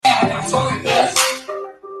What's up? I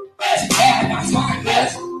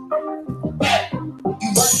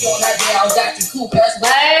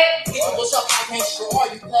can't show all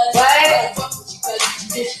you cuz. I don't fuck with you cuz you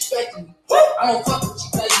disrespecting me. I don't fuck with you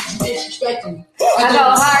cuz you disrespecting me. I go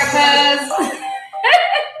hard cuz.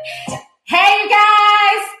 Hey you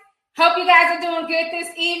guys. Hope you guys are doing good this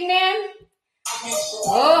evening.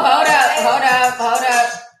 Oh, hold up.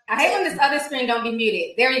 I hate when this other screen don't be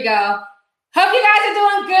muted. There we go. Hope you guys are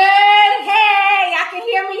doing good. Hey, y'all can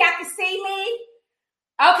hear me, y'all can see me.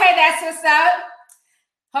 Okay, that's what's up.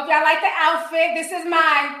 Hope y'all like the outfit. This is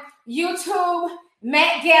my YouTube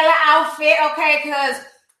Met Gala outfit, okay? Because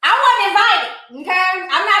I wasn't invited, okay?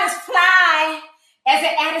 I'm not as fly as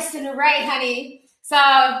an Addison Rae, honey. So,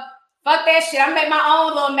 fuck that shit. I made my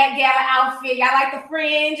own little Met Gala outfit. Y'all like the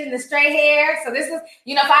fringe and the straight hair. So this is,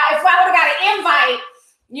 you know, if I would have got an invite,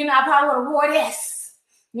 you know, I probably would have wore this.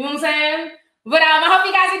 You know what I'm saying? But I hope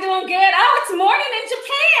you guys are doing good. Oh, it's morning in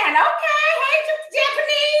Japan. Okay. Hey,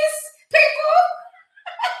 Japanese people.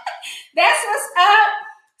 That's what's up.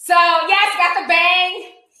 So, yes, got the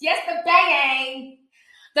bang. Yes, the bang.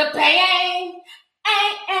 The bang.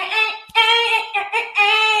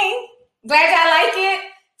 Glad y'all like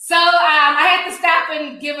it. So, I had to stop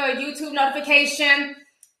and give a YouTube notification.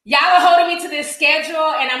 Y'all are holding me to this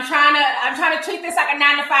schedule, and I'm trying to treat this like a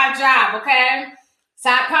 9-to-5 job, okay? So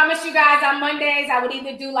I promise you guys on Mondays, I would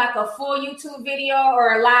either do like a full YouTube video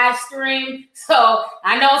or a live stream. So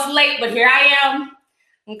I know it's late, but here I am.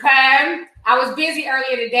 Okay. I was busy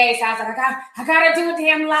earlier today, so I was like, I gotta do a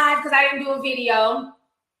damn live because I didn't do a video.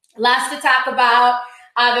 Lots to talk about.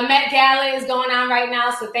 The Met Gala is going on right now,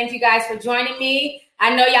 so thank you guys for joining me.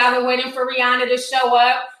 I know y'all been waiting for Rihanna to show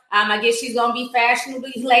up. I guess she's gonna be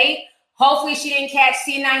fashionably late. Hopefully she didn't catch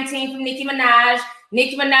C19 from Nicki Minaj.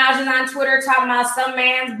 Nicki Minaj is on Twitter talking about some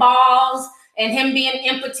man's balls and him being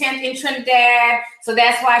impotent in Trinidad. So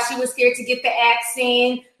that's why she was scared to get the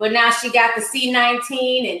vaccine. But now she got the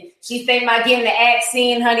C19 and she think about getting the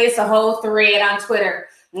vaccine, honey. It's a whole thread on Twitter.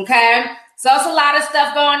 Okay. So it's a lot of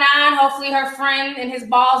stuff going on. Hopefully her friend and his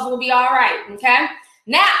balls will be all right. Okay.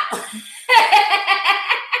 Now,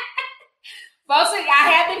 folks, I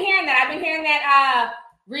have been hearing that. I've been hearing that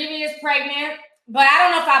Riri is pregnant, but I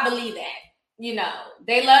don't know if I believe that. You know,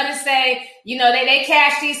 they love to say, you know, they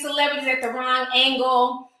catch these celebrities at the wrong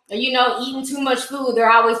angle, or, you know, eating too much food.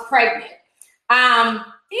 They're always pregnant. You know,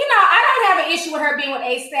 I don't have an issue with her being with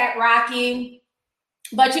A$AP Rocky,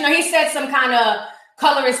 but, you know, he said some kind of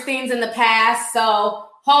colorist things in the past. So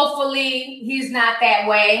hopefully he's not that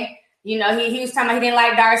way. You know, he was talking about he didn't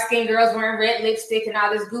like dark-skinned girls wearing red lipstick and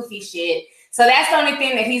all this goofy shit. So that's the only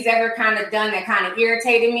thing that he's ever kind of done that kind of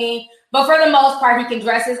irritated me. But for the most part, he can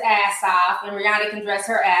dress his ass off and Rihanna can dress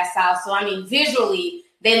her ass off. So, I mean, visually,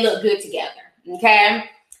 they look good together. Okay?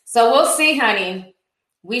 So we'll see, honey.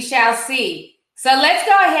 We shall see. So let's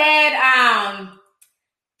go ahead.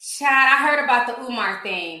 Chad, I heard about the Umar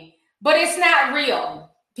thing, but it's not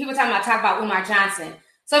real. People talk about Umar Johnson.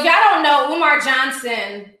 So if y'all don't know, Umar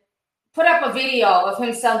Johnson put up a video of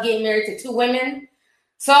himself getting married to 2 women.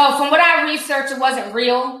 So from what I researched, it wasn't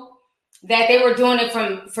real. That they were doing it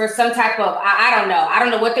for some type of, I don't know. I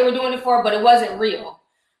don't know what they were doing it for, but it wasn't real.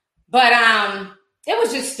 But it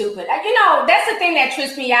was just stupid. You know, that's the thing that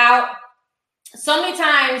trips me out. So many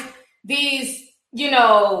times these, you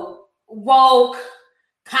know, woke,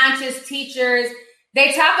 conscious teachers,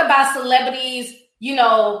 they talk about celebrities, you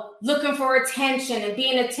know, looking for attention and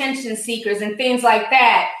being attention seekers and things like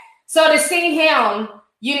that. So to see him,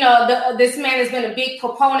 you know, this man has been a big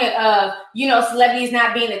proponent of, you know, celebrities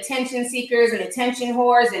not being attention seekers and attention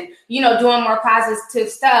whores and, you know, doing more positive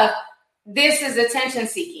stuff. This is attention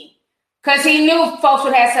seeking because he knew folks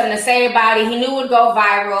would have something to say about it. He knew it would go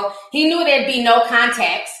viral. He knew there'd be no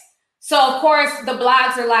context. So, of course, the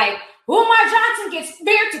blogs are like, Umar Johnson gets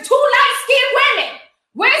married to 2 light-skinned women.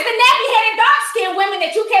 Where's the nappy-headed, dark-skinned women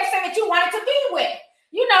that you kept saying that you wanted to be with?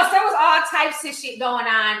 You know, so there was all types of shit going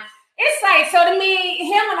on. It's like, so to me,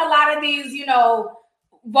 him and a lot of these, you know,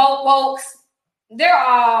 wokes, they're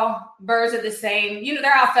all birds of the same, you know,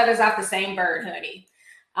 they're all feathers off the same bird, honey.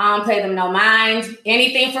 I don't pay them no mind.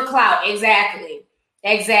 Anything for clout. Exactly.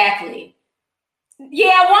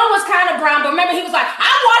 Yeah, one was kind of brown, but remember he was like,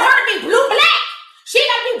 I want her to be blue-black. She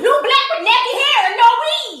got to be blue-black with nappy hair and no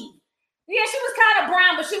weave. Yeah, she was kind of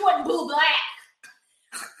brown, but she wasn't blue-black.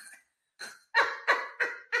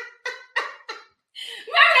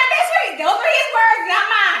 Those were his words, not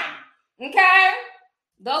mine. Okay?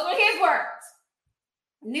 Those were his words.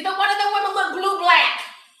 Neither one of them women look blue-black.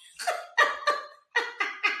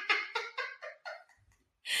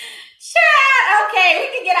 Shut up. Okay, we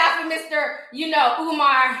can get off of Mr., you know,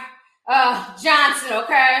 Umar Johnson,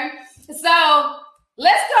 okay? So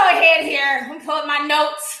let's go ahead here and pull up my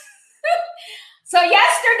notes. So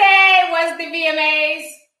yesterday was the VMAs.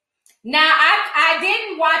 Now, I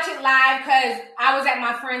didn't watch it live because I was at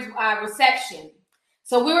my friend's reception.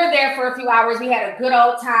 So we were there for a few hours. We had a good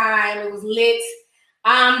old time. It was lit.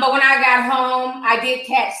 But when I got home, I did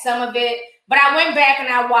catch some of it. But I went back and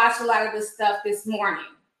I watched a lot of this stuff this morning.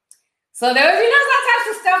 So there was, some types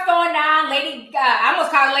of stuff going on. I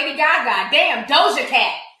almost called her Lady Gaga. Damn, Doja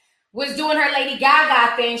Cat was doing her Lady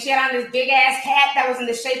Gaga thing. She had on this big ass hat that was in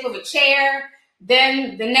the shape of a chair.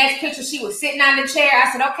 Then the next picture, she was sitting on the chair.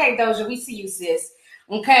 I said, okay, Doja, we see you, sis.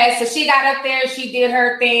 Okay, so she got up there. She did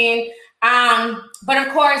her thing. But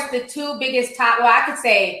of course, the two biggest I could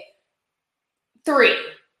say three,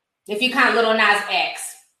 if you count Lil Nas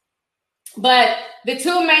X. But the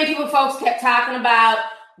two main people folks kept talking about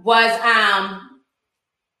was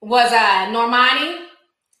Normani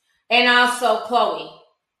and also Chloe,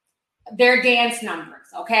 their dance numbers,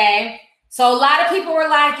 okay? So a lot of people were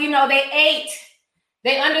like, they ate.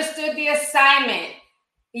 They understood the assignment.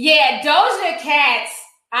 Yeah, Doja Cat's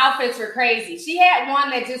outfits were crazy. She had one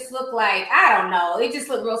that just looked like, I don't know, it just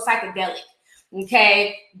looked real psychedelic,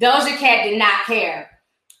 okay? Doja Cat did not care.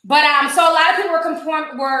 But so a lot of people were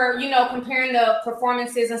comparing the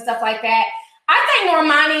performances and stuff like that. I think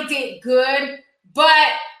Normani did good, but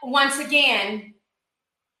once again,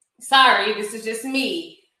 sorry, this is just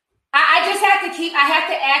me. I have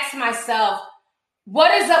to ask myself,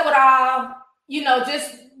 what is up with all,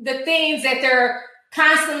 just the things that they're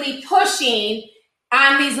constantly pushing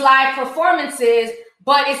on these live performances,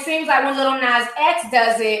 but it seems like when Lil Nas X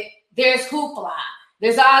does it, there's hoopla.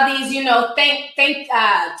 There's all these,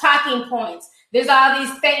 talking points. There's all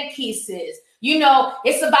these think pieces.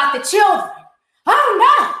 It's about the children. Oh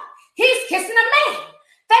no, he's kissing a man.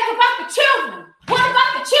 Think about the children. What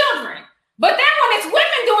about the children? But then when it's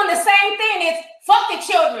women doing the same thing, it's fuck the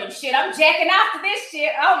children shit. I'm jacking off to this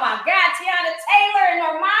shit. Oh my God, Tiana Taylor and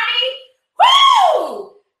Normani.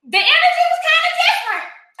 Woo! The energy was kind of different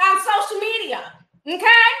on social media.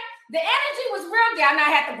 Okay? The energy was real down. I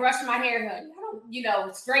had to brush my hair, honey.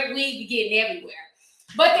 Straight weed be getting everywhere.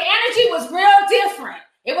 But the energy was real different.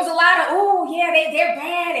 It was a lot of, oh, yeah, they're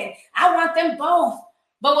bad, and I want them both.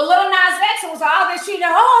 But with Lil Nas X, it was all this, the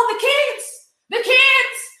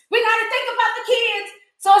kids. We got to think about the kids.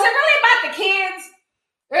 So is it really about the kids?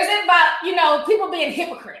 Or is it about, people being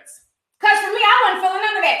hypocrites? Because for me, I wasn't feeling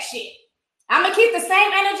none of that shit. I'm going to keep the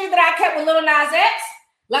same energy that I kept with Lil Nas X,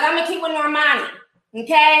 like I'm going to keep with Normani.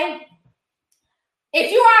 Okay?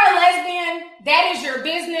 If you are a lesbian, that is your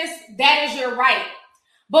business. That is your right.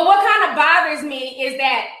 But what kind of bothers me is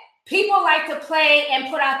that people like to play and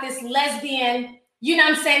put out this lesbian,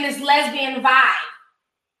 this lesbian vibe.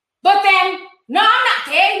 But then, no, I'm not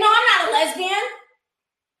gay. No, I'm not a lesbian.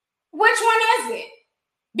 Which one is it?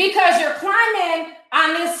 Because you're climbing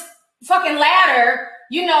on this fucking ladder,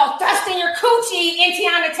 thrusting your coochie in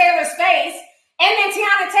Tiana Taylor's face. And then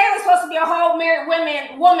Tiana Taylor's supposed to be a whole married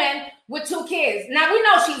woman with 2 kids. Now, we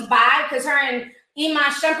know she's bi because her and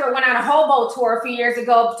Iman Shumpert went on a hobo tour a few years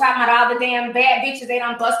ago talking about all the damn bad bitches they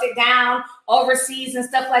done busted down overseas and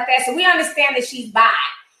stuff like that. So we understand that she's bi.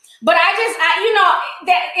 But that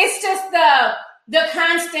it's just the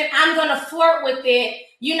constant, I'm going to flirt with it,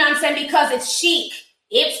 because it's chic.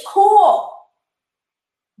 It's cool.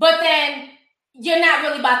 But then you're not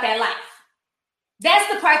really about that life.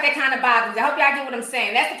 That's the part that kind of bothers me. I hope y'all get what I'm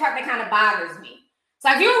saying. That's the part that kind of bothers me.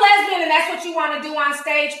 So if you're a lesbian and that's what you want to do on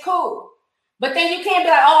stage, cool. But then you can't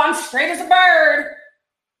be like, oh, I'm straight as a bird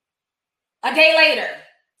a day later.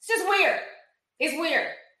 It's just weird. It's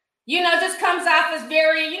weird. It just comes off as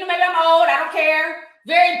very, maybe I'm old, I don't care.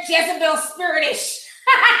 Very Jezebel spiritish.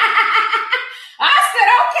 I said,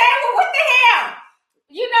 okay, well, what the hell?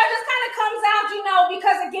 It just kind of comes out,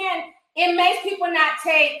 because again, it makes people not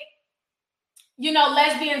take,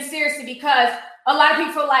 lesbians seriously, because a lot of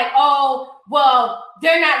people are like, oh, well,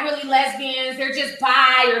 they're not really lesbians. They're just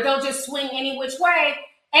bi, or they'll just swing any which way.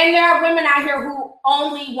 And there are women out here who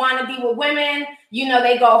only want to be with women.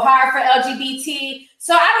 They go hard for LGBT.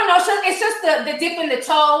 So I don't know. It's just the dipping the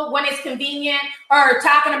toe when it's convenient, or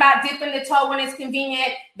talking about dipping the toe when it's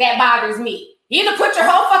convenient, that bothers me. Either put your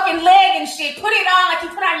whole fucking leg and shit, put it on like you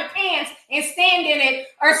put on your pants and stand in it,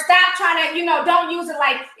 or stop trying to, don't use it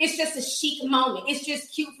like it's just a chic moment. It's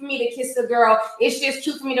just cute for me to kiss a girl. It's just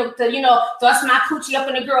cute for me to thrust my coochie up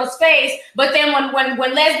in a girl's face. But then when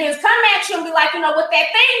lesbians come at you and be like, what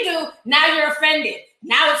that thing do, now you're offended.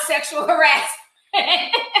 Now it's sexual harassment.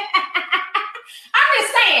 I'm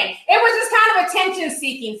just saying, it was just kind of attention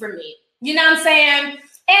seeking for me. You know what I'm saying?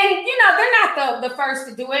 And, they're not the first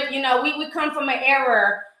to do it. We come from an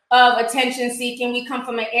era of attention seeking. We come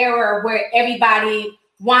from an era where everybody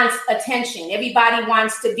wants attention. Everybody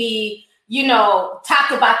wants to be,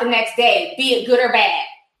 talked about the next day, be it good or bad.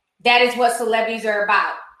 That is what celebrities are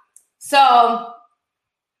about. So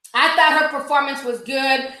I thought her performance was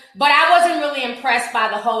good, but I wasn't really impressed by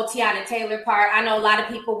the whole Teyana Taylor part. I know a lot of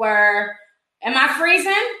people were. Am I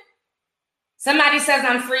freezing? Somebody says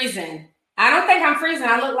I'm freezing. I don't think I'm freezing.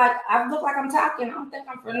 I look like I'm talking. I don't think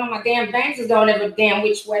I'm freezing. No, my damn bangs is going every damn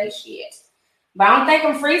which way. Shit. But I don't think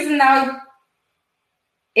I'm freezing though.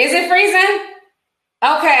 Is it freezing?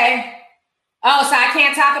 Okay. Oh, so I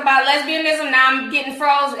can't talk about lesbianism. Now I'm getting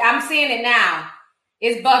frozen. I'm seeing it now.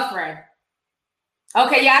 It's buffering.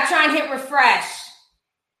 Okay, y'all try and hit refresh.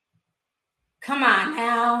 Come on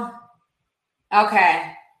now.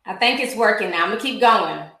 Okay. I think it's working now. I'm going to keep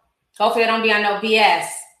going. Hopefully I don't be on no BS.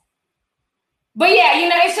 But yeah,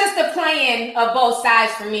 it's just the playing of both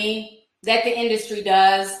sides for me that the industry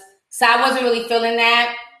does. So I wasn't really feeling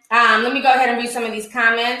that. Let me go ahead and read some of these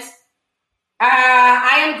comments.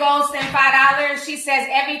 I am Goldston, $5. She says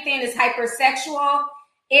everything is hypersexual.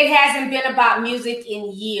 It hasn't been about music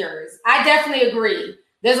in years. I definitely agree.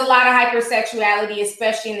 There's a lot of hypersexuality,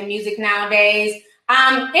 especially in the music nowadays.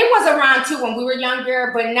 It was around too when we were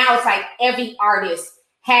younger, but now it's like every artist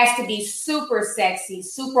has to be super sexy,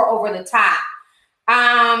 super over the top.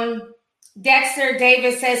 Dexter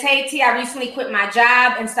Davis says, hey, T, I recently quit my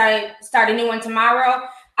job and start a new one tomorrow.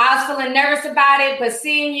 I was feeling nervous about it, but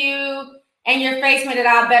seeing you and your face made it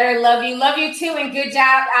all better. Love you. Love you too, and good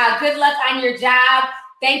job. Good luck on your job.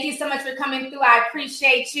 Thank you so much for coming through. I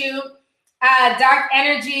appreciate you. Dark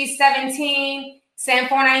Energy 17, Sam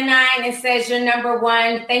 499, and says you're number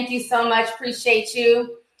one. Thank you so much. Appreciate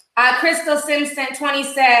you. Crystal Simpson 20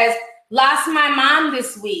 says, lost my mom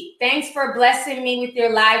this week. Thanks for blessing me with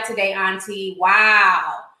your live today, Auntie.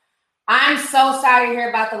 Wow. I'm so sorry to hear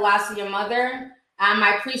about the loss of your mother.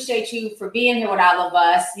 I appreciate you for being here with all of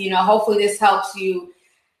us. Hopefully this helps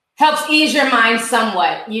ease your mind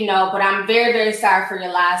somewhat, but I'm very, very sorry for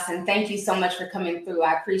your loss. And thank you so much for coming through.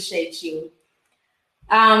 I appreciate you.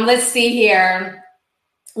 Let's see here.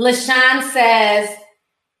 LaShawn says,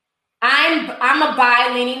 I'm a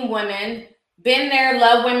bi-leaning woman. Been there,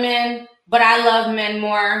 love women, but I love men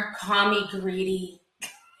more. Call me greedy.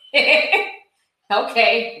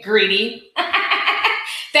 Okay, greedy.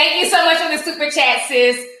 Thank you so much for the super chat,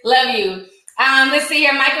 sis. Love you. Let's see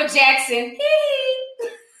here. Michael Jackson.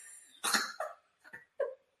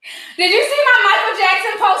 Did you see my Michael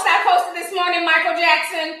Jackson post I posted this morning, Michael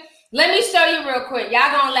Jackson? Let me show you real quick. Y'all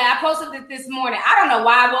gonna laugh. I posted it this morning. I don't know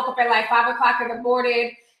why I woke up at like 5 o'clock in the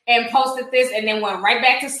morning and posted this and then went right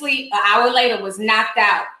back to sleep. An hour later, was knocked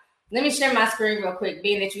out. Let me share my screen real quick,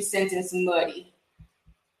 being that you sent in some muddy.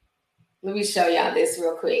 Let me show y'all this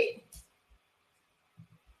real quick.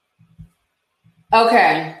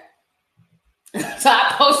 Okay. So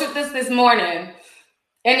I posted this morning.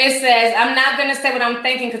 And it says, I'm not going to say what I'm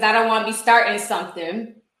thinking because I don't want to be starting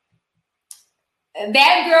something.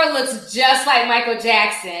 That girl looks just like Michael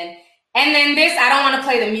Jackson. And then this, I don't want to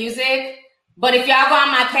play the music, but if y'all go on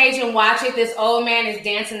my page and watch it, this old man is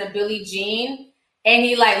dancing to Billie Jean, and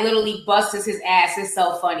he like literally busts his ass. It's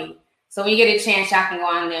so funny. So when you get a chance, y'all can go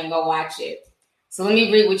on there and go watch it. So let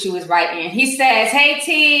me read what you was writing. He says, hey,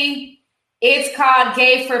 T, it's called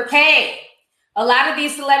gay for pay. A lot of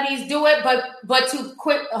these celebrities do it, but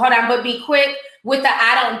be quick with the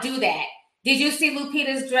I don't do that. Did you see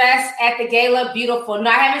Lupita's dress at the gala? Beautiful. No,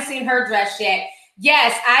 I haven't seen her dress yet.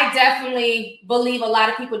 Yes, I definitely believe a lot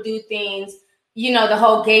of people do things, the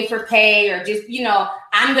whole gay for pay or just,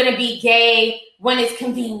 I'm going to be gay when it's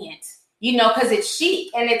convenient, because it's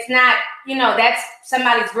chic and it's not, that's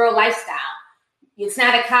somebody's real lifestyle. It's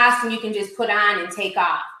not a costume you can just put on and take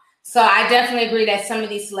off. So I definitely agree that some of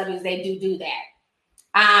these celebrities, they do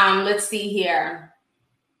that. Let's see here.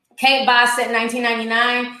 Kate Boss at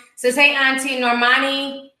 1999 says, hey, Auntie,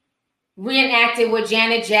 Normani reenacted what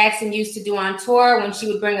Janet Jackson used to do on tour when she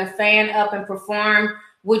would bring a fan up and perform.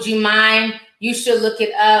 Would you mind? You should look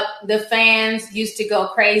it up. The fans used to go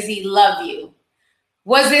crazy. Love you.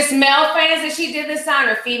 Was this male fans that she did this on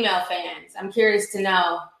or female fans? I'm curious to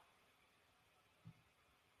know.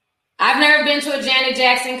 I've never been to a Janet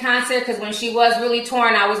Jackson concert because when she was really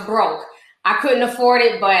touring, I was broke. I couldn't afford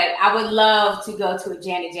it, but I would love to go to a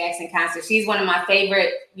Janet Jackson concert. She's one of my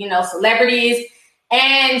favorite, celebrities.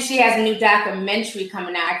 And she has a new documentary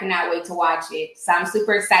coming out. I cannot wait to watch it. So I'm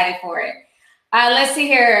super excited for it. Let's see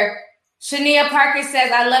here. Shania Parker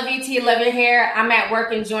says, I love you, T. Love your hair. I'm at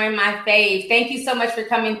work enjoying my fave. Thank you so much for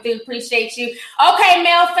coming through. Appreciate you. Okay,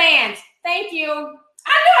 male fans. Thank you.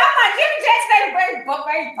 I knew. I'm like, Jimmy Jackson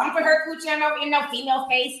ain't bumping her coochie in no female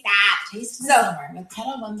face. Stop. Taste the summer with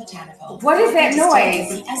Ketel One Botanical. What is that noise?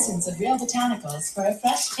 The essence of real botanicals for a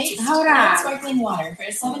fresh taste. Hold on. Sparkling water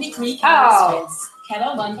for 73 calorie spritz.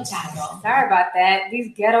 Ketel One Botanical. Sorry about that.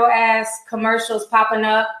 These ghetto ass commercials popping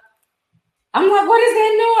up. I'm like, what is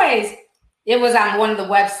that noise? It was on one of the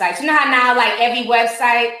websites. You know how now, like every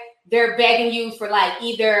website, they're begging you for like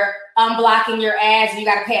either unblocking your ads and you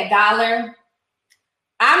got to pay $1.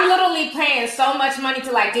 I'm literally paying so much money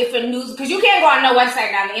to like different news because you can't go on no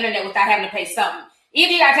website on the internet without having to pay something.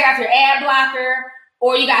 Either you got to take out your ad blocker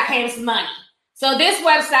or you got to pay them some money. So this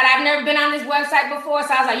website, I've never been on this website before.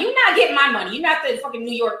 So I was like, you're not getting my money. You're not the fucking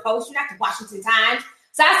New York Post. You're not the Washington Times.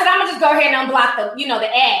 So I said, I'm going to just go ahead and unblock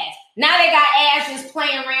the ads. Now they got ads just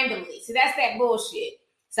playing randomly. So that's that bullshit.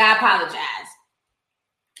 So I apologize.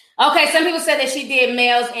 Okay, some people said that she did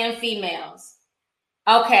males and females.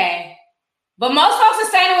 Okay. But most folks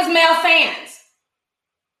are saying it was male fans.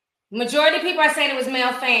 Majority of people are saying it was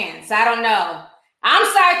male fans. So I don't know. I'm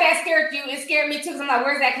sorry if that scared you. It scared me too because I'm like,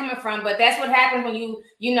 where's that coming from? But that's what happens when you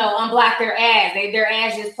unblock their ads. Their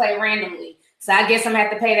ads just play randomly. So I guess I'm going to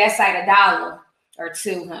have to pay that site $1 or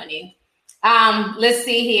 $2, honey. Let's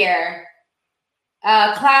see here.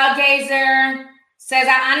 Cloud Gazer says,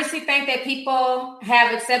 I honestly think that people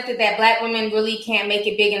have accepted that Black women really can't make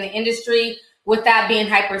it big in the industry without being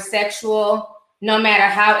hypersexual, no matter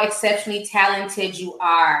how exceptionally talented you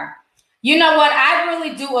are. You know what? I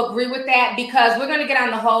really do agree with that because we're going to get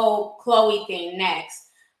on the whole Chloe thing next.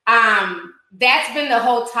 That's been the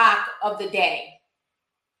whole talk of the day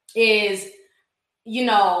is,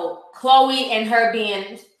 Chloe and her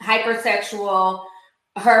being hypersexual,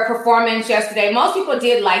 her performance yesterday. Most people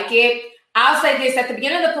did like it. I'll say this, at the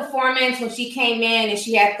beginning of the performance, when she came in and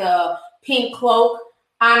she had the pink cloak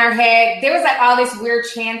on her head, there was like all this weird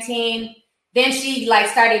chanting. Then she like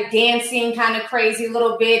started dancing kind of crazy a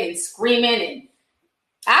little bit and screaming. And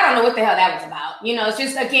I don't know what the hell that was about. It's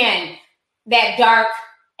just, again, that dark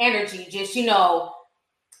energy, just, the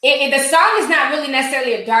song is not really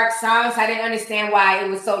necessarily a dark song, so I didn't understand why it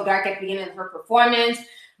was so dark at the beginning of her performance,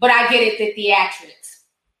 but I get it, the theatrics.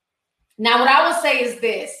 Now, what I will say is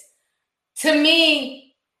this. To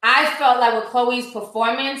me, I felt like with Chloe's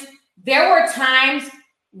performance, there were times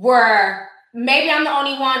where maybe I'm the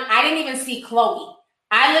only one. I didn't even see Chloe.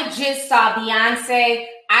 I legit saw Beyonce.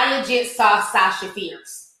 I legit saw Sasha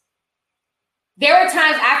Fierce. There were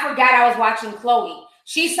times I forgot I was watching Chloe.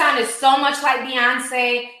 She sounded so much like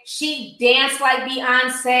Beyonce. She danced like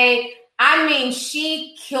Beyonce. I mean,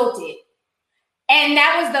 she killed it. And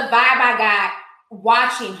that was the vibe I got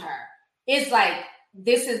watching her. It's like,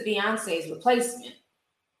 this is Beyonce's replacement.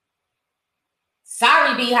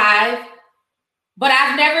 Sorry, Beehive. But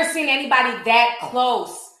I've never seen anybody that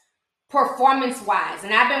close performance-wise.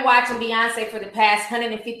 And I've been watching Beyonce for the past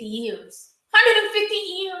 150 years. 150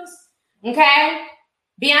 years. Okay?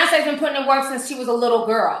 Beyonce's been putting in work since she was a little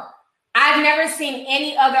girl. I've never seen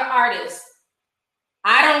any other artist.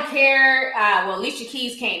 I don't care. Alicia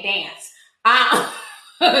Keys can't dance.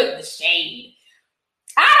 The shade.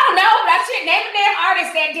 I don't know. That shit. Name a damn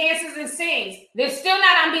artist that dances and sings. They're still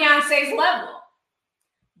not on Beyonce's level.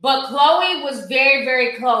 But Chloe was very,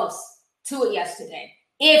 very close to it yesterday.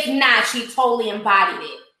 If not, she totally embodied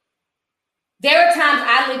it. There were times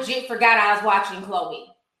I legit forgot I was watching Chloe.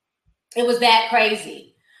 It was that crazy.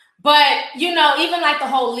 But, even like the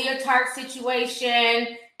whole leotard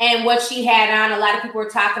situation and what she had on, a lot of people were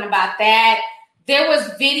talking about that. There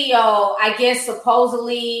was video, I guess,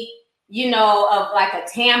 supposedly, of like a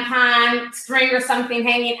tampon string or something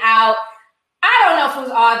hanging out. I don't know if it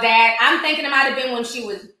was all that. I'm thinking it might have been when she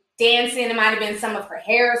was dancing. It might have been some of her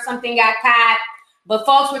hair or something got caught. But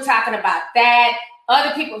folks were talking about that.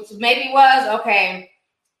 Other people, maybe it was, okay.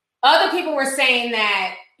 Other people were saying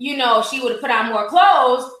that, she would have put on more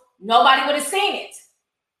clothes. Nobody would have seen it.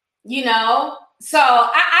 So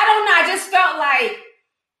I don't know. I just felt like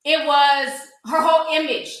it was, her whole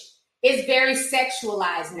image is very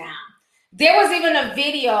sexualized now. There was even a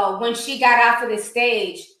video when she got off of the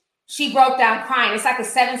stage. She broke down crying. It's like a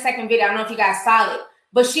 7-second video. I don't know if you guys saw it,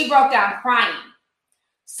 but she broke down crying.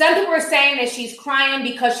 Some people were saying that she's crying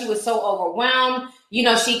because she was so overwhelmed.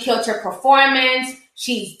 She killed her performance.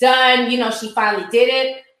 She's done. She finally did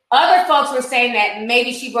it. Other folks were saying that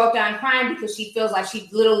maybe she broke down crying because she feels like she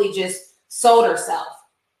literally just sold herself,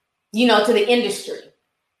 to the industry.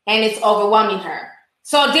 And it's overwhelming her.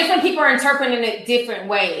 So different people are interpreting it different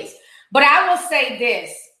ways. But I will say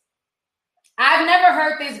this. I've never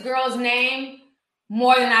heard this girl's name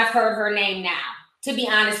more than I've heard her name now, to be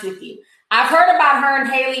honest with you. I've heard about her and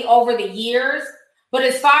Haley over the years, But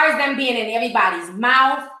as far as them being in everybody's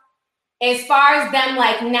mouth, as far as them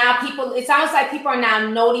like now people, it's almost like people are now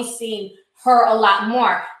noticing her a lot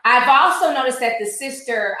more. I've also noticed that the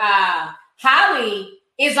sister, Holly,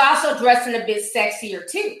 is also dressing a bit sexier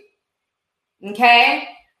too. Okay?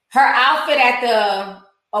 Her outfit at the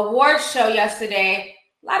awards show yesterday,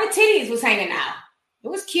 a lot of titties was hanging out. It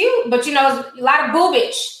was cute, but you know, a lot of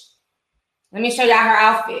boobage. Let me show y'all her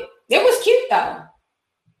outfit. It was cute though.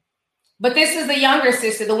 But this is the younger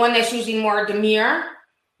sister, the one that's usually more demure.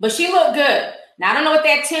 But she looked good. Now I don't know what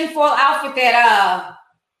that tinfoil outfit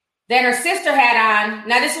that her sister had on.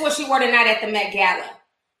 Now this is what she wore tonight at the Met Gala.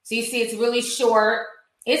 So you see, it's really short.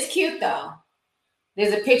 It's cute though.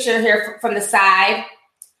 There's a picture here from the side.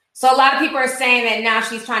 So a lot of people are saying that now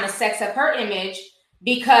she's trying to sex up her image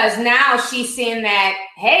because now she's seeing that,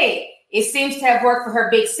 hey, it seems to have worked for her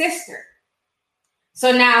big sister.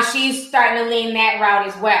 So now she's starting to lean that route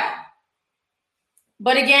as well.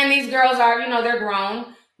 But again, these girls are, you know, they're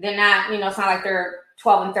grown. They're not, you know, it's not like they're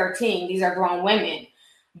 12 and 13. These are grown women.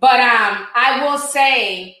 But I will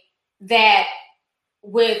say that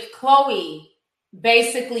with Khloe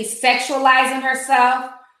basically sexualizing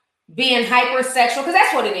herself, being hypersexual, because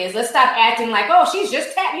that's what it is. Let's stop acting like, oh, she's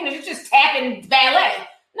just tapping, she's just tapping ballet.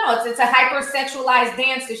 No, it's a hypersexualized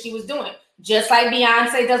dance that she was doing. Just like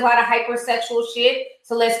Beyonce does a lot of hypersexual shit.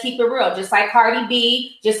 So let's keep it real. Just like Cardi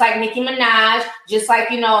B, just like Nicki Minaj, just like,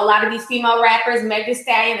 you know, a lot of these female rappers, Meg Thee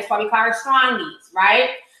Stallion, that's why we call her Strongies,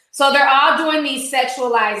 right? So they're all doing these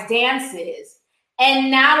sexualized dances. And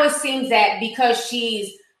now it seems that because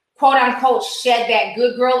she's quote unquote shed that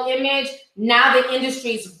good girl image, now the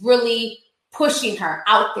industry's really pushing her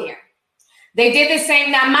out there. They did the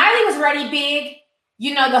same. Now Miley was already big,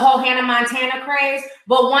 you know, the whole Hannah Montana craze.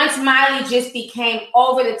 But once Miley just became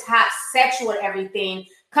over the top sexual and everything,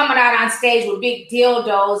 coming out on stage with big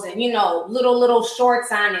dildos and, you know, little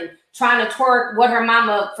shorts on and trying to twerk what her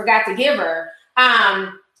mama forgot to give her,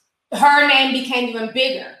 her name became even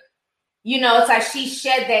bigger. You know, it's like she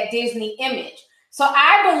shed that Disney image. So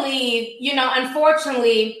I believe, you know,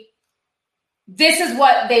 unfortunately, this is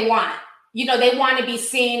what they want. You know, they want to be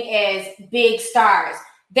seen as big stars.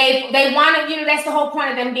 They want to, you know, that's the whole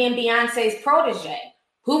point of them being Beyonce's protege.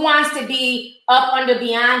 Who wants to be up under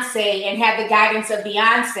Beyonce and have the guidance of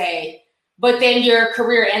Beyonce, but then your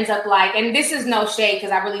career ends up like, and this is no shade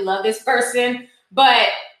because I really love this person, but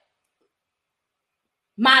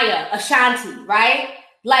Maya, Ashanti, right?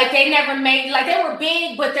 Like they never made, like they were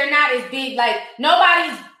big, but they're not as big. Like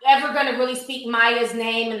nobody's ever going to really speak Maya's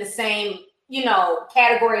name in the same, you know,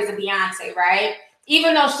 categories of Beyonce, right?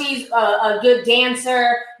 Even though she's a good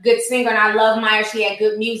dancer, good singer, and I love Maya, she had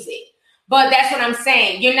good music. But that's what I'm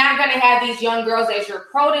saying. You're not going to have these young girls as your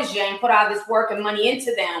protege and put all this work and money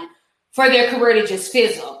into them for their career to just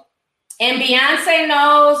fizzle. And Beyonce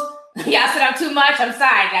knows, y'all said I'm too much. I'm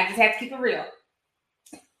sorry. I just have to keep it real.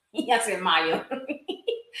 Y'all said Maya.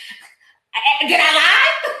 Did I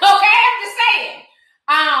lie? Okay, I'm just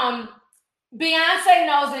saying. Beyonce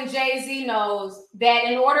knows and Jay-Z knows that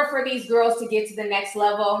in order for these girls to get to the next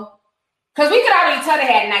level, because we could already tell they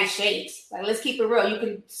had nice shapes. Like, let's keep it real. You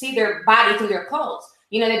can see their body through their clothes.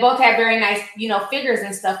 You know, they both have very nice, you know, figures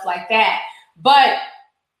and stuff like that. But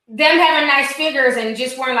them having nice figures and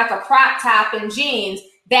just wearing like a crop top and jeans,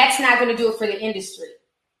 that's not going to do it for the industry.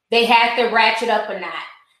 They have to ratchet up a notch.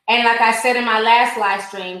 And like I said in my last live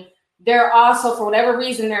stream, they're also, for whatever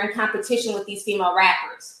reason, they're in competition with these female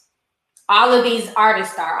rappers. All of these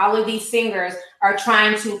artists all of these singers are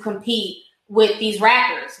trying to compete with these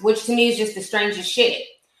rappers, which to me is just the strangest shit.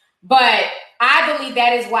 But I believe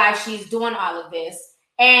that is why she's doing all of this.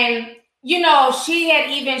 And, you know, she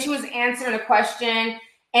was answering a question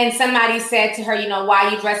and somebody said to her, you know, why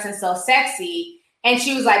are you dressing so sexy? And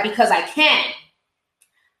she was like, because I can.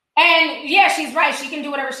 And yeah, she's right. She can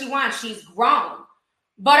do whatever she wants. She's grown.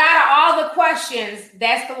 But out of all the questions,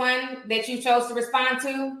 that's the one that you chose to respond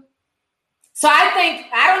to. So I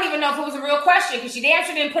don't even know if it was a real question because she damn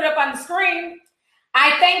sure didn't put it up on the screen.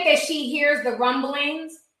 I think that she hears the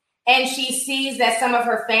rumblings and she sees that some of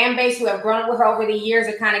her fan base who have grown up with her over the years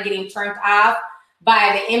are kind of getting turned off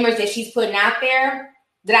by the image that she's putting out there.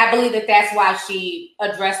 That I believe that that's why she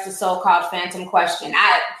addressed the so-called phantom question.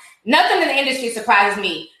 Nothing in the industry surprises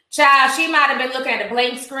me. Child, she might have been looking at a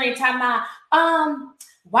blank screen talking about,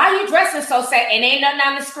 why are you dressing so sad? And ain't nothing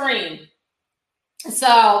on the screen.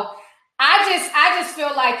 So I just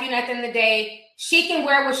feel like, you know, at the end of the day, she can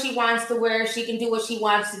wear what she wants to wear. She can do what she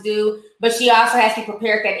wants to do. But she also has to be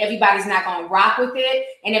prepared that everybody's not going to rock with it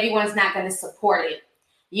and everyone's not going to support it.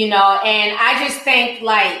 You know, and I just think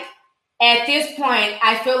like at this point,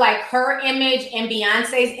 I feel like her image and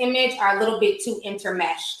Beyonce's image are a little bit too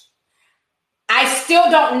intermeshed. I still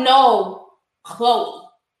don't know Chloe.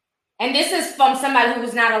 And this is from somebody who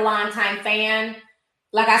was not a longtime fan.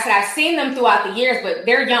 Like I said, I've seen them throughout the years, but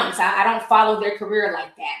they're young, so I don't follow their career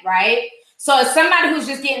like that, right? So as somebody who's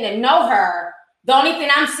just getting to know her, the only thing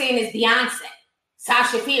I'm seeing is Beyonce,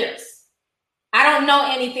 Sasha Fierce. I don't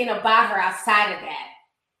know anything about her outside of that.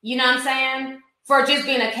 You know what I'm saying? For just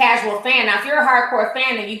being a casual fan. Now, if you're a hardcore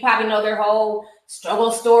fan, then you probably know their whole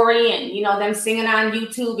struggle story and, you know, them singing on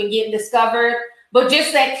YouTube and getting discovered. But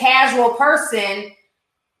just that casual person,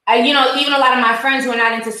 you know, even a lot of my friends who are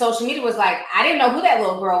not into social media was like, I didn't know who that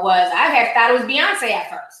little girl was. I had thought it was Beyonce at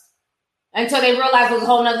first until they realized it was a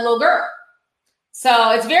whole nother little girl.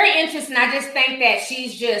 So it's very interesting. I just think that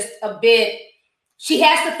she's just a bit, she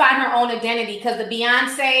has to find her own identity because the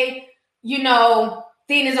Beyonce, you know,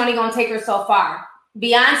 thing is only going to take her so far.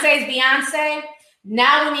 Beyonce's Beyonce.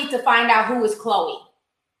 Now we need to find out who is Chloe.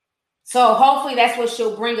 So hopefully that's what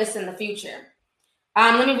she'll bring us in the future.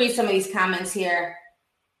 Let me read some of these comments here.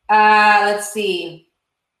 Let's see.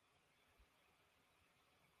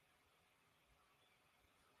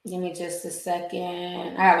 Give me just a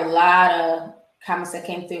second. I have a lot of comments that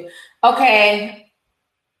came through. Okay.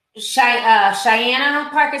 Cheyenne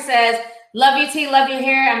Parker says, love you, T, love your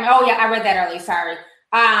hair. Oh, yeah, I read that early. Sorry.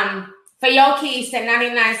 Fayoki said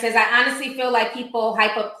 99 says, I honestly feel like people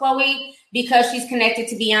hype up Chloe because she's connected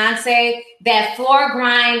to Beyonce. That floor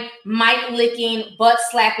grind, mic licking, butt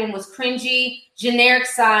slapping was cringy. Generic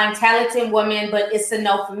sign, talented woman, but it's a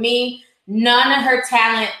no for me. None of her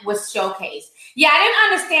talent was showcased. Yeah, I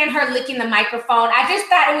didn't understand her licking the microphone. I just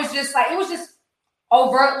thought it was just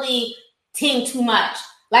overtly teen too much.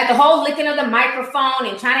 Like the whole licking of the microphone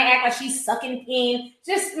and trying to act like she's sucking peen.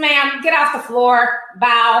 Just, ma'am, get off the floor,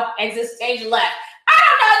 bow, exit stage left. I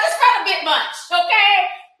don't know, it just felt a bit much, okay?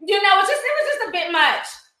 You know, it was just a bit much.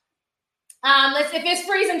 If it's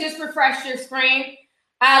freezing, just refresh your screen.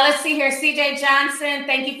 Let's see here. CJ Johnson,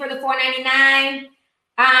 thank you for the $4.99.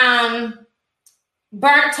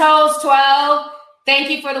 Burnt Toast 12, thank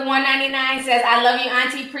you for the $1.99. Says, I love you,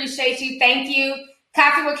 Auntie. Appreciate you. Thank you.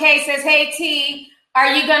 Coffee with K says, hey, T,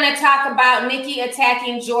 are you going to talk about Nicki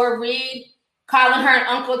attacking Joy Reid, calling her an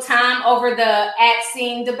Uncle Tom over the at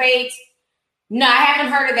scene debate? No, I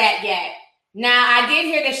haven't heard of that yet. Now, I did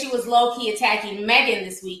hear that she was low-key attacking Megan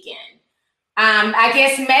this weekend. I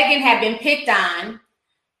guess Megan had been picked on,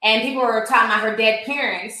 and people were talking about her dead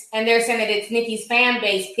parents, and they're saying that it's Nicki's fan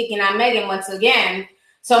base picking on Megan once again.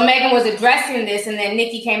 So Megan was addressing this, and then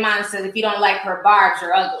Nicki came on and said, if you don't like her barbs,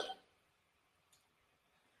 you're ugly.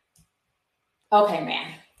 Okay,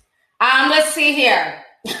 man. Let's see here.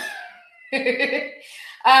 Mia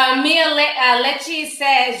Lecce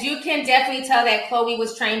says, you can definitely tell that Chloe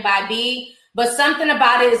was trained by B, but something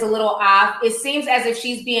about it is a little off. It seems as if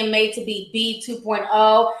she's being made to be B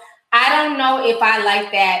 2.0. I don't know if I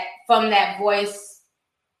like that from that voice.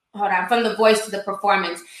 Hold on, from the voice to the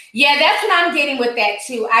performance. Yeah, that's what I'm getting with that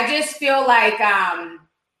too. I just feel like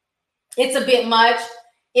it's a bit much.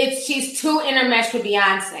 She's too intermeshed with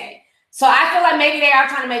Beyonce. So I feel like maybe they are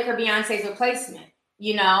trying to make her Beyonce's replacement,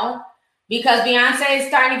 you know, because Beyonce is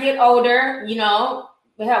starting to get older, you know,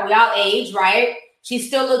 hell, we all age, right? She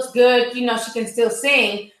still looks good, you know, she can still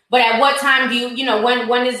sing. But at what time do you know,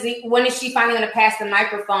 when is she finally going to pass the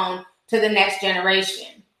microphone to the next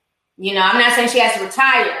generation? You know, I'm not saying she has to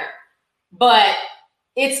retire, but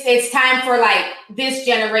it's time for like this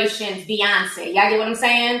generation's Beyonce. Y'all get what I'm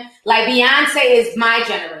saying? Like Beyonce is my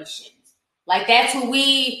generation. Like that's who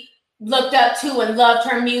we looked up to and loved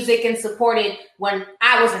her music and supported when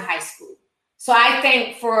I was in high school. So I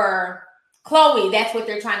think for Chloe, that's what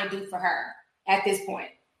they're trying to do for her at this point.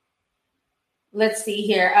 Let's see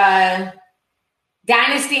here.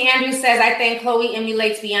 Dynasty Andrew says, I think Chloe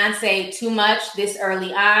emulates Beyonce too much this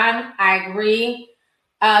early on. I agree.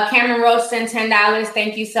 Cameron Roach sent $10.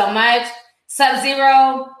 Thank you so much.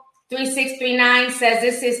 Sub-Zero 3639 says,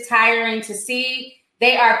 this is tiring to see.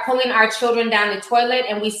 They are pulling our children down the toilet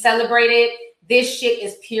and we celebrate it. This shit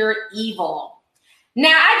is pure evil.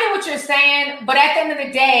 Now, I get what you're saying, but at the end of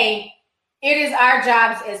the day, it is our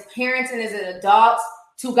jobs as parents and as adults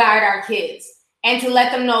to guide our kids and to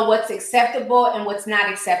let them know what's acceptable and what's not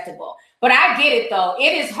acceptable. But I get it, though.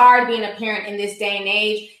 It is hard being a parent in this day and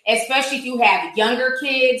age, especially if you have younger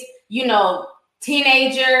kids, you know,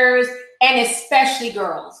 teenagers, and especially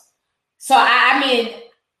girls. So, I mean,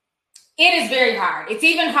 it is very hard. It's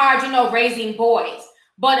even hard, you know, raising boys,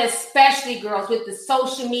 but especially girls with the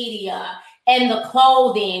social media and the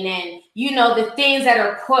clothing and, you know, the things that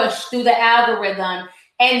are pushed through the algorithm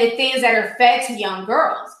and the things that are fed to young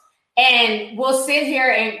girls. And we'll sit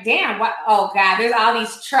here and damn, what? Oh God, there's all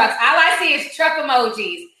these trucks. All I see is truck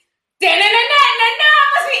emojis. No,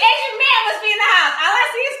 must be Asian man must be in the house. All I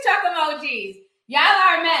see is truck emojis. Y'all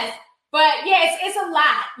are a mess. But yeah, it's a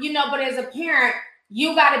lot, you know. But as a parent,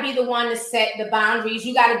 you got to be the one to set the boundaries.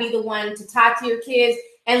 You got to be the one to talk to your kids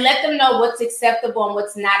and let them know what's acceptable and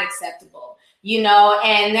what's not acceptable, you know.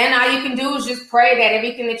 And then all you can do is just pray that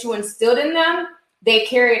everything that you instilled in them, they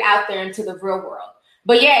carry it out there into the real world.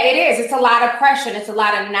 But yeah, it is. It's a lot of pressure. It's a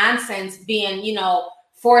lot of nonsense being, you know,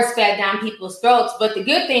 force fed down people's throats. But the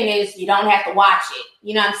good thing is you don't have to watch it.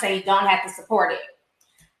 You know what I'm saying? You don't have to support it.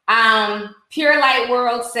 Pure Light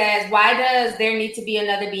World says, why does there need to be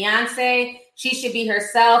another Beyonce? She should be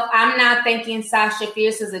herself. I'm not thinking Sasha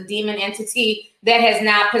Fierce is a demon entity that has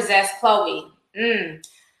now possessed Chloe.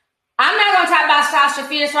 I'm not going to talk about Sasha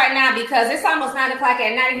Fierce right now because it's almost 9 o'clock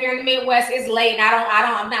at night here in the Midwest. It's late, and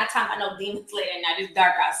I'm not talking about no demons late at night. It's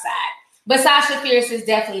dark outside. But Sasha Fierce is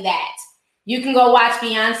definitely that. You can go watch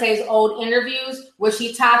Beyonce's old interviews where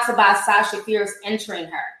she talks about Sasha Fierce entering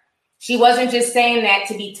her. She wasn't just saying that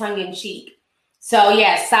to be tongue-in-cheek. So,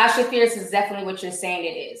 yes, Sasha Fierce is definitely what you're saying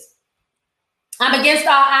it is. I'm against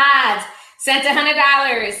all odds. Sent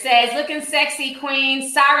 $100. Says, looking sexy, queen.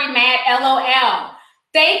 Sorry, Matt. LOL.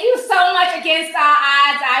 Thank you so much, Against All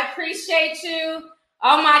Odds. I appreciate you.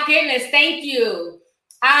 Oh, my goodness. Thank you.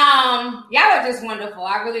 Y'all are just wonderful.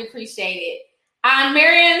 I really appreciate it.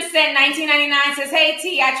 Marion sent $19.99. Says, hey,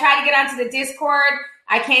 T, I tried to get onto the Discord.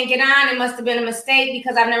 I can't get on. It must have been a mistake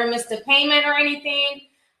because I've never missed a payment or anything.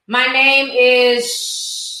 My name is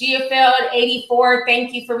Shiafield84.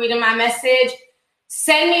 Thank you for reading my message.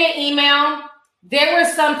 Send me an email. There were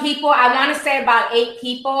some people, I want to say about 8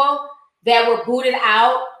 people that were booted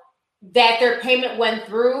out, that their payment went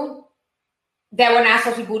through, that were not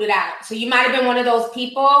supposed to be booted out. So you might have been one of those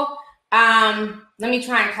people. Let me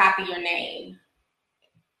try and copy your name.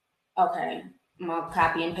 Okay, I'm going to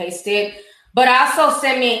copy and paste it. But also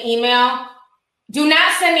send me an email. Do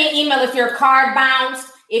not send me an email if your card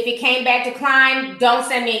bounced, if it came back declined. Don't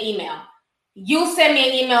send me an email. You send me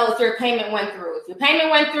an email if your payment went through. If your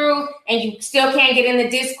payment went through and you still can't get in the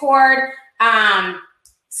Discord,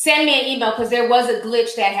 send me an email because there was a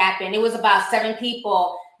glitch that happened. It was about 7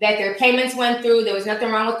 people that their payments went through. There was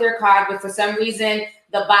nothing wrong with their card, but for some reason,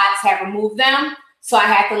 the bots have removed them. So I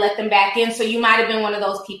had to let them back in. So you might have been one of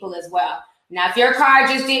those people as well. Now, if your card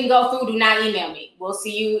just didn't go through, do not email me. We'll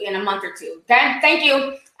see you in a month or two. Okay? Thank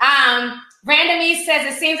you. Random East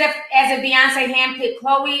says, it seems as if Beyonce handpicked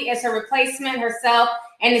Chloe as her replacement herself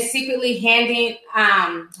and is secretly handing,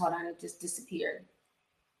 hold on, it just disappeared.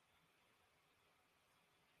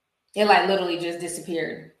 It like literally just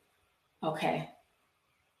disappeared. Okay.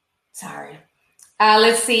 Sorry.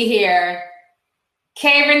 Let's see here.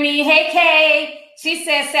 Kay Renee. Hey, Kay. She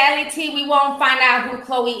says, sadly, T, we won't find out who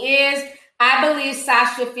Chloe is. I believe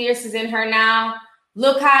Sasha Fierce is in her now.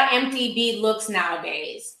 Look how MTV looks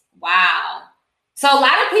nowadays. Wow. So a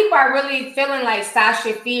lot of people are really feeling like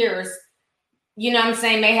Sasha Fierce, you know what I'm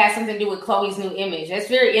saying, may have something to do with Chloe's new image. That's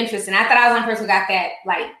very interesting. I thought I was one person who got that,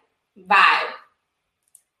 like, vibe.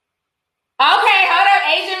 Okay, hold up.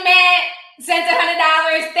 Asian Matt sent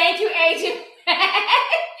 $100. Thank you, Asian Matt.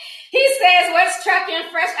 He says, what's trucking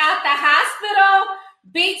fresh out the hospital?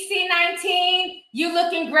 Beat C19. You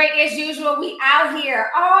looking great as usual. We out here.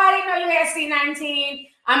 Oh, I didn't know you had C19.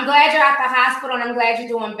 I'm glad you're out the hospital, and I'm glad you're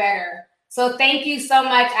doing better. So thank you so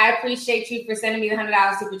much. I appreciate you for sending me the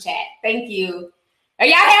 $100 super chat. Thank you. Are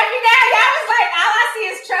y'all happy now? Y'all was like, all I see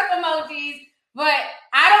is truck emojis. But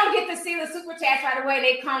I don't get to see the super chats right away.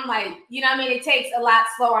 They come like, you know what I mean? It takes a lot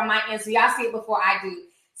slower on my end. So y'all see it before I do.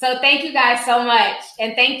 So thank you guys so much.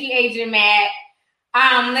 And thank you, Adrian Matt.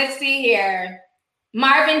 Let's see here.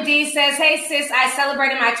 Marvin D says, hey, sis, I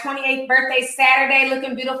celebrated my 28th birthday Saturday.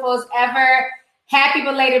 Looking beautiful as ever. Happy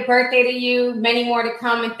belated birthday to you. Many more to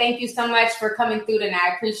come. And thank you so much for coming through tonight.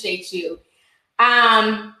 I appreciate you.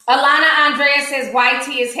 Alana Andrea says,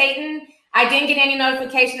 YT is hating. I didn't get any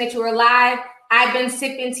notification that you were live. I've been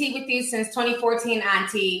sipping tea with you since 2014,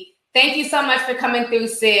 Auntie. Thank you so much for coming through,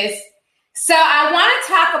 sis. So I want to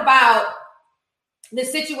talk about the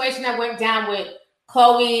situation that went down with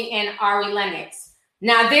Chloe and Ari Lennox.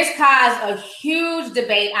 Now, this caused a huge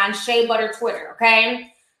debate on Shea Butter Twitter,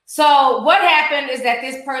 okay? So what happened is that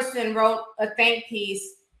this person wrote a thank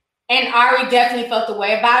piece, and Ari definitely felt the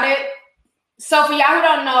way about it. So for y'all who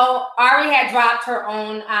don't know, Ari had dropped her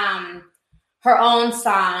own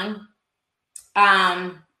song.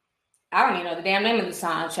 I don't even know the damn name of the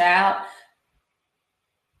song, child.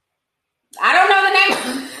 I don't know the name.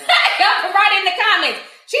 Y'all can write in the comments.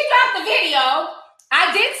 She dropped the video.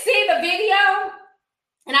 I did see the video.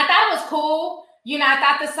 And I thought it was cool. You know, I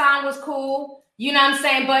thought the song was cool. You know what I'm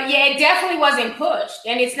saying? But yeah, it definitely wasn't pushed.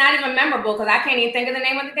 And it's not even memorable because I can't even think of the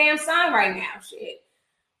name of the damn song right now. Shit.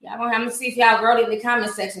 Y'all gonna have to see if y'all wrote it in the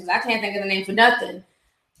comment section because I can't think of the name for nothing.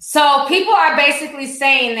 So people are basically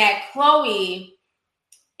saying that Chloe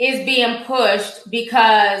is being pushed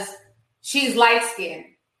because she's light-skinned.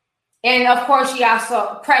 And of course, she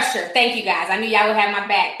also pressure. Thank you guys. I knew y'all would have my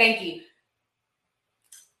back. Thank you.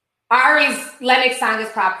 Ari's Lennox song is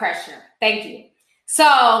called Pressure. Thank you.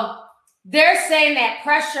 So they're saying that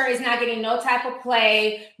Pressure is not getting no type of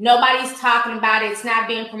play. Nobody's talking about it. It's not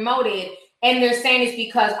being promoted. And they're saying it's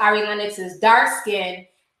because Ari Lennox is dark-skinned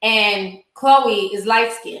and Chloe is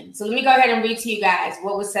light-skinned. So let me go ahead and read to you guys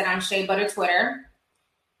what was said on Shea Butter Twitter.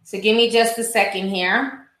 So give me just a second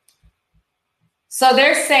here. So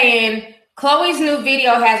they're saying Chloe's new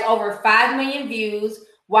video has over 5 million views,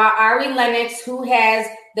 while Ari Lennox, who has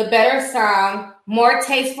the better song, more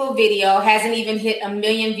tasteful video, hasn't even hit 1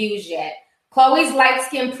 million views yet. Chloe's light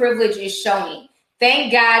skin privilege is showing.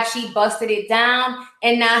 Thank God she busted it down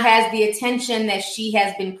and now has the attention that she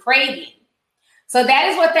has been craving. So that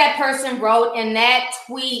is what that person wrote, and that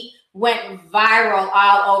tweet went viral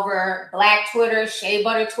all over Black Twitter, Shea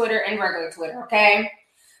Butter Twitter, and regular Twitter, okay?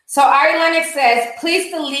 So Ari Lennox says,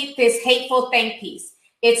 please delete this hateful think piece.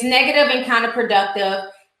 It's negative and counterproductive,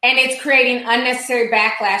 and it's creating unnecessary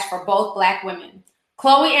backlash for both Black women.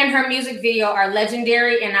 Chloe and her music video are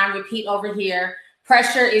legendary, and on repeat over here,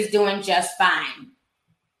 Pressure is doing just fine.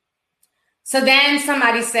 So then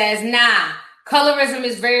somebody says, nah, colorism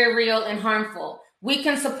is very real and harmful. We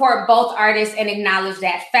can support both artists and acknowledge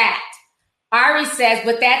that fact. Ari says,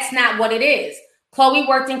 but that's not what it is. Chloe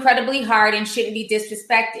worked incredibly hard and shouldn't be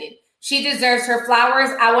disrespected. She deserves her flowers.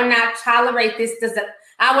 I will not tolerate this.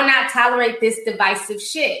 I will not tolerate this divisive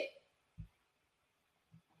shit.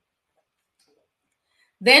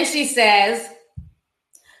 Then she says,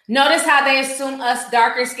 notice how they assume us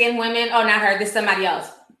darker skinned women. Oh, not her. This is somebody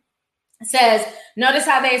else. Says, notice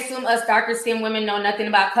how they assume us darker skinned women know nothing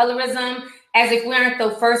about colorism, as if we aren't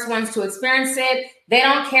the first ones to experience it. They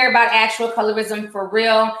don't care about actual colorism for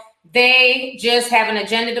real. They just have an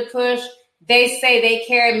agenda to push. They say they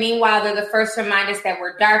care. Meanwhile, they're the first to remind us that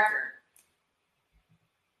we're darker.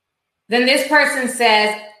 Then this person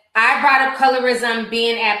says, I brought up colorism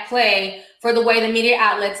being at play for the way the media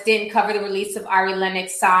outlets didn't cover the release of Ari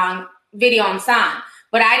Lennox's song, video and song.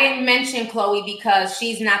 But I didn't mention Chloe because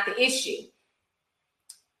she's not the issue.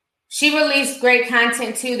 She released great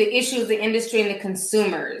content too. The issue is the industry and the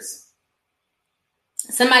consumers.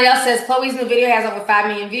 Somebody else says Chloe's new video has over 5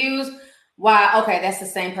 million views. Wow, okay, that's the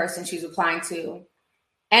same person she's replying to.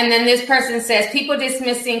 And then this person says people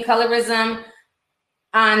dismissing colorism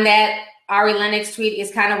on that Ari Lennox tweet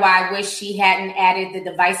is kind of why I wish she hadn't added the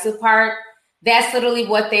divisive part. That's literally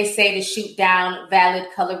what they say to shoot down valid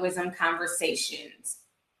colorism conversations.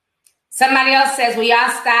 Somebody else says, will y'all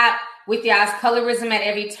stop with y'all's colorism at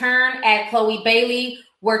every turn? At Chloe Bailey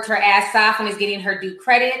worked her ass off and is getting her due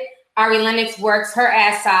credit. Ari Lennox works her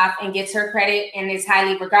ass off and gets her credit and is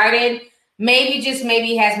highly regarded. Maybe, just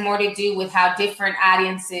maybe, has more to do with how different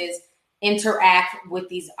audiences interact with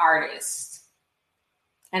these artists.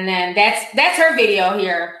 And then that's her video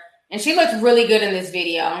here. And she looks really good in this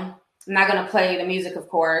video. I'm not going to play the music, of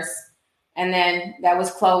course. And then that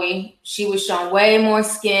was Chloe. She was showing way more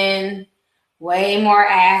skin, way more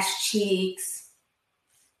ass cheeks.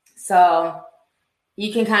 So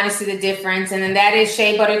you can kind of see the difference. And then that is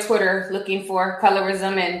Shea Butter Twitter looking for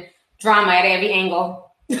colorism and drama at every angle.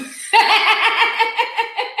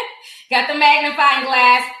 Got the magnifying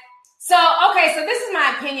glass. So, okay, so this is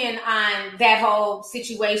my opinion on that whole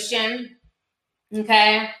situation.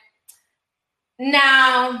 Okay.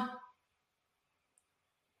 Now,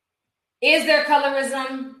 is there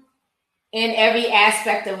colorism in every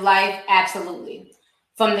aspect of life? Absolutely.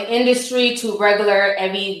 From the industry to regular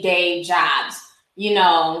everyday jobs. You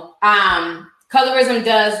know, colorism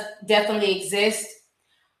does definitely exist.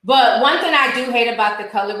 But one thing I do hate about the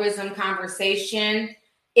colorism conversation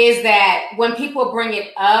is that when people bring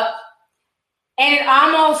it up, and it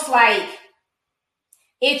almost like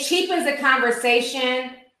it cheapens the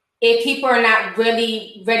conversation if people are not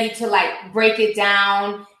really ready to like break it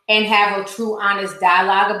down and have a true, honest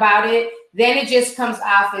dialogue about it. Then it just comes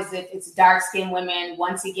off as if it's dark-skinned women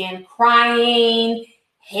once again crying,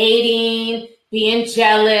 hating, being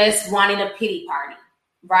jealous, wanting a pity party,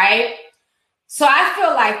 right? So I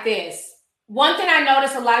feel like this. One thing I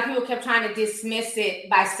noticed, a lot of people kept trying to dismiss it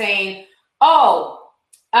by saying,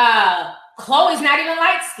 Chloe's not even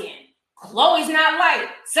light-skinned. Chloe's not light.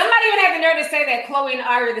 Somebody even had the nerve to say that Chloe and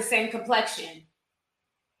Ari are the same complexion.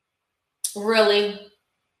 Really?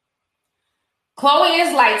 Chloe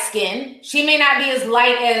is light-skinned. She may not be as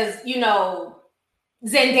light as,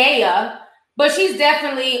 Zendaya, but she's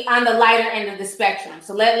definitely on the lighter end of the spectrum.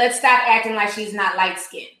 So let's stop acting like she's not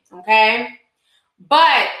light-skinned, okay?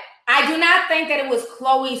 But I do not think that it was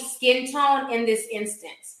Chloe's skin tone in this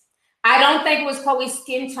instance. I don't think it was Chloe's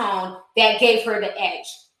skin tone that gave her the edge.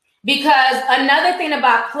 Because another thing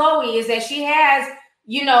about Chloe is that she has,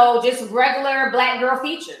 just regular Black girl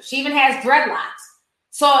features. She even has dreadlocks.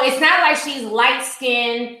 So it's not like she's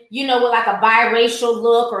light-skinned, with like a biracial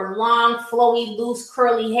look or long, flowy, loose,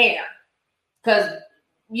 curly hair. Because,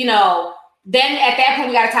 then at that point,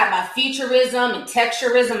 we got to talk about futurism and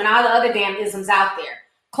texturism and all the other damn isms out there.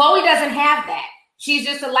 Chloe doesn't have that. She's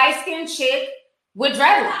just a light-skinned chick with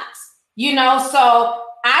dreadlocks, so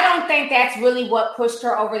I don't think that's really what pushed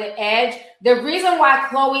her over the edge. The reason why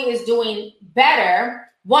Chloe is doing better,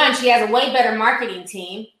 one, she has a way better marketing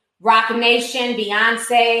team. Roc Nation,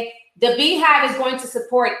 Beyonce. The Beehive is going to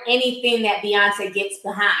support anything that Beyonce gets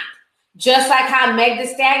behind. Just like how Meg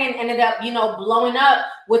Thee Stallion ended up, blowing up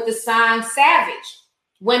with the song Savage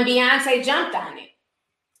when Beyonce jumped on it.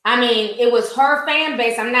 I mean, it was her fan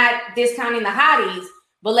base. I'm not discounting the hotties,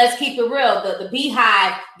 but let's keep it real. The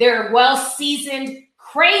Beehive, they're a well-seasoned,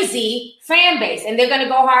 crazy fan base, and they're going to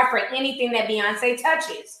go hard for anything that Beyonce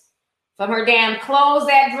touches. From her damn clothes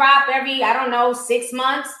that drop every, 6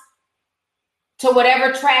 months, to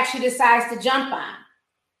whatever track she decides to jump on.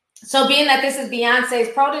 So being that this is Beyonce's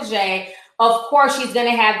protege, of course she's going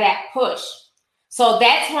to have that push. So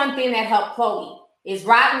that's one thing that helped Chloe is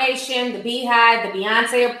Roc Nation, the Beehive, the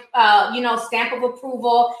Beyonce, stamp of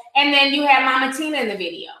approval. And then you have Mama Tina in the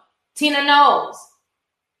video. Tina Knowles.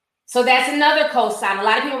 So that's another cosign. A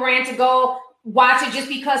lot of people ran to go watch it just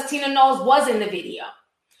because Tina Knowles was in the video.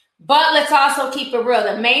 But let's also keep it real.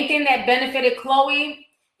 The main thing that benefited Chloe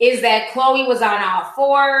is that Chloe was on all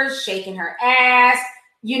fours, shaking her ass.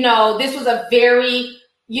 This was a very,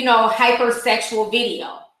 hypersexual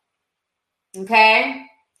video. Okay?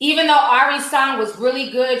 Even though Ari's song was really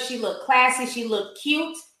good, she looked classy, she looked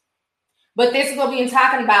cute. But this is what we've been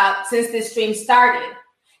talking about since this stream started,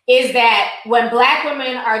 is that when Black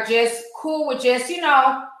women are just cool with just, cute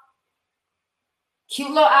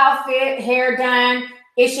little outfit, hair done,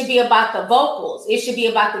 it should be about the vocals. It should be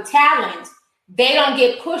about the talent. They don't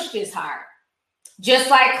get pushed as hard. Just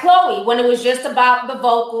like Chloe, when it was just about the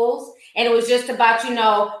vocals and it was just about,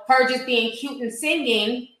 her just being cute and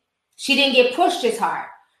singing, she didn't get pushed as hard.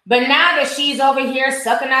 But now that she's over here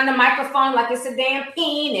sucking on the microphone like it's a damn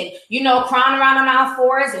peen and, crawling around on all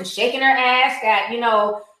fours and shaking her ass, that,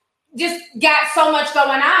 just got so much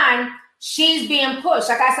going on, she's being pushed.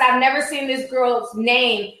 Like I said, I've never seen this girl's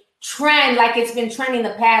name trend like it's been trending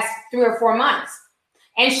the past 3 or 4 months.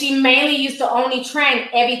 And she mainly used to only trend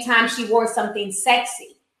every time she wore something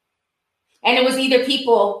sexy. And it was either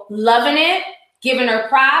people loving it, giving her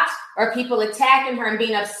props, or people attacking her and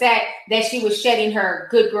being upset that she was shedding her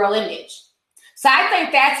good girl image. So I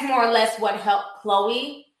think that's more or less what helped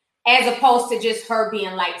Chloe, as opposed to just her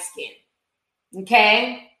being light-skinned.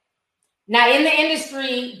 Okay? Now, in the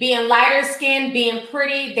industry, being lighter skinned, being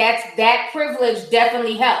pretty, that privilege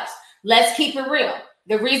definitely helps. Let's keep it real.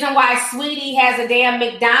 The reason why Sweetie has a damn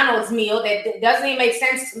McDonald's meal that doesn't even make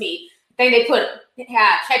sense to me. I think they put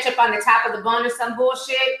ketchup on the top of the bun or some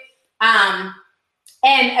bullshit. And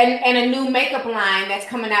a new makeup line that's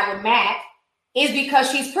coming out with MAC is because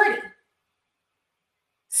she's pretty.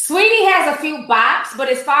 Sweetie has a few bops, but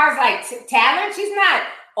as far as like talent, she's not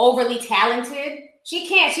overly talented.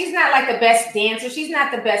 She's not like the best dancer. She's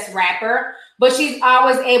not the best rapper, but she's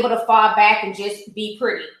always able to fall back and just be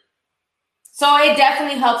pretty. So it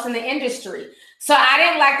definitely helps in the industry. So I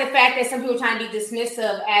didn't like the fact that some people are trying to be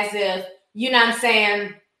dismissive as if,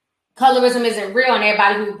 colorism isn't real and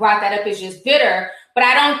everybody who brought that up is just bitter. But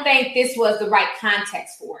I don't think this was the right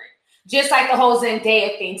context for it. Just like the whole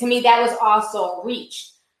Zendaya thing. To me, that was also a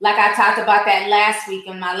reach. Like I talked about that last week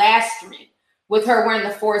in my last stream with her wearing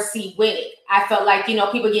the 4C wig. I felt like,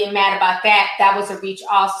 people getting mad about that. That was a reach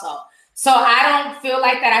also. So I don't feel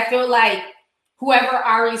like that. I feel like whoever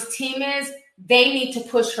Ari's team is, they need to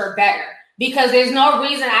push her better. Because there's no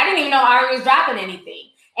reason. I didn't even know Ari was dropping anything.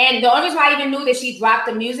 And the only reason I even knew that she dropped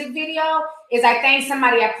a music video is I think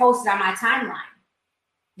somebody had posted on my timeline.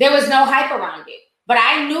 There was no hype around it. But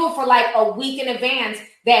I knew for like a week in advance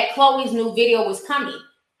that Chloe's new video was coming.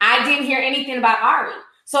 I didn't hear anything about Ari.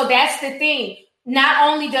 So that's the thing. Not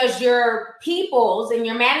only does your peoples and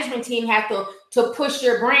your management team have to push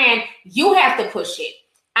your brand, you have to push it.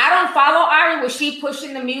 I don't follow Ari. Was she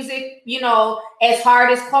pushing the music, as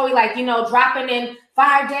hard as Chloe, like, dropping in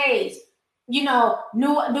 5 days,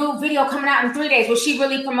 new video coming out in 3 days? Was she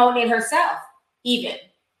really promoting it herself? even.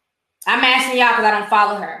 I'm asking y'all because I don't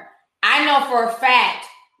follow her. I know for a fact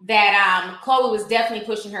that Chloe was definitely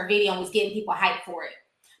pushing her video and was getting people hyped for it.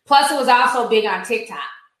 Plus, it was also big on TikTok.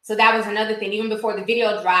 So that was another thing. Even before the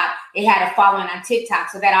video dropped, it had a following on TikTok.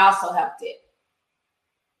 So that also helped it.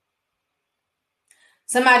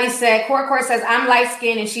 Somebody said, Court says, I'm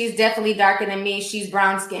light-skinned and she's definitely darker than me. She's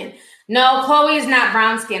brown-skinned. No, Chloe is not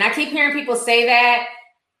brown-skinned. I keep hearing people say that.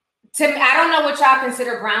 To me, I don't know what y'all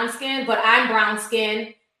consider brown-skinned, but I'm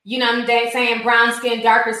brown-skinned. You know what I'm saying? Brown skin,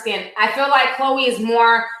 darker skin. I feel like Chloe is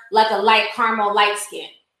more like a light caramel, light skin.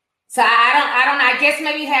 So I don't know. I guess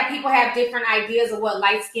maybe people have different ideas of what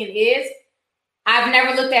light skin is. I've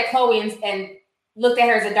never looked at Chloe and looked at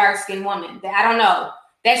her as a dark skinned woman. I don't know.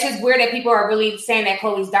 That's just weird that people are really saying that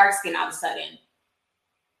Chloe's dark skin all of a sudden.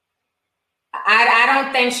 I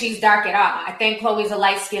don't think she's dark at all. I think Chloe's a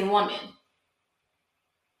light skinned woman.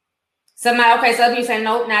 So some people say,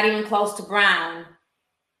 nope, not even close to brown.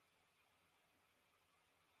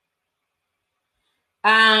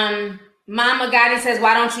 Mama Gotti says,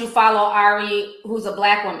 why don't you follow Ari, who's a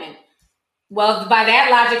black woman? Well, by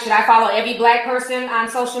that logic, should I follow every black person on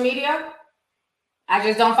social media? I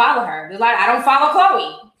just don't follow her. I don't follow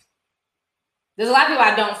Chloe. There's a lot of people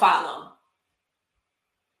I don't follow.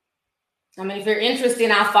 I mean, if you're interested,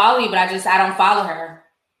 I'll follow you, but I don't follow her.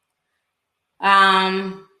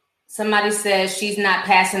 Somebody says she's not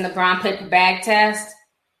passing the brown paper bag test.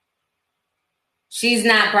 She's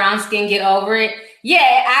not brown skin, get over it.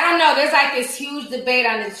 Yeah, I don't know. There's like this huge debate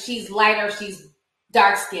on if she's light or she's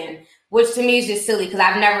dark skinned, which to me is just silly because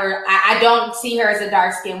I don't see her as a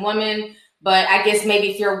dark skinned woman, but I guess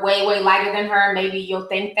maybe if you're way, way lighter than her, maybe you'll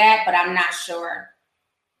think that, but I'm not sure.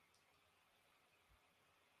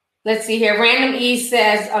 Let's see here. Random E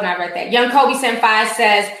says, oh, no, I read that. Young Kobe Senpai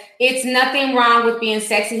says, it's nothing wrong with being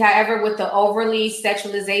sexy. However, with the overly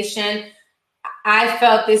sexualization, I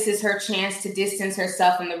felt this is her chance to distance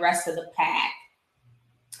herself from the rest of the pack.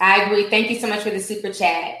 I agree. Thank you so much for the super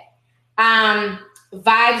chat. Vibes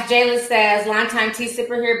Jayla says, longtime tea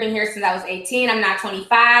sipper here. Been here since I was 18. I'm not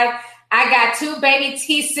 25. I got 2 baby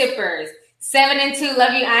tea sippers. 7 and 2.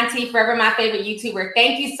 Love you, Auntie. Forever my favorite YouTuber.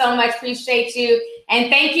 Thank you so much. Appreciate you. And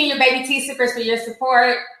thank you, your baby tea sippers, for your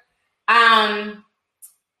support. Beyonce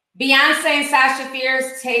and Sasha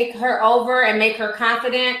Fierce take her over and make her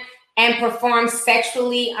confident and perform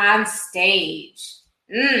sexually on stage.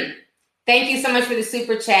 Thank you so much for the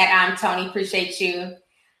super chat, Tony. Appreciate you.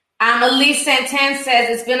 Elise Santan says,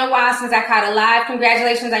 it's been a while since I caught a live.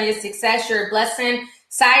 Congratulations on your success. You're a blessing.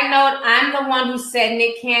 Side note, I'm the one who said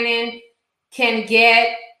Nick Cannon can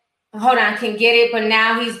get it, but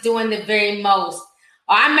now he's doing the very most.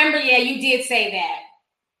 Oh, I remember, yeah, you did say that.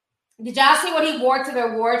 Did y'all see what he wore to the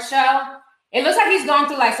award show? It looks like he's going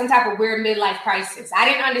through like some type of weird midlife crisis. I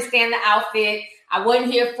didn't understand the outfit. I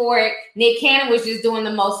wasn't here for it. Nick Cannon was just doing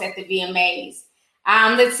the most at the VMAs.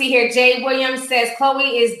 Let's see here. Jay Williams says,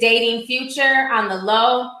 Chloe is dating Future on the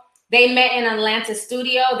low. They met in Atlanta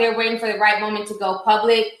studio. They're waiting for the right moment to go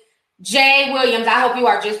public. Jay Williams, I hope you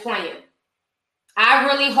are just playing. I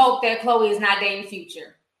really hope that Chloe is not dating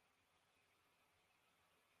Future.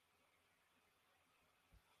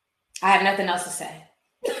 I have nothing else to say.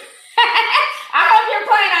 I hope you're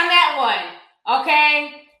playing on that one.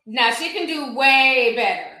 Okay? Now, she can do way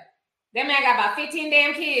better. That man got about 15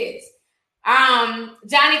 damn kids.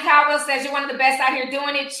 Johnny Caldwell says, you're one of the best out here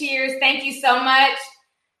doing it. Cheers. Thank you so much.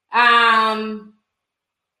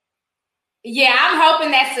 Yeah, I'm hoping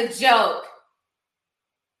that's a joke.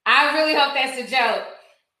 I really hope that's a joke.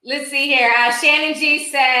 Let's see here. Shannon G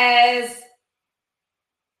says,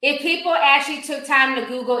 if people actually took time to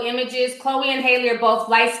Google images, Chloe and Haley are both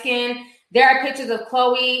light-skinned. There are pictures of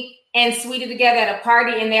Chloe and Sweetie together at a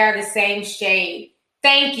party, and they are the same shade.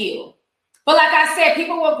 Thank you. But like I said,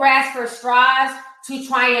 people will grasp for straws to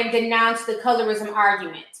try and denounce the colorism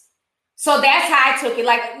argument. So that's how I took it.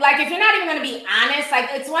 Like if you're not even going to be honest, like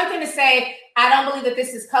it's one thing to say, I don't believe that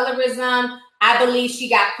this is colorism. I believe she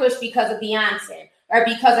got pushed because of Beyonce or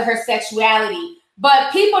because of her sexuality.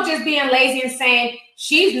 But people just being lazy and saying,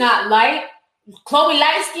 she's not light. Chloe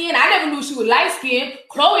light-skinned. I never knew she was light-skinned.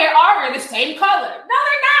 Chloe and Ari are the same color. No, they're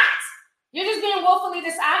not. You're just being willfully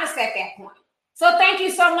dishonest at that point. So thank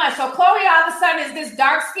you so much. So Chloe all of a sudden is this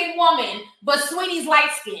dark-skinned woman, but Sweetie's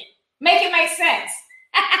light-skinned. Make it make sense.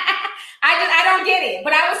 I don't get it.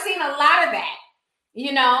 But I was seeing a lot of that,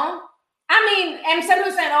 you know? I mean, and some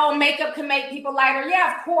people saying, oh, makeup can make people lighter.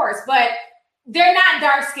 Yeah, of course. But they're not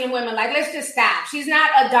dark-skinned women. Like, let's just stop. She's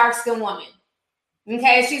not a dark-skinned woman.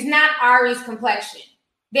 Okay? She's not Ari's complexion.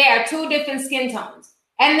 They are 2 different skin tones.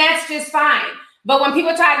 And that's just fine. But when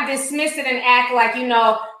people try to dismiss it and act like, you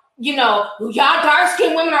know, y'all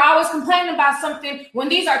dark-skinned women are always complaining about something when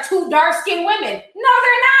these are two dark-skinned women. No,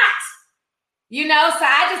 they're not. So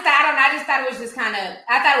I just thought it was just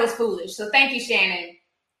I thought it was foolish. So thank you, Shannon.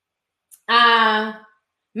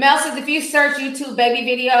 Mel says, if you search YouTube baby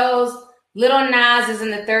videos, Lil Nas is in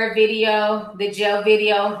the third video, the jail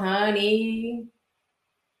video, honey.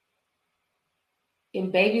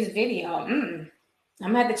 In baby's video. I'm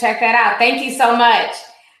going to have to check that out. Thank you so much.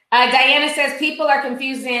 Diana says, people are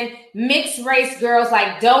confusing mixed race girls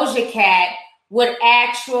like Doja Cat with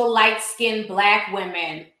actual light-skinned black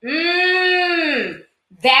women.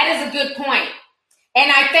 That is a good point. And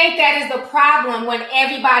I think that is the problem when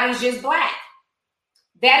everybody's just black.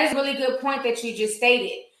 That is a really good point that you just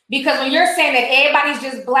stated. Because when you're saying that everybody's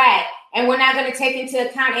just black and we're not going to take into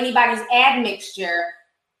account anybody's admixture,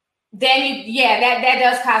 then that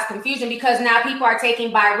does cause confusion, because now people are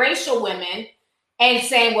taking biracial women and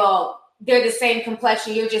saying, well, they're the same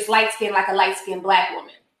complexion. You're just light-skinned like a light-skinned black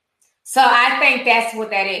woman. So I think that's what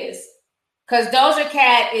that is. Because Doja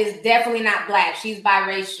Cat is definitely not black. She's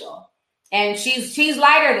biracial. And she's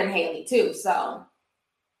lighter than Haley too. So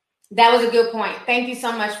that was a good point. Thank you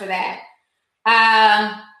so much for that.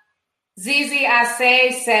 ZZ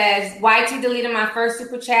Ase says, YT deleted my first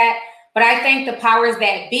super chat, but I think the powers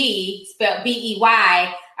that be, spelled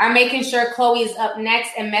B-E-Y, are making sure Chloe is up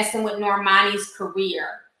next and messing with Normani's career.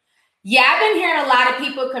 Yeah, I've been hearing a lot of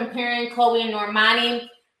people comparing Chloe and Normani.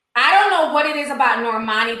 I don't know what it is about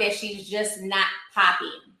Normani that she's just not popping.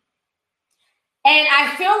 And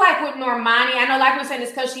I feel like with Normani, I know like we're saying,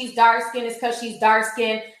 it's because she's dark-skinned, it's because she's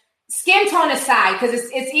dark-skinned. Skin tone aside, because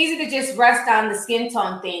it's easy to just rest on the skin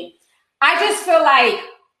tone thing. I just feel like,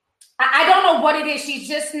 I don't know what it is.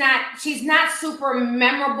 She's not super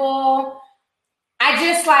memorable.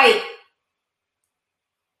 I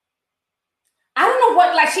don't know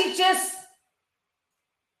what, like she just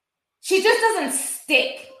doesn't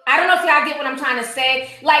stick. I don't know if y'all get what I'm trying to say.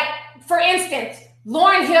 Like, for instance,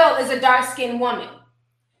 Lauryn Hill is a dark-skinned woman.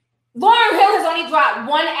 Lauryn Hill has only dropped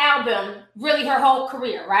one album, really her whole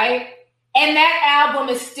career, right? And that album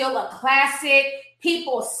is still a classic.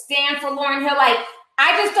 People stand for Lauryn Hill. Like,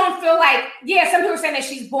 I just don't feel like, some people are saying that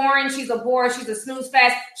she's boring, she's a bore, she's a snooze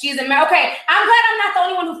fest, she's a, okay, I'm glad I'm not the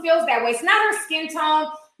only one who feels that way. It's not her skin tone.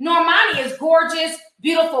 Normani is gorgeous,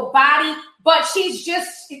 beautiful body, but she's just,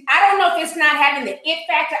 I don't know if it's not having the it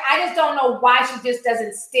factor. I just don't know why she just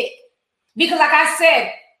doesn't stick. Because like I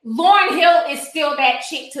said, Lauryn Hill is still that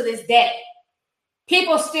chick to this day.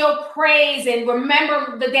 People still praise and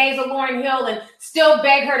remember the days of Lauryn Hill and still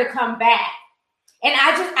beg her to come back. And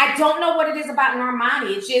I don't know what it is about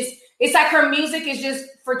Normani. It's like her music is just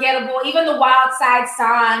forgettable. Even the Wild Side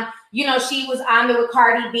song, she was on there with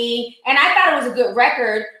Cardi B. And I thought it was a good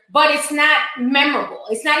record, but it's not memorable.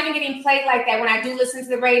 It's not even getting played like that. When I do listen to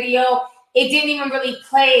the radio, it didn't even really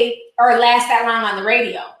play or last that long on the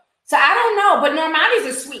radio. So I don't know, but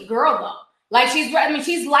Normani's a sweet girl though. Like she's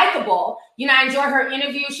likable. I enjoy her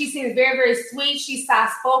interview. She seems very, very sweet. She's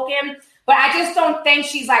soft-spoken, but I just don't think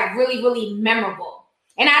she's like really, really memorable.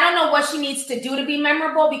 And I don't know what she needs to do to be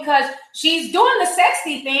memorable, because she's doing the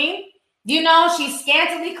sexy thing. She's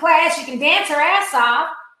scantily clad. She can dance her ass off.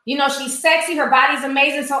 She's sexy. Her body's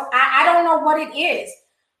amazing. So I don't know what it is,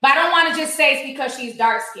 but I don't want to just say it's because she's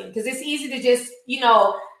dark-skinned, because it's easy to just,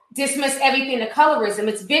 dismiss everything to colorism.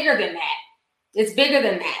 It's bigger than that. It's bigger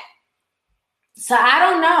than that. So I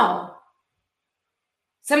don't know.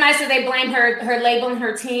 Somebody said they blame her label and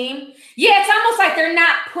her team. Yeah, it's almost like they're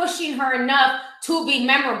not pushing her enough to be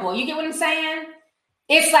memorable. You get what I'm saying?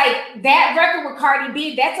 It's like that record with Cardi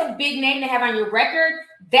B, that's a big name to have on your record.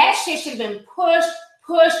 That shit should have been pushed,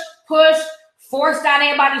 forced down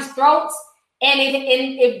everybody's throats. And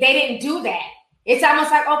if they didn't do that, it's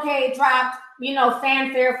almost like, okay, it dropped,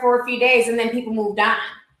 fanfare for a few days and then people moved on.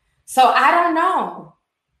 So I don't know.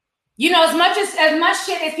 As much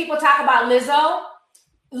shit as people talk about Lizzo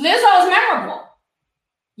is memorable.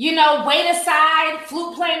 Weight aside,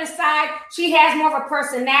 flute playing aside, she has more of a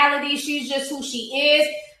personality. She's just who she is.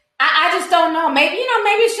 I just don't know. Maybe,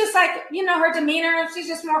 maybe it's just like, her demeanor. She's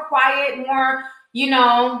just more quiet, more,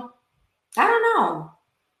 I don't know.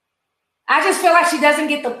 I just feel like she doesn't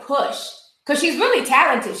get the push, because she's really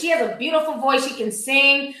talented. She has a beautiful voice. She can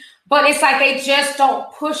sing, but it's like they just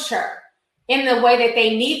don't push her in the way that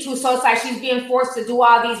they need to. So it's like she's being forced to do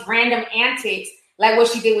all these random antics, like what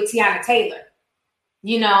she did with Tiana Taylor.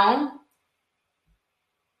 Yeah,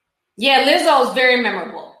 Lizzo is very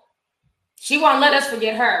memorable. She won't let us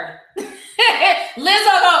forget her.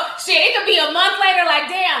 Lizzo, it could be a month later, like,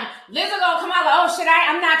 damn, Lizzo gonna come out like, oh shit,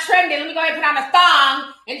 I'm not trending. Let me go ahead and put on a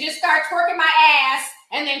thong and just start twerking my ass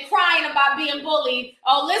and then crying about being bullied.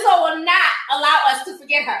 Oh, Lizzo will not allow us to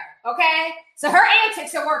forget her, okay? So her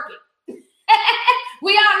antics are working.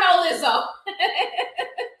 We all know Lizzo.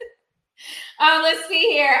 Let's see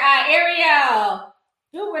here. Ariel.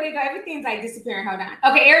 Ooh, where'd it go? Everything's like disappearing. Hold on.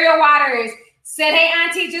 Okay, Ariel Waters said, hey,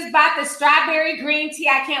 Auntie, just bought the strawberry green tea.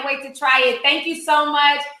 I can't wait to try it. Thank you so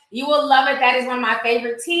much. You will love it. That is one of my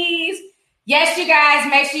favorite teas. Yes, you guys,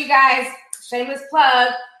 make sure you guys, shameless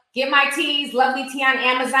plug, get my teas, Lovely Tea on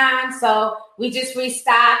Amazon. So we just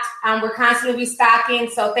restocked. We're constantly restocking.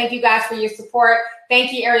 So thank you guys for your support.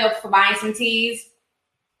 Thank you, Ariel, for buying some teas.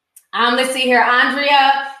 Let's see here.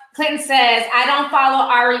 Andrea Clinton says, I don't follow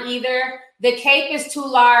Ari either. The cape is too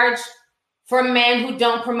large for men who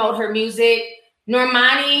don't promote her music.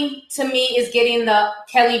 Normani, to me, is getting the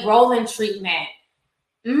Kelly Rowland treatment.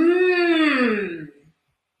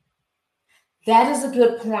 That is a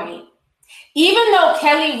good point. Even though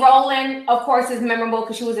Kelly Rowland, of course, is memorable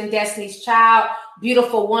because she was in Destiny's Child,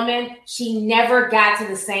 beautiful woman, she never got to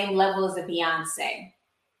the same level as a Beyonce.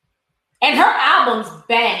 And her albums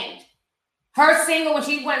banged. Her single, when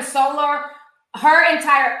she went solo, her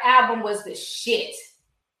entire album was the shit.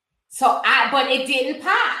 But it didn't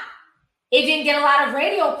pop. It didn't get a lot of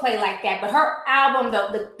radio play like that. But her album,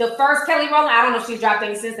 the first Kelly Rowland, I don't know if she's dropped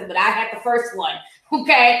any since then, but I had the first one.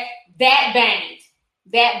 Okay, that banged.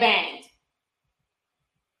 That banged.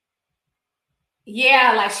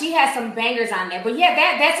 Yeah, like she has some bangers on there. But yeah,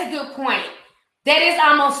 that's a good point. That is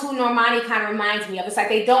almost who Normani kind of reminds me of. It's like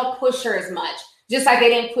they don't push her as much, just like they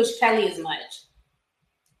didn't push Kelly as much.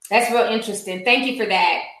 That's real interesting. Thank you for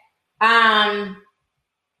that.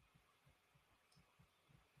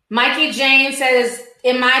 Mikey James says,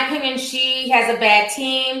 in my opinion, she has a bad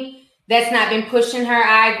team that's not been pushing her.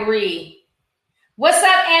 I agree. What's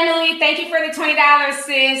up, Emily? Thank you for the $20,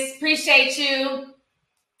 sis. Appreciate you.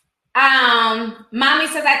 Mommy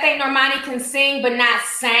says, I think Normani can sing, but not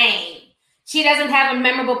sing. She doesn't have a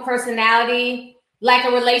memorable personality, like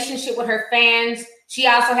a relationship with her fans. She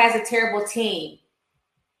also has a terrible team.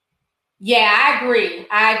 Yeah,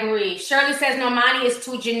 I agree. Shirley says Normani is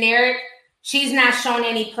too generic. She's not shown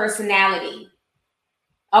any personality.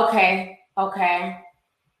 Okay.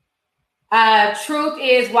 Truth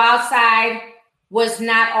is, Wild Side was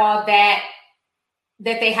not all that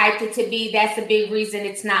they hyped it to be. That's the big reason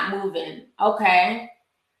it's not moving. Okay.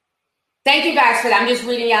 Thank you guys for that. I'm just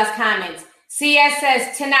reading y'all's comments. CS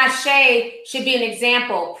says Tinashe should be an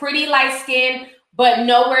example. Pretty light skin, but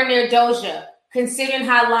nowhere near Doja, considering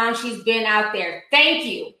how long she's been out there. Thank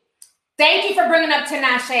you. Thank you for bringing up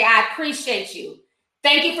Tinashe. I appreciate you.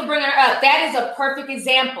 Thank you for bringing her up. That is a perfect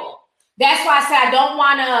example. That's why I said I don't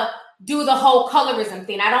want to do the whole colorism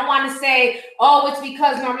thing. I don't want to say, oh, it's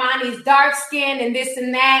because Normani's dark skin and this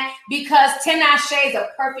and that, because Tinashe is a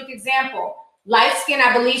perfect example. Light skin,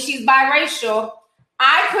 I believe she's biracial.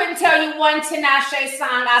 I couldn't tell you one Tinashe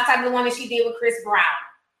song outside of the one that she did with Chris Brown.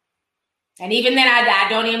 And even then, I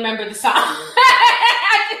don't even remember the song.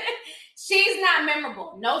 She's not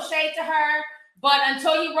memorable. No shade to her. But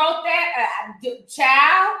until you wrote that,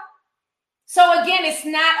 child. So again, it's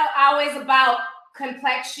not always about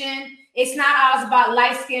complexion. It's not always about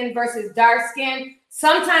light skin versus dark skin.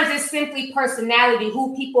 Sometimes it's simply personality,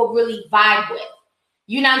 who people really vibe with.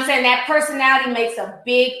 You know what I'm saying? That personality makes a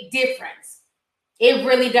big difference. It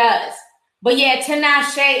really does. But yeah,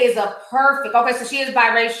 Tinashe is a perfect, okay, so she is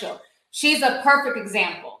biracial. She's a perfect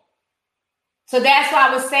example. So that's why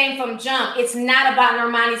I was saying from jump, it's not about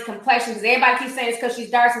Normani's complexion, because everybody keeps saying it's because she's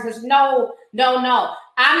dark skin. No.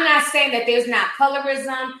 I'm not saying that there's not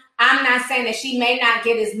colorism. I'm not saying that she may not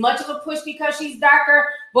get as much of a push because she's darker,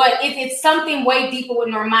 but it's something way deeper with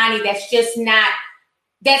Normani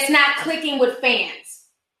that's not clicking with fans.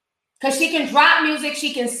 Because she can drop music,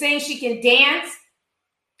 she can sing, she can dance,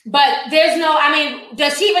 but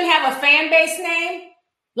does she even have a fan base name?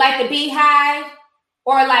 Like the Beehive?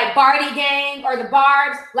 Or like Barty Gang or the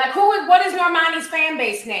Barbs? Like what is Normani's fan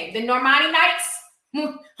base name? The Normani Knights? I'm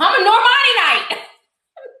a Normani Knight.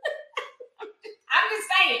 I'm just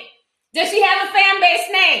saying. Does she have a fan base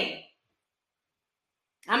name?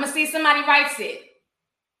 I'm going to see somebody writes it.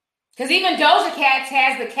 Because even Doja Cat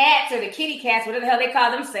has the cats or the kitty cats, whatever the hell they call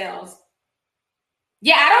themselves.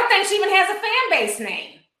 Yeah, I don't think she even has a fan base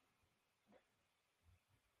name.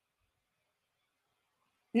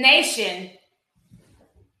 Nation.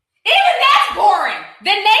 Even that's boring.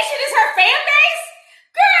 The Nation is her fan base?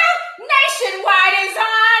 Girl, Nationwide is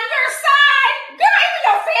on your side. Girl, even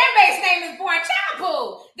your fan base name is boring.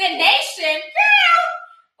 Champoo. The Nation. Girl,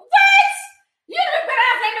 what? You would better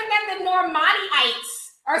have named them the Normaniites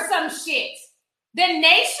or some shit. The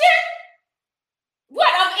Nation?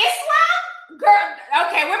 What, of Islam? Girl,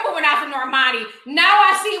 went off of Normani. Now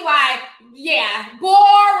I see why. Yeah,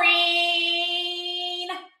 boring.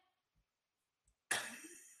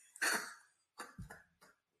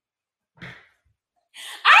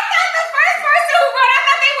 I thought the first person who wrote, I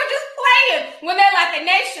thought they were just playing when they're like the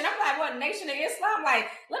nation. I'm like, what, Nation of Islam? Like,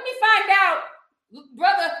 let me find out,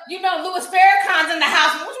 brother. You know, Louis Farrakhan's in the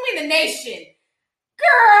house. What do you mean the nation?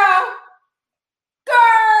 Girl.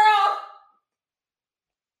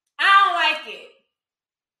 I don't like it.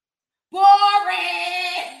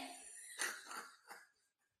 Boring.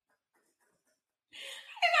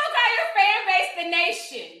 You don't call your fan base the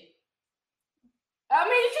nation. I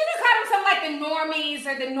mean, you should have called them something like the normies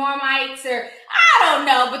or the normites or I don't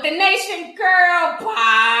know, but the nation, girl,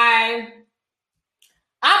 bye.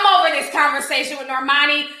 I'm over this conversation with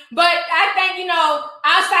Normani, but I think, you know,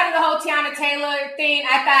 outside of the whole Tiana Taylor thing,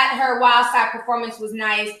 I thought her Wild Side performance was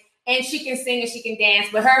nice, and she can sing and she can dance,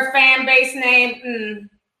 but her fan base name,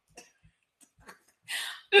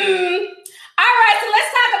 All right, so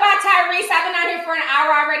let's talk about Tyrese. I've been out here for an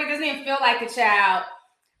hour already. Doesn't even feel like a child.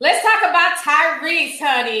 Let's talk about Tyrese,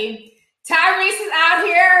 honey. Tyrese is out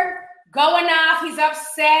here going off. He's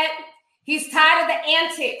upset. He's tired of the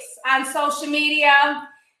antics on social media.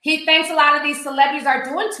 He thinks a lot of these celebrities are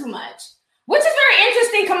doing too much, which is very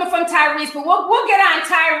interesting coming from Tyrese, but we'll get on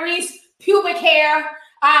Tyrese pubic hair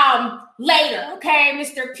later, okay,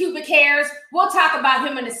 Mr. Pubic Hairs. We'll talk about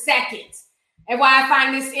him in a second and why I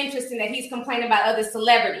find this interesting that he's complaining about other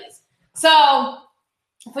celebrities. So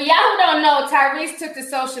for y'all who don't know, Tyrese took to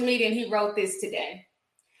social media and he wrote this today.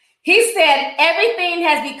 He said, everything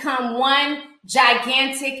has become one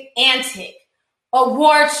gigantic antic.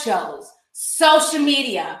 Award shows, social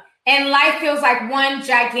media, and life feels like one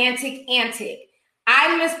gigantic antic.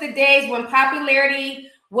 I miss the days when popularity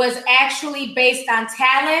was actually based on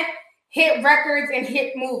talent, hit records, and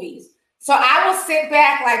hit movies. So I will sit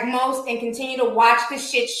back like most and continue to watch the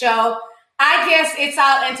shit show. I guess it's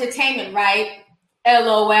all entertainment, right?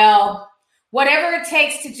 LOL. Whatever it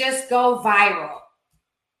takes to just go viral.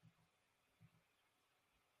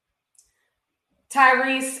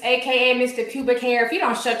 Tyrese, aka Mr. Pubic Hair, if you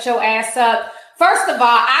don't shut your ass up. First of all,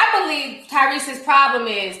 I believe Tyrese's problem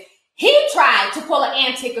is he tried to pull an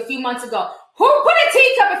antic a few months ago. Who put a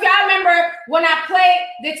teacup, if y'all remember when I played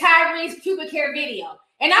the Tyrese pubic hair video?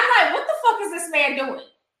 And I'm like, what the fuck is this man doing?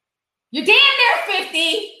 You're damn near 50.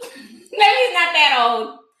 Maybe he's not that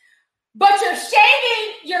old. But you're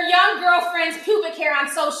shaving your young girlfriend's pubic hair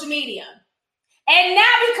on social media. And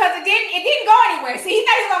now because it didn't go anywhere. See, he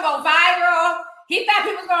thought he was going to go viral. He thought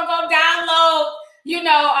people was going to go download,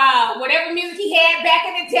 whatever music he had back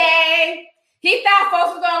in the day. He thought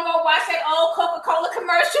folks were going to go watch that old Coca-Cola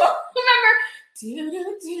commercial. Remember?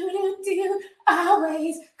 Do,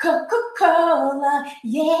 always Coca-Cola,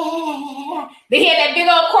 yeah. They had that big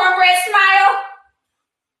old cornbread smile.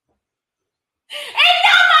 And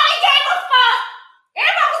nobody gave a fuck.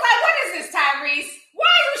 Everybody was like, what is this, Tyrese? Why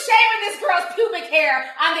are you shaving this girl's pubic hair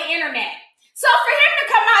on the internet? So for him to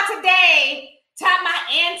come out today, talking about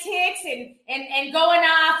antics and going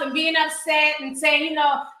off and being upset and saying,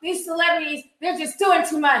 these celebrities, they're just doing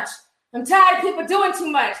too much. I'm tired of people doing too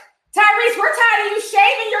much. Tyrese, we're tired of you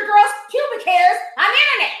shaving your girl's pubic hairs on the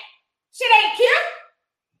internet. Shit ain't cute.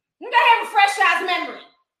 You gotta have a fresh ass memory.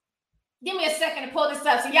 Give me a second to pull this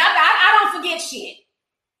up. So y'all, I don't forget shit.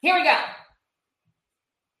 Here we go.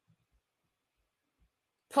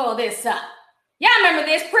 Pull this up. Y'all remember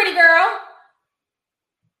this pretty girl?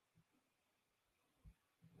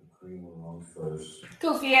 The cream along first.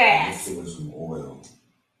 Goofy ass. Mix it with some oil.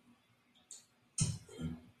 Okay.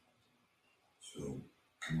 So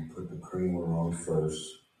you put the creamer on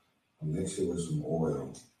first. Mix it with some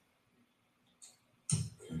oil.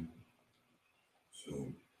 Okay.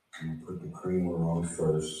 So you put the creamer on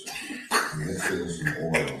first. Mix it with some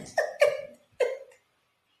oil.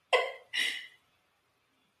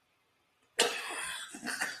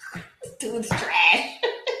 Dude's trash.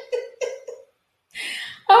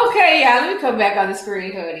 Okay, y'all, let me come back on the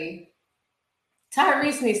screen, honey.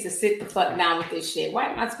 Tyrese needs to sit the fuck down with this shit.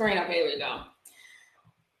 Wipe my screen up. Here we go.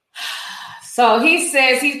 So he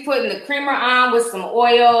says he's putting the creamer on with some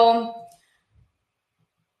oil.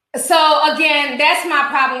 So again, that's my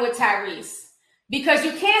problem with Tyrese. Because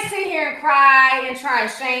you can't sit here and cry and try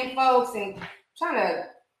and shame folks and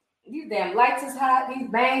these damn lights is hot, these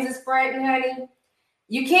bangs is spreading, honey.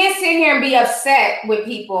 You can't sit here and be upset with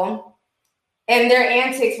people and their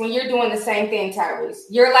antics when you're doing the same thing, Tyrese.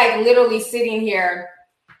 You're like literally sitting here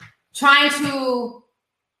trying to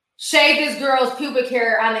shave this girl's pubic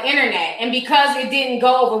hair on the internet. And because it didn't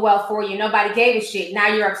go over well for you, nobody gave a shit. Now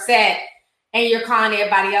you're upset and you're calling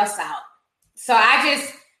everybody else out. So I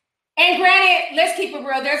And granted, let's keep it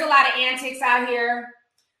real. There's a lot of antics out here.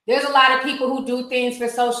 There's a lot of people who do things for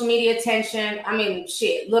social media attention. I mean,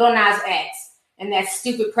 shit, Lil Nas X and that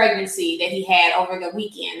stupid pregnancy that he had over the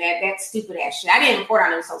weekend. That stupid ass shit. I didn't report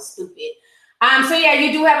on it. It was so stupid. So yeah,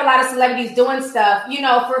 you do have a lot of celebrities doing stuff,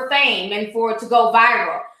 for fame and to go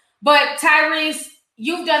viral. But Tyrese,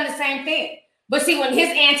 you've done the same thing. But see, when his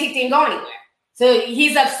antic didn't go anywhere, so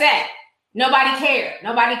he's upset. Nobody cared.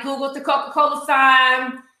 Nobody Googled the Coca-Cola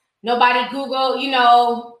sign. Nobody Googled,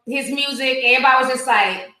 his music. Everybody was just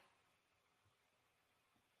like,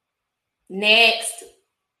 next.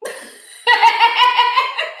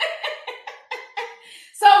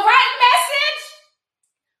 So right message,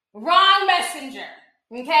 wrong messenger.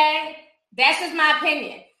 Okay? That's just my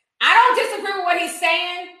opinion. I don't disagree with what he's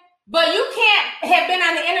saying, but you can't have been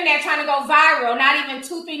on the internet trying to go viral not even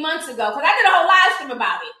 2-3 months ago, because I did a whole live stream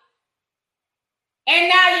about it. And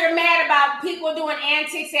now you're mad about people doing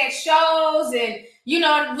antics at shows and,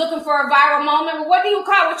 looking for a viral moment. Well, what do you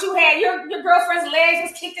call what you had? Your girlfriend's legs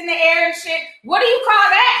was kicked in the air and shit. What do you call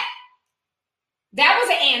that? That was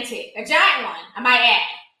an antic, a giant one, I might add.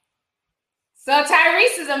 So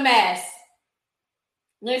Tyrese is a mess.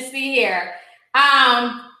 Let's see here.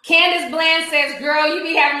 Candace Bland says, girl, you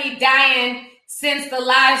be having me dying since the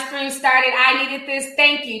live stream started. I needed this.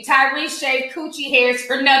 Thank you. Tyrese shaved coochie hairs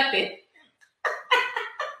for nothing.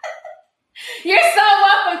 You're so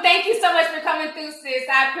welcome. Thank you so much for coming through, sis.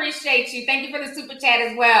 I appreciate you. Thank you for the super chat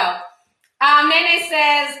as well. Nene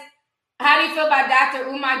says, how do you feel about Dr.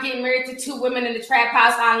 Umar getting married to 2 women in the trap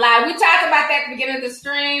house online? We talked about that at the beginning of the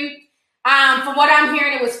stream. From what I'm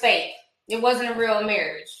hearing, it was fake. It wasn't a real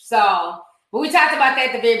marriage. But we talked about that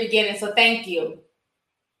at the very beginning, so thank you.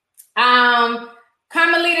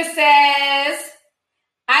 Carmelita says,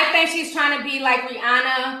 I think she's trying to be like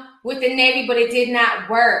Rihanna with the Navy, but it did not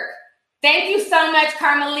work. Thank you so much,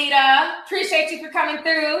 Carmelita. Appreciate you for coming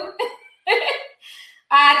through.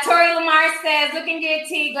 Tori Lamar says, looking good,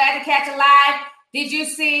 T. Glad to catch a live. Did you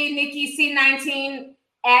see Nikki C19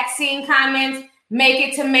 at Scene comments make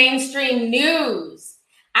it to mainstream news?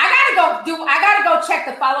 I gotta go check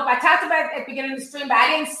the follow-up. I talked about it at the beginning of the stream, but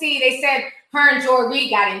I didn't see. They said her and Joy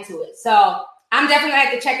Reid got into it. So I'm definitely gonna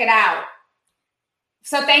have to check it out.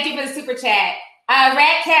 So thank you for the super chat.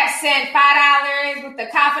 Rat Cap sent $5 with the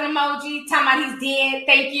coffin emoji, talking about he's dead.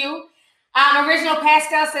 Thank you. Original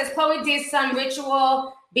Pastel says Chloe did some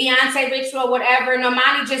ritual, Beyonce ritual, whatever.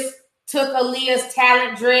 Normani just took Aaliyah's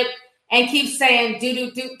talent drip and keeps saying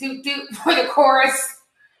do for the chorus.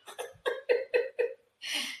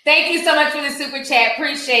 Thank you so much for the super chat.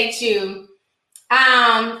 Appreciate you.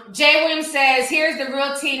 Jay Williams says, here's the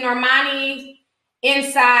real tea. Normani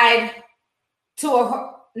inside to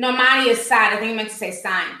a Normani is signed. I think I meant to say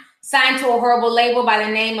signed. Signed to a horrible label by the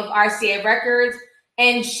name of RCA Records.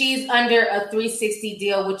 And she's under a 360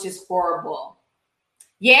 deal, which is horrible.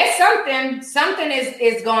 Yes, something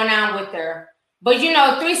is going on with her. But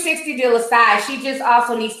 360 deal aside, she just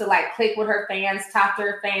also needs to click with her fans, talk to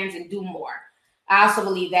her fans, and do more. I also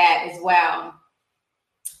believe that as well.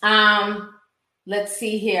 Let's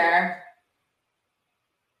see here.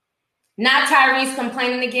 Not Tyrese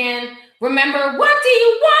complaining again. Remember, what do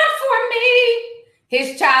you want from me?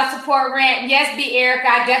 His child support rant. Yes, be Erica.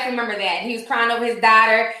 I definitely remember that. He was crying over his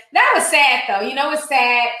daughter. That was sad, though. It was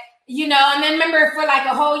sad. And then remember for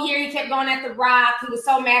a whole year, he kept going at The Rock. He was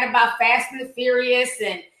so mad about Fast and the Furious.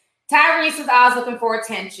 And Tyrese was always looking for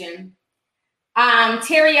attention.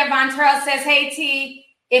 Terry Von Terrell says, hey, T,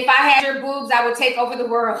 if I had your boobs, I would take over the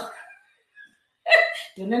world.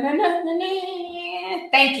 Thank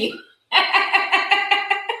you.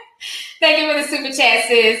 Thank you for the super chat,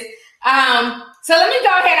 sis. So let me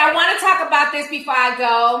go ahead. I want to talk about this before I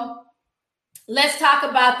go. Let's talk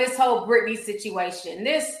about this whole Britney situation.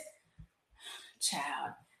 This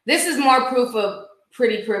is more proof of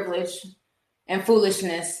pretty privilege and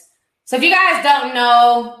foolishness. So if you guys don't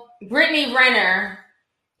know, Brittany Renner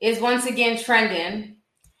is once again trending.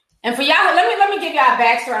 And for y'all, let me give y'all a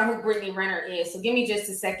backstory on who Brittany Renner is. So give me just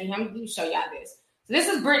a second. Let me show y'all this. So this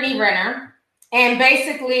is Brittany Renner. And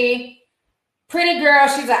basically, pretty girl,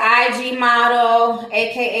 she's an IG model,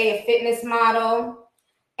 aka a fitness model.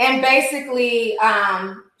 And basically,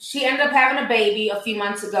 she ended up having a baby a few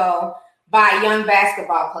months ago by a young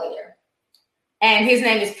basketball player. And his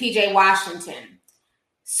name is PJ Washington.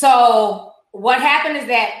 So what happened is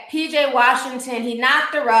that PJ Washington, he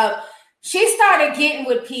knocked her up. She started getting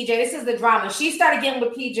with PJ. This is the drama. She started getting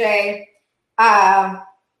with PJ.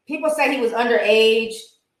 People say he was underage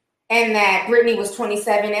and that Brittany was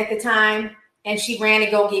 27 at the time. And she ran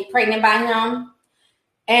to go get pregnant by him.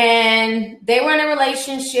 And they were in a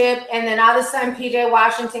relationship. And then all of a sudden, PJ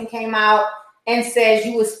Washington came out and says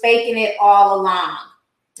you was faking it all along.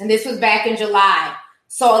 And this was back in July.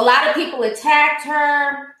 So a lot of people attacked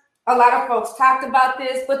her. A lot of folks talked about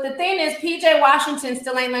this. But the thing is, PJ Washington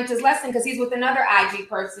still ain't learned his lesson because he's with another IG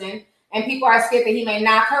person. And people are scared that he may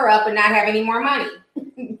knock her up and not have any more money.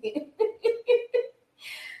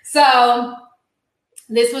 So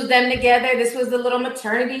this was them together. This was the little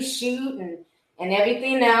maternity shoot and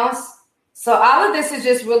everything else. So all of this is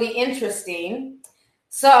just really interesting.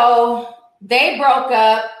 So they broke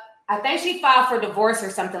up. I think she filed for divorce or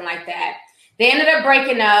something like that. They ended up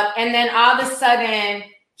breaking up. And then all of a sudden,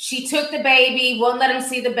 she took the baby, wouldn't let him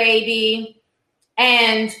see the baby.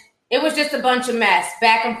 And it was just a bunch of mess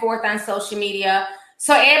back and forth on social media.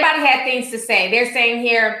 So everybody had things to say. They're saying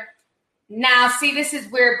here, now, see, this is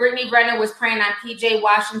where Brittany Renner was preying on PJ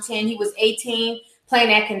Washington. He was 18,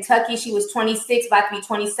 playing at Kentucky. She was 26, about to be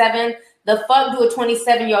 27. The fuck do a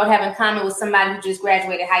 27-year-old have in common with somebody who just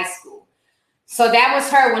graduated high school? So that was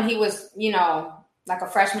her when he was, like a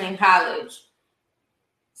freshman in college.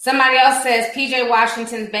 Somebody else says PJ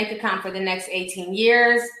Washington's bank account for the next 18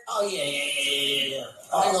 years. Oh, yeah.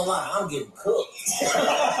 I ain't gonna lie, I'm getting cooked.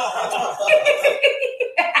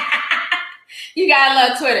 You gotta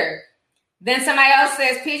love Twitter. Then somebody else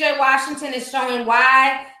says PJ Washington is showing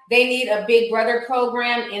why they need a Big Brother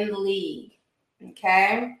program in the league.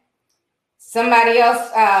 Okay. Somebody else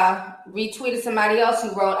retweeted somebody else who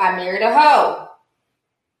wrote, I married a hoe.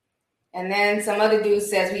 And then some other dude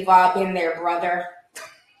says, we've all been there, brother.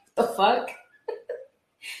 The fuck?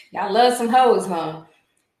 Y'all love some hoes, huh?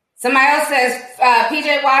 Somebody else says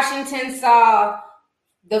PJ Washington saw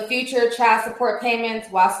the future child support payments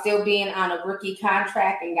while still being on a rookie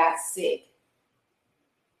contract and got sick.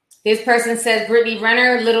 This person says Brittany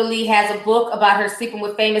Renner literally has a book about her sleeping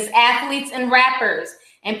with famous athletes and rappers.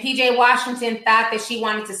 And PJ Washington thought that she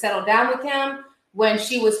wanted to settle down with him when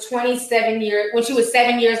she was 7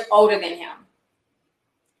 years older than him.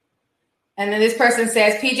 And then this person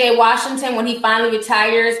says PJ Washington, when he finally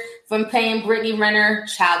retires from paying Brittany Renner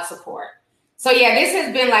child support. So yeah, this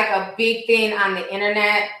has been like a big thing on the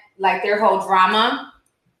internet, like their whole drama.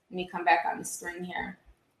 Let me come back on the screen here.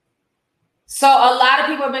 So a lot of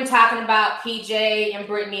people have been talking about PJ and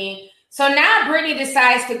Brittany. So now Brittany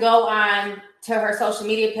decides to go on to her social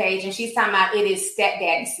media page and she's talking about it is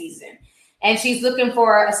stepdaddy season. And she's looking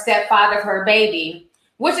for a stepfather for her baby,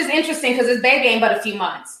 which is interesting because this baby ain't but a few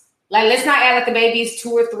months. Like, let's not add like the baby's 2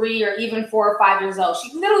 or 3 or even 4 or 5 years old.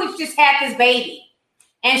 She literally just had this baby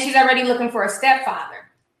and she's already looking for a stepfather.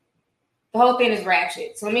 The whole thing is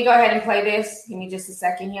ratchet. So let me go ahead and play this. Give me just a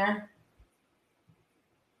second here.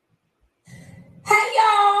 Hey,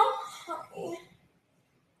 y'all.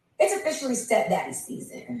 It's officially stepdaddy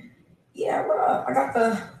season. Yeah, what up? I got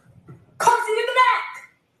the car seat in the back.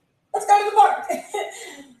 Let's go to the park.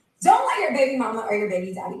 Don't let your baby mama or your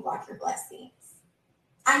baby daddy block your blessings.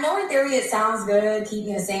 I know in theory it sounds good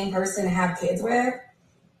keeping the same person to have kids with,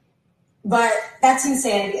 but that's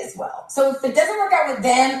insanity as well. So if it doesn't work out with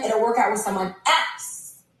them, it'll work out with someone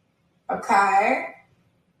else. Okay?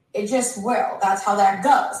 It just will. That's how that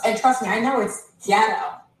goes. And trust me, I know it's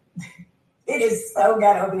ghetto. It is so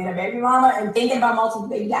ghetto being a baby mama and thinking about multiple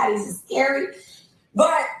baby daddies is scary.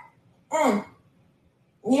 But, me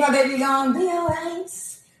and my baby gonna be all right.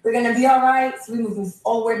 We're gonna be all right. So we're moving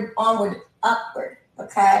forward, onward, upward.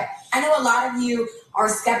 Okay. I know a lot of you are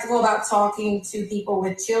skeptical about talking to people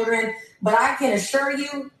with children, but I can assure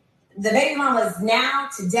you, the baby mamas now,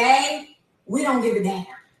 today, we don't give a damn.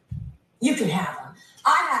 You can have them.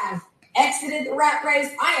 I have exited the rat race.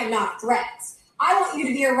 I am not threats. I want you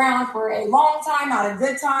to be around for a long time, not a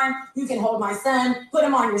good time. You can hold my son, put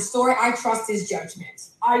him on your story. I trust his judgment.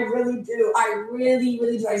 I really do. I really,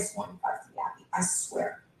 really do. I just want you guys to be happy. I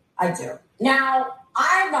swear. I do. Now,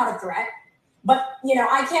 I'm not a threat. But,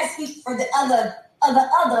 I can't speak for the other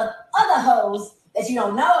hoes that you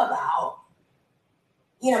don't know about.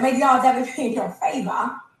 Maybe y'all have never been in your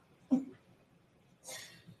favor.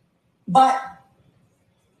 But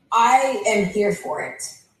I am here for it.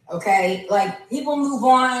 Okay? Like, people move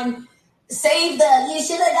on. Save you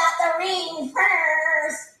should have got the ring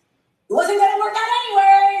first. It wasn't going to work out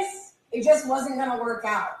anyways. It just wasn't going to work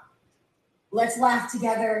out. Let's laugh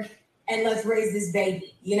together and let's raise this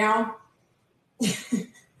baby,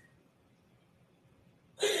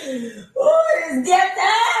 Oh, it's ghetto.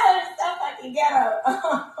 It's so fucking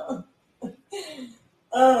ghetto.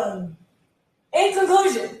 In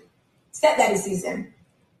conclusion, stepdaddy season.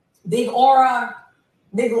 Big aura,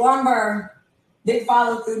 big lumber, big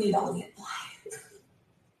follow through. Need only apply.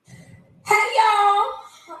 Hey, y'all.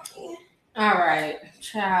 All right,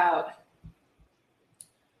 child.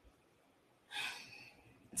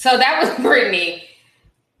 So that was Brittany.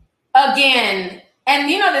 Again, and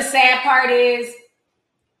you know the sad part is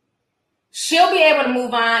she'll be able to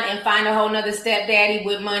move on and find a whole nother stepdaddy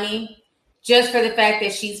with money just for the fact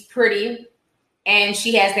that she's pretty and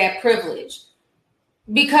she has that privilege.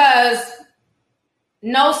 Because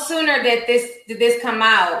no sooner did this come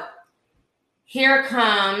out, here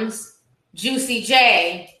comes Juicy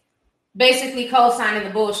J basically co-signing the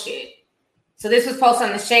bullshit. So this was posted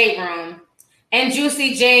on the Shade Room. And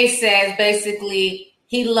Juicy J says basically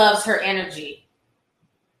he loves her energy.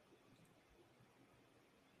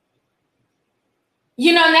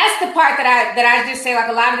 You know, and that's the part that I just say, like,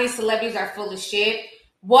 a lot of these celebrities are full of shit.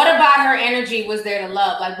 What about her energy was there to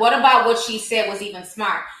love? Like, what about what she said was even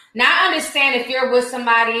smart? Now, I understand if you're with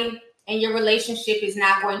somebody and your relationship is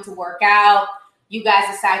not going to work out, you guys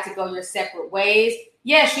decide to go your separate ways.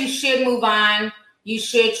 Yes, you should move on. You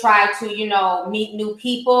should try to, you know, meet new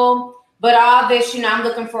people. But all this, you know, I'm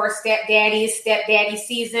looking for a stepdaddy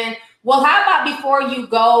season. Well, how about before you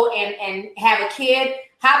go and have a kid,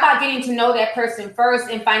 how about getting to know that person first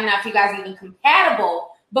and finding out if you guys are even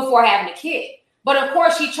compatible before having a kid? But of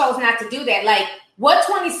course, she chose not to do that. Like, what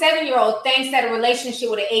 27-year-old thinks that a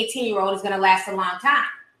relationship with an 18-year-old is going to last a long time?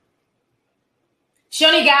 She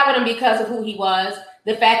only got with him because of who he was,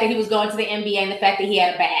 the fact that he was going to the NBA, and the fact that he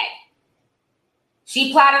had a bag.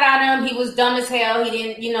 She plotted on him. He was dumb as hell. He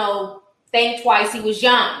didn't, you know, think twice. He was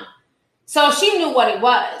young. So she knew what it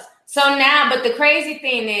was. So now, but the crazy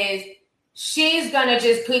thing is, she's going to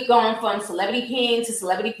just keep going from celebrity peen to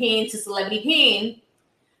celebrity peen to celebrity peen,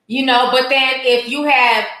 you know, but then if you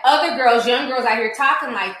have other girls, young girls out here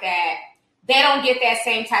talking like that, they don't get that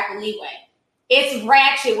same type of leeway. It's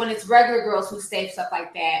ratchet when it's regular girls who say stuff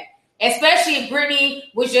like that, especially if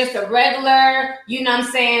Brittany was just a regular, you know what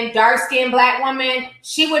I'm saying, dark-skinned black woman.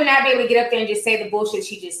 She would not be able to get up there and just say the bullshit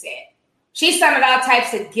she just said. She sounded all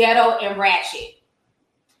types of ghetto and ratchet.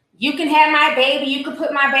 You can have my baby. You can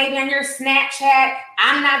put my baby on your Snapchat.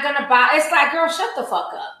 I'm not going to buy. It's like, girl, shut the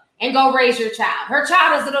fuck up and go raise your child. Her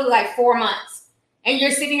child is literally like 4 months. And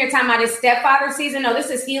you're sitting here talking about this stepfather season. No,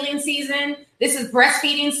 this is healing season. This is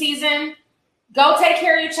breastfeeding season. Go take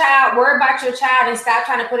care of your child. Worry about your child and stop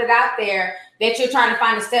trying to put it out there that you're trying to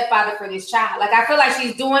find a stepfather for this child. Like, I feel like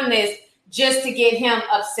she's doing this just to get him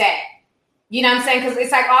upset. You know what I'm saying? Because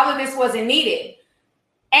it's like all of this wasn't needed.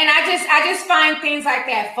 And I just find things like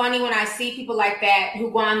that funny when I see people like that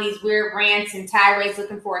who go on these weird rants and tirades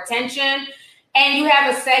looking for attention. And you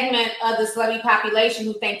have a segment of the celebrity population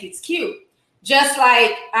who think it's cute. Just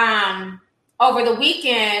like over the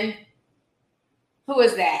weekend, who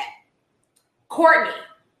is that?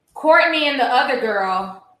 Courtney and the other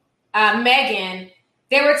girl, Megan,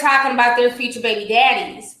 they were talking about their future baby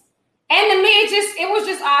daddies. And to me, it was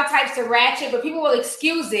just all types of ratchet, but people will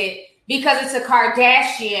excuse it because it's a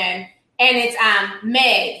Kardashian and it's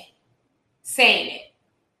Meg saying it.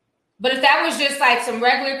 But if that was just like some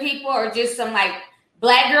regular people or just some like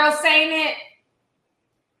black girls saying it,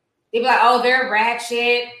 they'd be like, oh, they're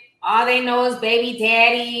ratchet. All they know is baby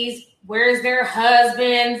daddies. Where's their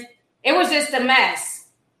husbands? It was just a mess.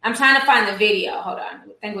 I'm trying to find the video. Hold on.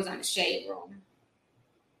 I think it was on the Shade Room.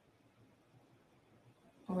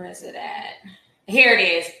 Where is it at? Here it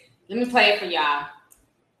is. Let me play it for y'all.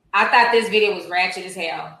 I thought this video was ratchet as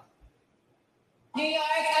hell. New York,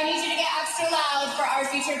 I need you to get extra loud for our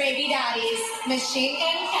future baby daddies, Machine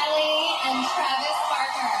Gun Kelly and Travis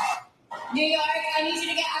Barker. New York, I need you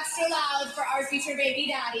to get extra loud for our future baby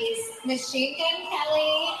daddies, Machine Gun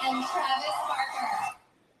Kelly and Travis Barker.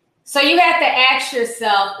 So you have to ask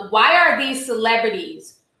yourself, why are these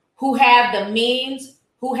celebrities who have the means,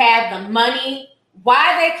 who have the money,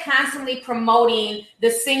 why are they constantly promoting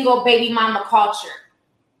the single baby mama culture?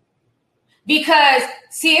 Because,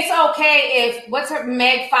 see, it's okay if, what's her,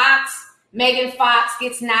 Megan Fox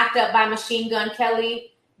gets knocked up by Machine Gun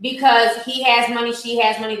Kelly because he has money, she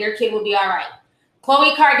has money, their kid will be all right.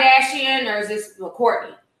 Khloe Kardashian, or is this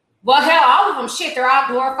Kourtney? Well, hell, all of them, shit, they're all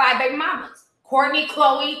glorified baby mamas. Kourtney,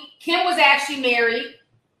 Khloe, Kim was actually married.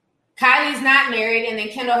 Kylie's not married, and then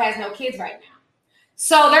Kendall has no kids right now.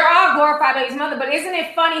 So they're all glorified baby's mother, but isn't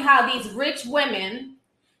it funny how these rich women,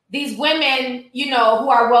 you know, who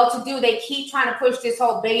are well-to-do, they keep trying to push this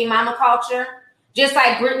whole baby mama culture, just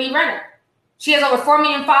like Brittany Renner. She has over 4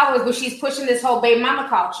 million followers, but she's pushing this whole baby mama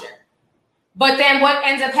culture. But then what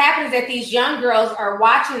ends up happening is that these young girls are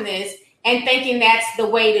watching this and thinking that's the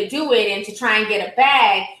way to do it and to try and get a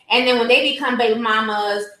bag. And then when they become baby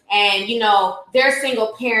mamas and, you know, they're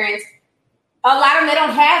single parents, A lot of them, they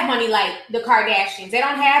don't have money like the Kardashians. They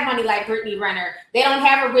don't have money like Brittany Renner. They don't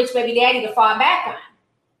have a rich baby daddy to fall back on.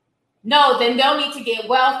 No, then they'll need to get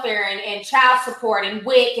welfare and child support and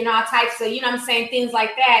WIC and all types of, you know what I'm saying, things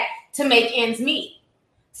like that to make ends meet.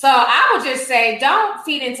 So I would just say, don't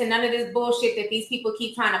feed into none of this bullshit that these people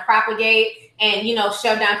keep trying to propagate and, you know,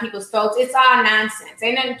 shove down people's throats. It's all nonsense.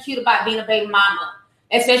 Ain't nothing cute about being a baby mama,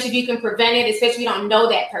 especially if you can prevent it, especially if you don't know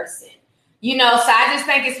that person. You know, so I just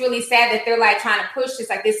think it's really sad that they're like trying to push this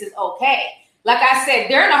like this is okay. Like I said,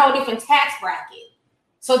 they're in a whole different tax bracket.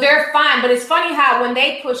 So they're fine. But it's funny how when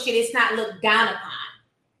they push it, it's not looked down upon.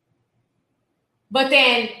 But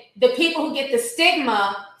then the people who get the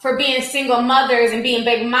stigma for being single mothers and being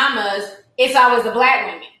baby mamas, it's always the black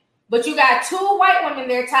women. But you got 2 white women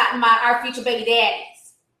there talking about our future baby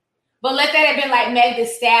daddies. But let that have been like Meg Thee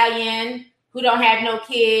Stallion, who don't have no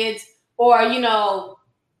kids, or, you know,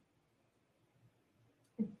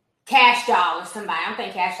 Cash Doll or somebody. I don't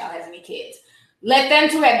think Cash Doll has any kids. Let them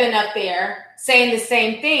 2 have been up there saying the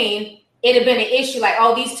same thing. It'd have been an issue like,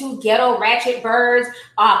 oh, these 2 ghetto ratchet birds,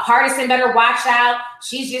 partisan better watch out.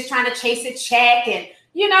 She's just trying to chase a check. And,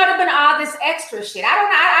 you know, it'd have been all this extra shit.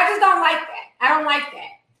 I just don't like that. I don't like that.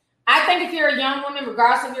 I think if you're a young woman,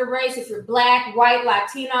 regardless of your race, if you're black, white,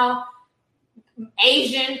 Latino,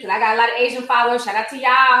 Asian, because I got a lot of Asian followers, shout out to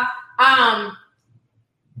y'all,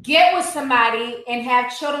 get with somebody and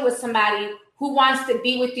have children with somebody who wants to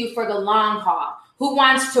be with you for the long haul, who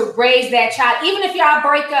wants to raise that child, even if y'all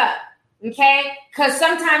break up, okay? Because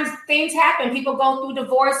sometimes things happen. People go through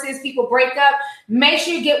divorces, people break up. Make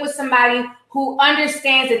sure you get with somebody who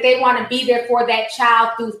understands that they want to be there for that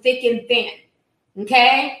child through thick and thin,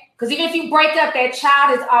 okay? Because even if you break up, that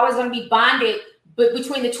child is always going to be bonded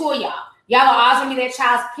between the 2 of y'all. Y'all are always going to be that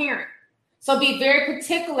child's parent. So be very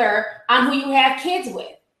particular on who you have kids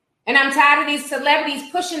with. And I'm tired of these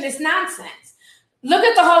celebrities pushing this nonsense. Look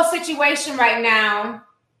at the whole situation right now.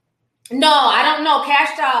 No, I don't know.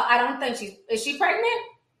 Cash Doll, I don't think is she pregnant?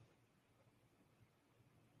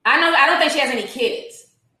 I don't think she has any kids.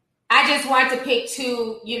 I just wanted to pick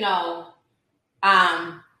 2, you know,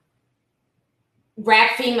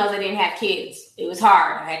 rap females that didn't have kids. It was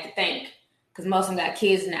hard. I had to think because most of them got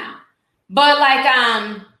kids now. But like,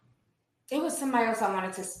 it was somebody else I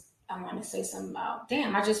want to say something about.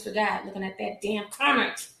 Damn, I just forgot looking at that damn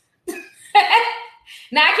comment.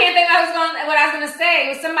 Now I can't think what I was gonna say. It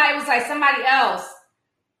was somebody else.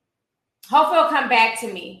 Hopefully it'll come back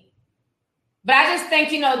to me. But I just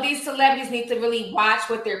think, you know, these celebrities need to really watch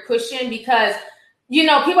what they're pushing because, you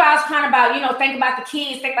know, people always talking about, you know, think about the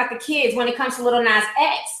kids when it comes to Lil Nas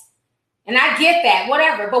X. And I get that,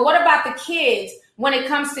 whatever. But what about the kids when it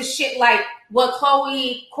comes to shit like what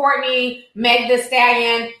Khloe, Courtney, Megan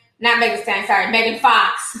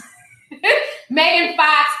Fox. Megan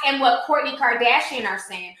Fox and what Kourtney Kardashian are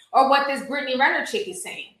saying, or what this Brittany Renner chick is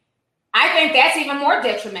saying. I think that's even more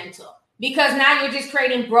detrimental because now you're just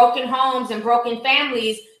creating broken homes and broken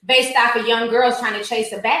families based off of young girls trying to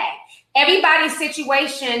chase a bag. Everybody's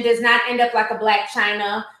situation does not end up like a Blac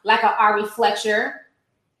Chyna, like a Ari Fletcher.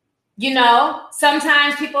 You know,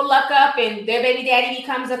 sometimes people luck up and their baby daddy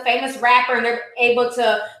becomes a famous rapper and they're able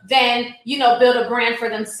to then, you know, build a brand for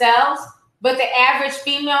themselves. But the average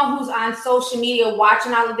female who's on social media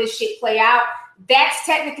watching all of this shit play out, that's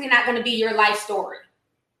technically not going to be your life story.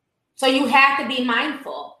 So you have to be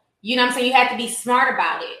mindful. You know what I'm saying? You have to be smart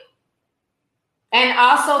about it. And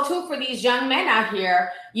also, too, for these young men out here,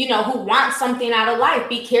 you know, who want something out of life,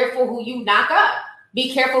 be careful who you knock up.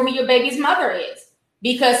 Be careful who your baby's mother is.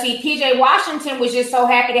 Because, see, PJ Washington was just so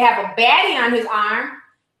happy to have a baddie on his arm.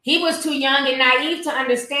 He was too young and naive to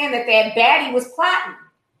understand that baddie was plotting.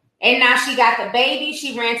 And now she got the baby.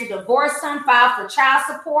 She ran to divorce him, filed for child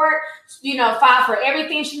support, you know, filed for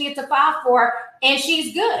everything she needed to file for. And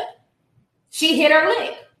she's good. She hit her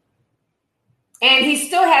lick. And he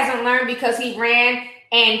still hasn't learned because he ran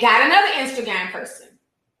and got another Instagram person.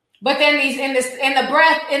 But then in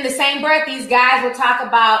the same breath, these guys will talk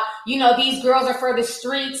about, you know, these girls are for the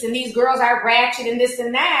streets and these girls are ratchet and this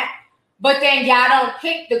and that. But then y'all don't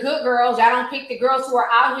pick the good girls. Y'all don't pick the girls who are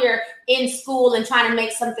out here in school and trying to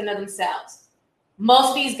make something of themselves. Most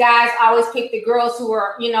of these guys always pick the girls who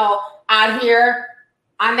are, you know, out here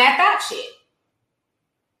on that thought shit.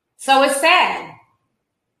 So it's sad.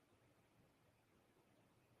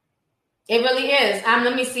 It really is.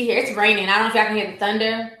 Let me see here. It's raining. I don't know if y'all can hear the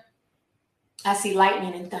thunder. I see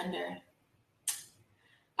lightning and thunder.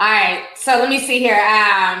 All right. So let me see here.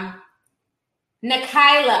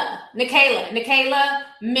 Nikayla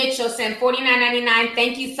Mitchell sent $49.99.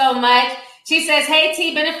 Thank you so much. She says, hey,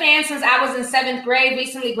 T, been a fan since I was in 7th grade,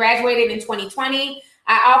 recently graduated in 2020.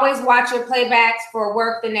 I always watch your playbacks for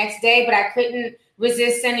work the next day, but I couldn't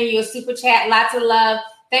resist sending you a super chat. Lots of love.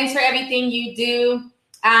 Thanks for everything you do.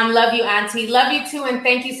 Love you, Auntie. Love you too, and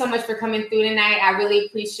thank you so much for coming through tonight. I really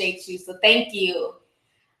appreciate you. So thank you.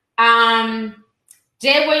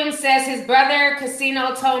 Jay Williams says his brother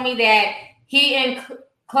Casino told me that he and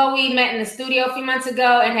Chloe met in the studio a few months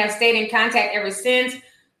ago and have stayed in contact ever since.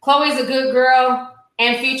 Chloe's a good girl,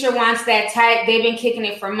 and Future wants that type. They've been kicking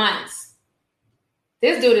it for months.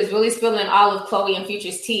 This dude is really spilling all of Chloe and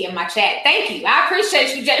Future's tea in my chat. Thank you. I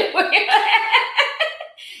appreciate you, Jay Williams.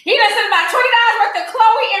 He done sent about $20 worth of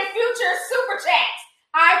Chloe and Future super chats.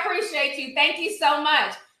 I appreciate you. Thank you so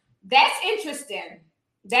much. That's interesting.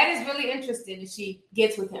 That is really interesting that she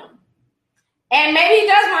gets with him. And maybe he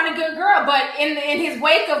does want a good girl, but in his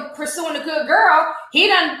wake of pursuing a good girl, he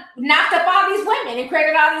done knocked up all these women and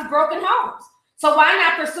created all these broken homes. So why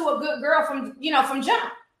not pursue a good girl from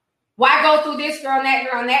jump? Why go through this girl and that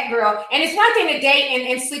girl and that girl? And it's one thing to date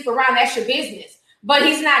and sleep around. That's your business. But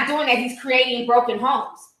he's not doing that. He's creating broken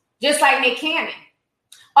homes, just like Nick Cannon.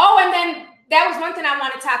 Oh, and then that was one thing I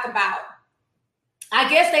want to talk about. I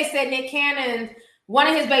guess they said Nick Cannon, one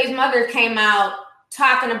of his baby's mothers came out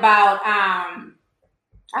talking about, I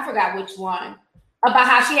forgot which one, about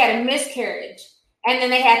how she had a miscarriage and then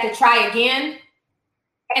they had to try again.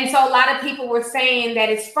 And so a lot of people were saying that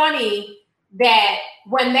it's funny that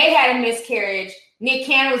when they had a miscarriage, Nick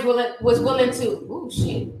Cannon was willing to, oh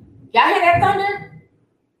shit. Y'all hear that thunder?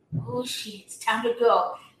 Oh shit, it's time to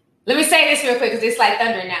go. Let me say this real quick because it's like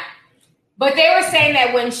thunder now. But they were saying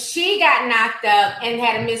that when she got knocked up and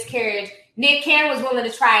had a miscarriage, Nick Cannon was willing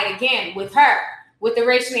to try it again with her, with the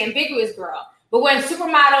racially ambiguous girl. But when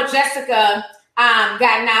supermodel Jessica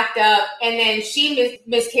got knocked up and then she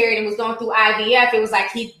miscarried and was going through IVF, it was like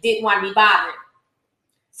he didn't want to be bothered.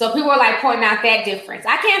 So people were like pointing out that difference.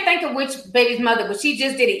 I can't think of which baby's mother, but she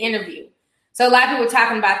just did an interview. So a lot of people were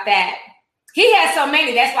talking about that. He had so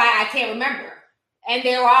many, that's why I can't remember. And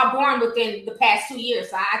they were all born within the past 2 years,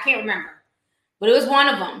 so I can't remember. But it was one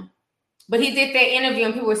of them. But he did that interview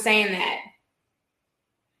and people were saying that.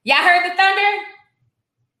 Y'all heard the thunder?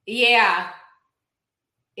 Yeah.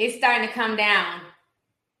 It's starting to come down.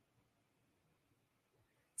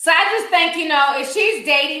 So I just think, if she's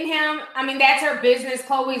dating him, I mean, that's her business.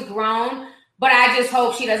 Chloe's grown. But I just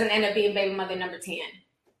hope she doesn't end up being baby mother number 10.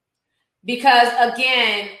 Because,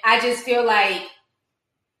 again, I just feel like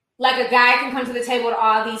a guy can come to the table with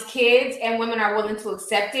all these kids and women are willing to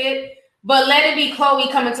accept it. But let it be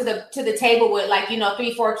Chloe coming to the table with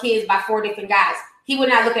 3-4 kids by 4 different guys. He would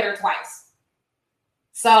not look at her twice.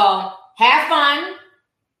 So have fun.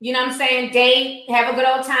 You know what I'm saying? Date, have a good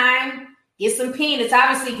old time. Get some peanuts.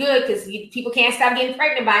 Obviously good because people can't stop getting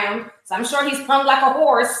pregnant by him. So I'm sure he's hung like a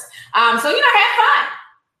horse. So, have fun.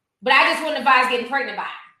 But I just wouldn't advise getting pregnant by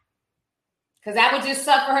him. Because that would just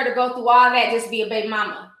suck for her to go through all that just to be a baby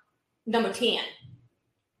mama. Number 10.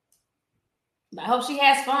 I hope she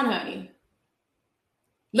has fun, honey.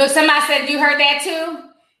 Look, somebody said, you heard that too?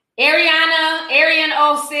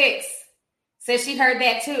 Arian06 said she heard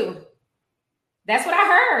that too. That's what I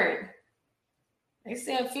heard. They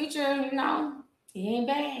said Future, he ain't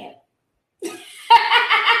bad. Oh,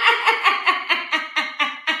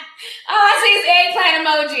 I see his eggplant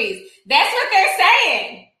emojis. That's what they're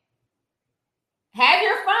saying. Have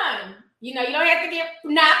your fun. You don't have to get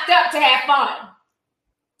knocked up to have fun.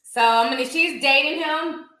 So, if she's dating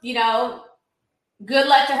him, good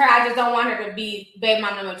luck to her. I just don't want her to be baby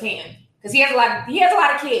mama number 10. Because he has a lot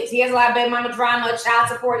of kids. He has a lot of baby mama drama, child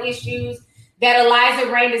support issues. That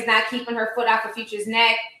Eliza Reign is not keeping her foot off of Future's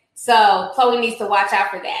neck. So Chloe needs to watch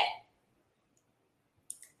out for that.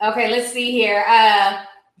 Okay, let's see here.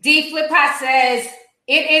 D Flippot says,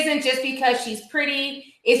 it isn't just because she's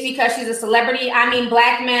pretty. It's because she's a celebrity. I mean,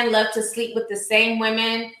 black men love to sleep with the same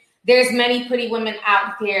women. There's many pretty women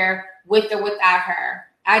out there with or without her.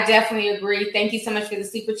 I definitely agree. Thank you so much for the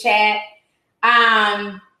super chat.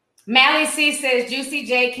 Mally C says, Juicy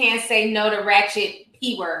J can't say no to ratchet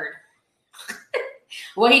P-word.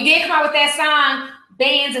 Well, he did come out with that song,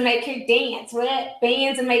 Bands and Make Her Dance. What?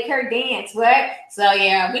 Bands and Make Her Dance. What? So,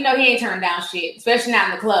 yeah, we know he ain't turned down shit, especially not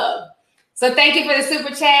in the club. So, thank you for the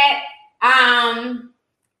super chat.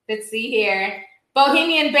 Let's see here.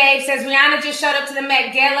 Bohemian Babe says, Rihanna just showed up to the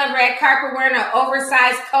Met Gala, red carpet, wearing an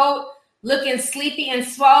oversized coat, looking sleepy and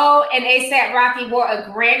swole, and A$AP Rocky wore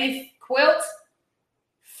a granny quilt,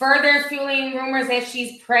 further fueling rumors that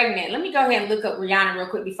she's pregnant. Let me go ahead and look up Rihanna real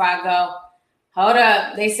quick before I go. Hold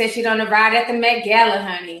up. They said she's on the ride at the Met Gala,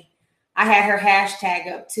 honey. I had her hashtag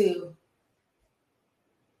up, too.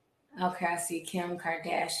 Okay, I see Kim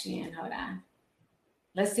Kardashian. Hold on.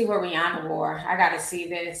 Let's see what Rihanna wore. I got to see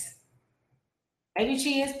this. Maybe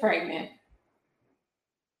she is pregnant.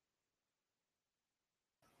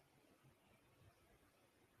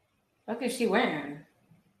 What is she wearing?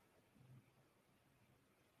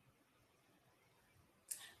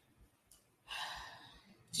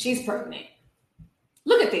 She's pregnant.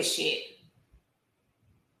 Look at this shit.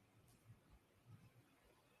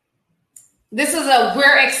 This is a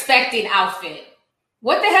we're expecting outfit.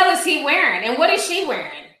 What the hell is he wearing? And what is she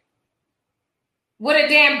wearing? With a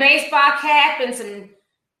damn baseball cap and some,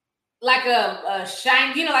 like a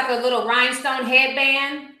shine, you know, like a little rhinestone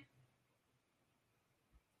headband.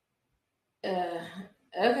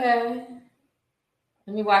 Okay.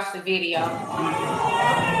 Let me watch the video.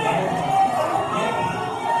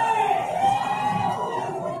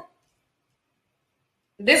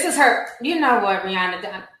 This is her. You know what,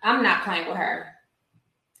 Rihanna? I'm not playing with her.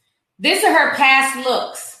 This are her past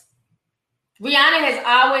looks. Rihanna has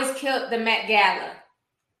always killed the Met Gala.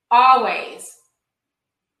 Always.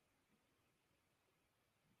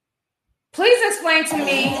 Please explain to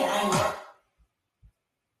me,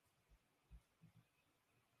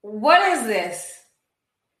 what is this?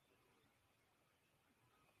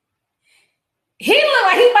 He look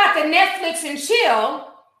like he about to Netflix and chill.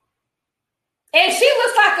 And she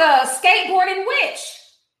looks like a skateboarding witch.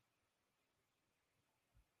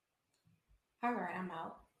 All right, I'm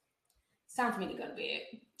out. It's time for me to go to bed.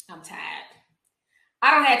 I'm tired.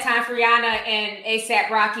 I don't have time for Rihanna and A$AP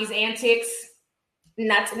Rocky's antics.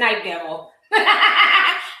 Not tonight, devil.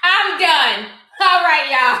 I'm done. All right,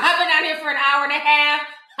 y'all. I've been out here for an hour and a half.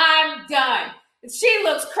 I'm done. She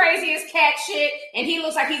looks crazy as cat shit, and he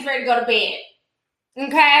looks like he's ready to go to bed.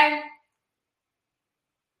 Okay?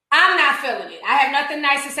 I'm not feeling it. I have nothing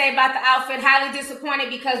nice to say about the outfit. Highly disappointed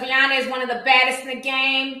because Rihanna is one of the baddest in the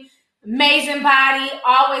game. Amazing body.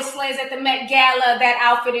 Always slays at the Met Gala. That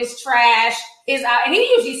outfit is trash. And he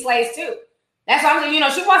usually slays too. That's why I'm saying, you know,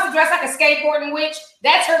 she wants to dress like a skateboarding witch.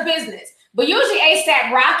 That's her business. But usually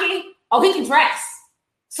A$AP Rocky, he can dress.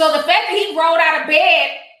 So the fact that he rolled out of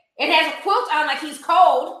bed and has a quilt on like he's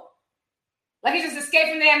cold, like he just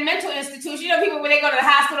escaped from that mental institution. You know, people, when they go to the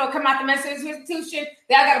hospital or come out the mental institution,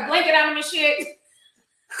 they all got a blanket on them and shit.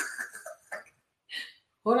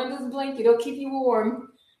 Hold on this blanket. It'll keep you warm.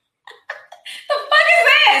 The fuck is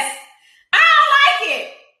this? I don't like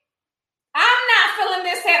it. I'm not feeling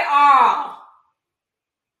this at all.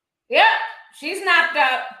 Yep, she's knocked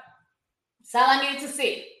up. That's all I needed to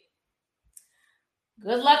see.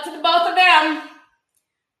 Good luck to the both of them.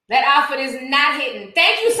 That outfit is not hitting.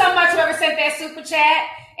 Thank you so much, whoever sent that super chat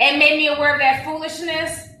and made me aware of that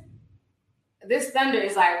foolishness. This thunder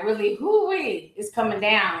is like really, hoo-wee, it's coming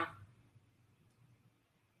down.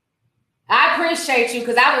 I appreciate you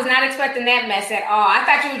because I was not expecting that mess at all. I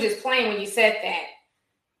thought you were just playing when you said that.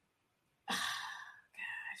 Oh,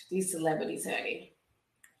 gosh, these celebrities, honey.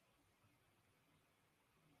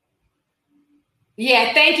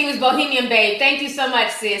 Yeah, thank you. It's Bohemian Babe. Thank you so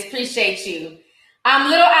much, sis. Appreciate you.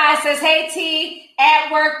 Little Eye says, hey, T,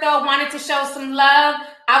 at work, though, wanted to show some love.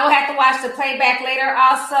 I will have to watch the playback later.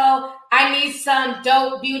 Also, I need some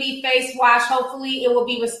Dope Beauty face wash. Hopefully, it will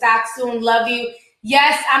be restocked soon. Love you.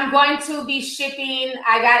 Yes, I'm going to be shipping.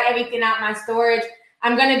 I got everything out my storage.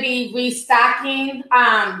 I'm going to be restocking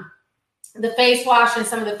the face wash and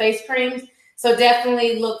some of the face creams. So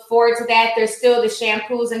definitely look forward to that. There's still the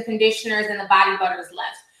shampoos and conditioners and the body butters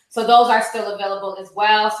left. So those are still available as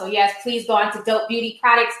well. So yes, please go on to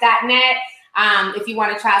dopebeautyproducts.net if you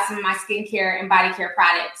want to try some of my skincare and body care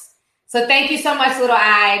products. So thank you so much, Little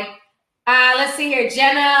Eyed. Let's see here.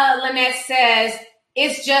 Jenna Lynette says,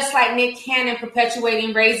 it's just like Nick Cannon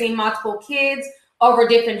perpetuating raising multiple kids over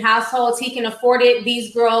different households. He can afford it.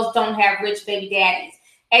 These girls don't have rich baby daddies.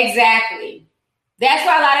 Exactly. That's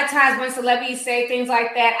why a lot of times when celebrities say things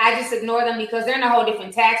like that, I just ignore them because they're in a whole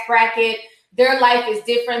different tax bracket. Their life is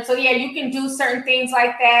different. So yeah, you can do certain things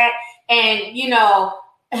like that. And, you know,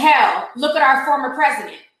 hell, look at our former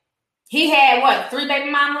president. He had, 3 baby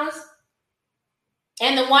mamas?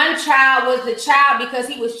 And the one child was the child because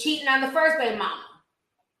he was cheating on the first baby mama.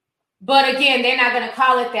 But again, they're not going to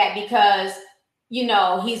call it that because, you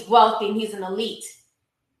know, he's wealthy and he's an elite.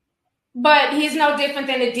 But he's no different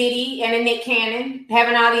than a Diddy and a Nick Cannon,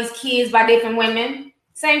 having all these kids by different women.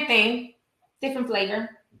 Same thing, different flavor.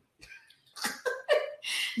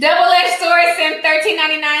 Double-edged story sent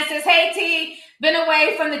 $13.99 says, hey, T, been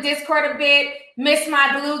away from the Discord a bit. Miss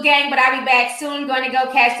my blue gang, but I'll be back soon. Going to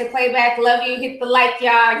go catch the playback. Love you. Hit the like,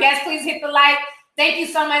 y'all. Yes, please hit the like. Thank you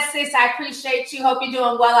so much, sis. I appreciate you. Hope you're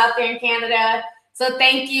doing well out there in Canada. So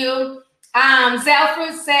thank you.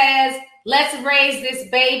 Zelfruit says, let's raise this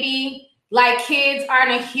baby. Like kids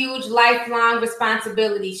aren't a huge lifelong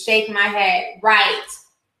responsibility. Shake my head. Right.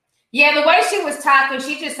 Yeah, the way she was talking,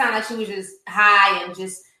 she just sounded like she was just high and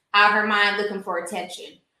just out her mind looking for attention.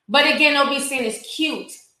 But again, it'll be seen as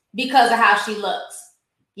cute because of how she looks.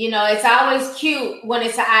 You know, it's always cute when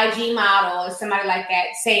it's an IG model or somebody like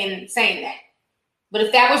that saying that. But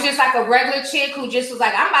if that was just like a regular chick who just was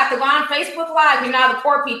like, I'm about to go on Facebook Live, you know, the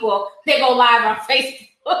poor people, they go live on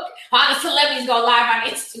Facebook. All the celebrities go live on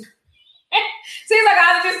Instagram. Seems like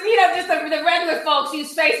I was just, you know, just the regular folks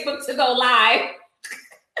use Facebook to go live.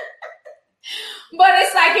 But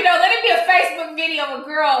it's like, you know, let it be a Facebook video of a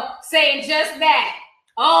girl saying just that.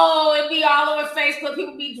 Oh, it'd be all over Facebook.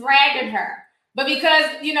 People be dragging her. But because,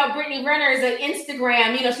 you know, Brittany Renner is an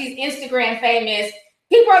Instagram, you know, she's Instagram famous.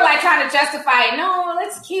 People are like trying to justify it. No,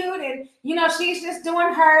 it's cute. And, you know, she's just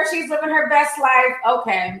doing her. She's living her best life.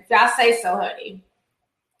 Okay, y'all say so, honey.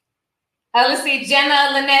 Let's see.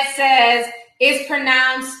 Jenna Lynette says, it's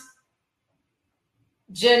pronounced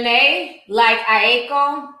Janae, like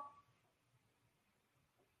Aiko.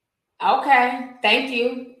 Okay, thank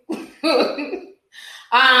you.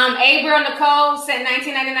 April Nicole said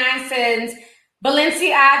 1999 says,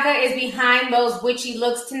 Balenciaga is behind those witchy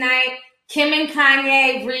looks tonight. Kim and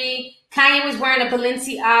Kanye agree. Kanye was wearing a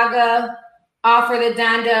Balenciaga for the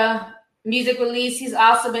Donda music release. He's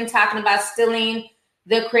also been talking about stealing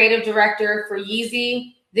the creative director for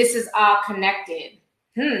Yeezy. This is all connected.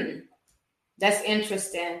 That's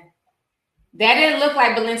interesting. That didn't look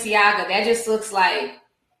like Balenciaga. That just looks like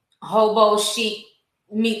hobo chic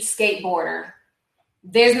meets skateboarder.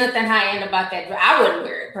 There's nothing high end about that. I wouldn't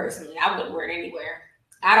wear it personally. I wouldn't wear it anywhere.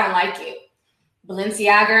 I don't like it.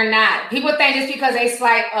 Balenciaga or not. People think just because they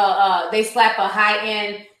slap a high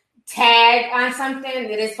end tag on something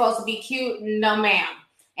that it's supposed to be cute. No, ma'am.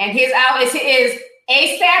 And his outfit is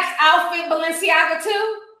ASAP's outfit Balenciaga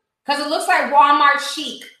too, because it looks like Walmart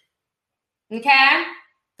chic. Okay,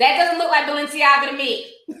 that doesn't look like Balenciaga to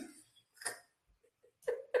me.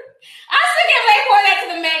 I still can't wait for that to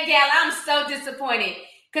the Met Gala. I'm so disappointed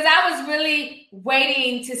because I was really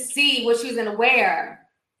waiting to see what she was going to wear.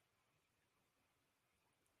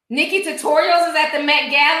 Nikki Tutorials is at the Met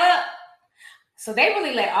Gala. So they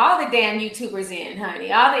really let all the damn YouTubers in,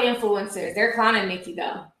 honey. All the influencers. They're clowning Nikki,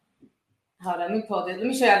 though. Hold on, let me pull this. Let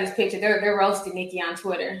me show y'all this picture. They're roasting Nikki on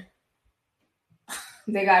Twitter.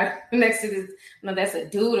 They got her next to this. No, that's a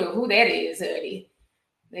dude or who that is, honey.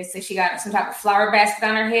 They say she got some type of flower basket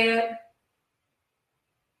on her head.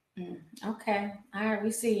 Okay. All right,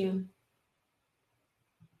 we see you.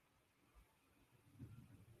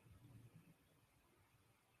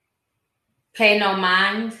 Pay no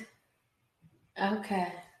mind.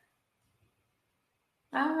 Okay.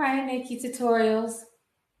 All right, Nikki Tutorials.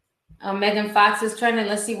 Megan Fox is trending.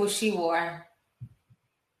 Let's see what she wore.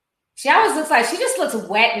 She always looks like she just looks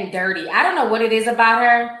wet and dirty. I don't know what it is about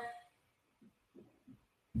her.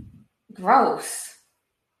 Gross.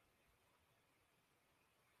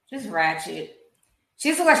 Just ratchet. She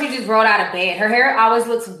just looks like she just rolled out of bed. Her hair always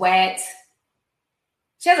looks wet.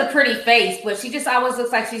 She has a pretty face, but she just always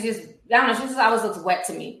looks like she's just, I don't know, she just always looks wet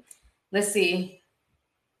to me. Let's see.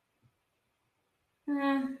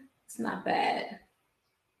 It's not bad.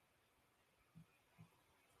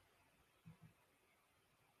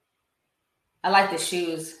 I like the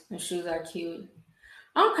shoes. The shoes are cute.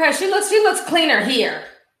 Okay, she looks cleaner here.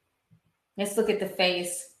 Let's look at the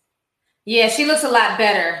face. Yeah, she looks a lot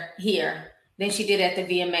better here than she did at the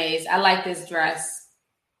VMAs. I like this dress.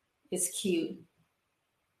 It's cute.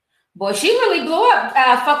 Boy, she really blew up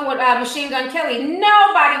fucking with Machine Gun Kelly.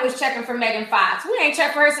 Nobody was checking for Megan Fox. We ain't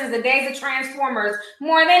checked for her since the days of Transformers.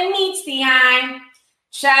 More than meets the eye.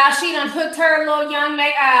 Child, she done hooked her little young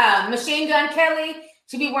Machine Gun Kelly.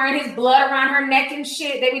 She be wearing his blood around her neck and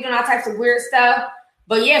shit. They be doing all types of weird stuff.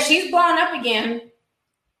 But yeah, she's blown up again.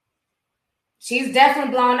 She's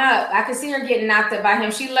definitely blown up. I could see her getting knocked up by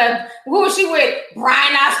him. She left, who was she with?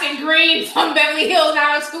 Brian Austin Green from Beverly Hills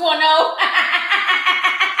 90210.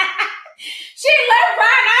 She left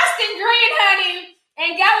Brian Austin Green, honey,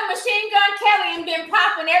 and got with Machine Gun Kelly and been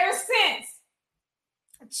popping ever since.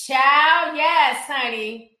 Child, yes,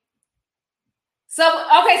 honey. So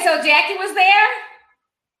Jackie was there?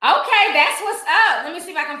 Okay, that's what's up. Let me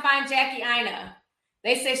see if I can find Jackie Aina.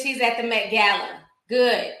 They said she's at the Met Gala.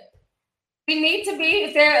 Good. We need to be,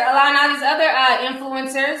 if they're allowing all these other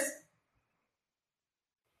influencers.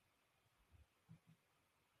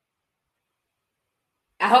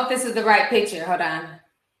 I hope this is the right picture. Hold on.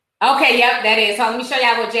 Okay, yep, that is. So let me show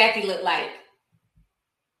y'all what Jackie looked like.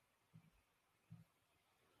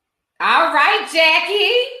 All right,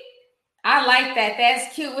 Jackie. I like that.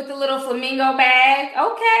 That's cute with the little flamingo bag.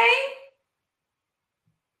 Okay.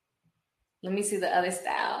 Let me see the other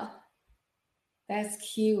style. That's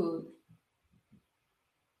cute.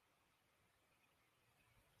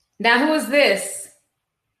 Now, who is this?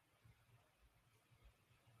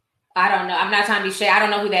 I don't know. I'm not trying to be shady. I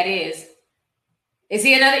don't know who that is. Is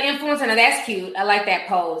he another influencer? No, that's cute. I like that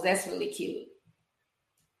pose. That's really cute.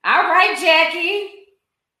 All right, Jackie.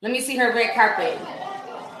 Let me see her red carpet.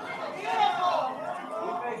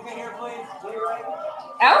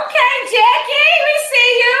 Okay, Jackie, we see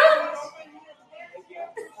you.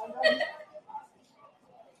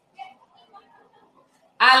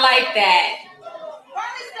 I like that.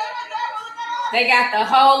 They got the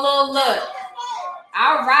whole little look.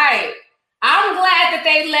 All right. I'm glad that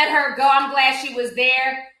they let her go. I'm glad she was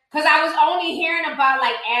there because I was only hearing about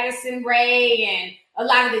like Addison Rae and a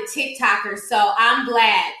lot of the TikTokers. So I'm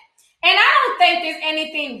glad. And I don't think there's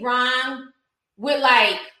anything wrong with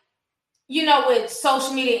like, you know, with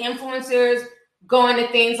social media influencers going to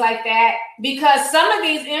things like that because some of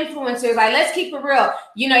these influencers, like, let's keep it real.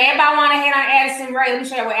 You know, everybody want to hate on Addison Rae. Let me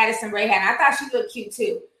show you what Addison Rae had. I thought she looked cute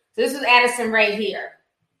too. So this is Addison Rae here.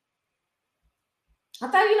 I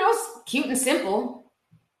thought, you know, it's cute and simple.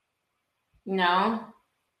 You know.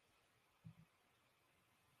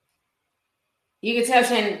 You can tell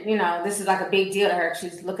she, you know, this is like a big deal to her.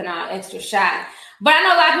 She's looking all extra shy. But I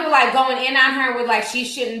know a lot of people like going in on her with like she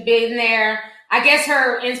shouldn't be in there. I guess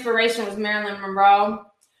her inspiration was Marilyn Monroe.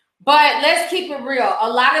 But let's keep it real. A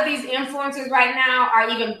lot of these influencers right now are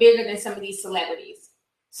even bigger than some of these celebrities.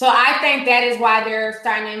 So I think that is why they're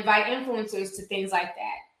starting to invite influencers to things like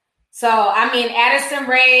that. So, I mean, Addison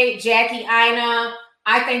Rae, Jackie Aina,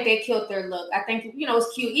 I think they killed their look. I think, you know,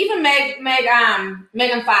 it's cute. Even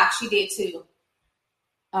Megan Fox, she did too.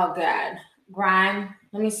 Oh, God. Grime.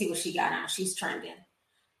 Let me see what she got on. She's trending.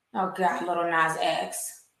 Oh, God. Little Nas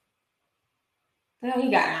X. What the hell he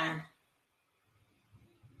got on?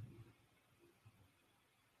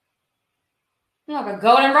 Like a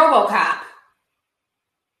golden RoboCop.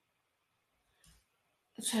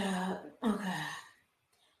 Okay.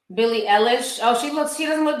 Billie Eilish. Oh, she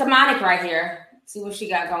doesn't look demonic right here. Let's see what she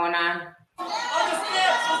got going on.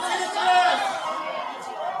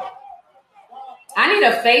 I need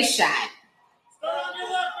a face shot.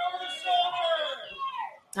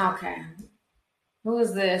 Okay. Who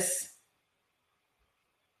is this?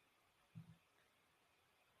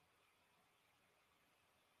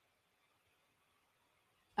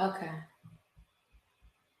 Okay.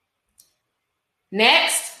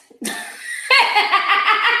 Next.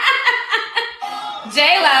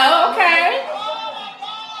 J-Lo, okay.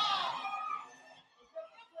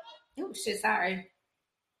 Oh, shit, sorry.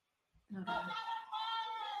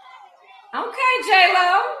 Okay,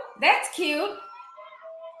 J-Lo. That's cute.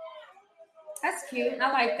 That's cute.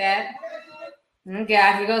 I like that. Oh,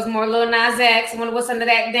 God, here goes more Lil Nas X. I wonder what's under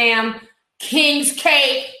that damn King's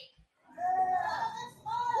cake.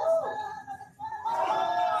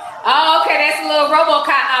 Oh, okay, that's a little RoboCop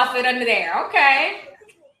outfit under there. Okay.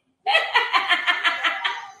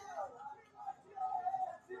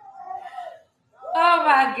 Oh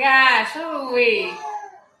my gosh, ooh-wee.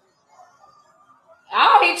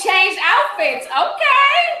 Oh, he changed outfits.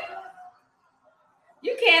 Okay.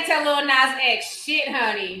 You can't tell Lil Nas X shit,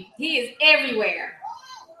 honey. He is everywhere.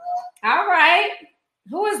 All right.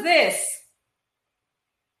 Who is this?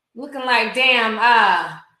 Looking like damn,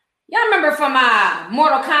 y'all remember from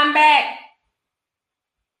Mortal Kombat?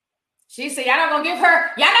 She said, y'all not gonna give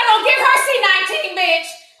her C-19, bitch.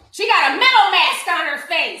 She got a metal mask on her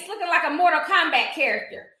face, looking like a Mortal Kombat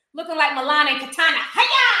character, looking like Milan and Katana.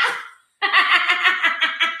 Hiya!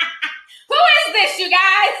 Who is this, you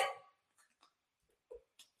guys?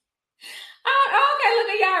 Oh, okay, look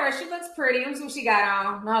at Yara. She looks pretty. Let me see what she got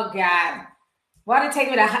on. Oh, God. Why did it take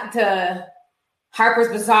me to Harper's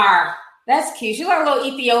Bazaar? That's cute. She's like a little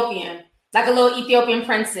Ethiopian, like a little Ethiopian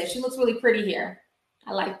princess. She looks really pretty here.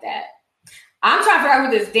 I like that. I'm trying to figure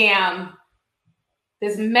out who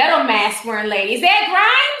this metal mask wearing lady. Is that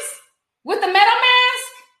Grimes with the metal mask?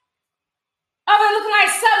 Oh, they're looking like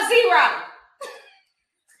Sub-Zero.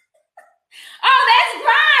 Oh, that's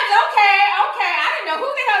Grimes. Okay. I didn't know who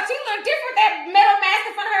the hell. She looked different with that metal mask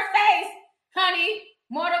in front of her face. Honey,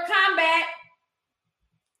 Mortal Kombat.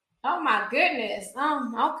 Oh, my goodness.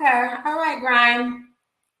 Oh, okay. All right, Grime.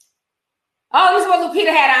 Oh, this is what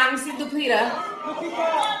Lupita had on. Let me see Lupita.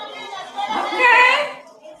 Okay.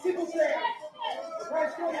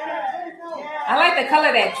 I like the color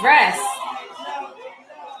of that dress.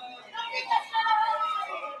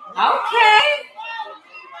 Okay.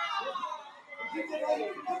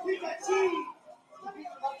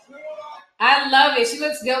 I love it. She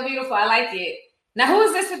looks so beautiful. I like it. Now, who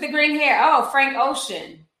is this with the green hair? Oh, Frank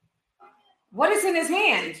Ocean. What is in his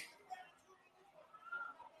hand?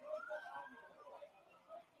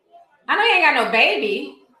 I know he ain't got no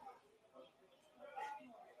baby.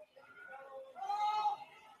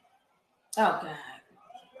 Oh, God.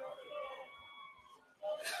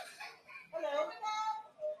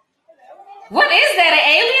 What is that, an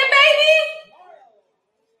alien baby?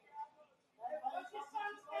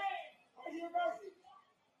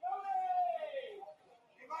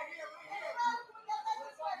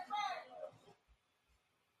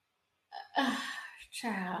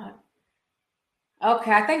 Child.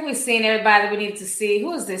 Okay, I think we've seen everybody we need to see.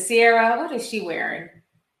 Who is this? Sierra? What is she wearing?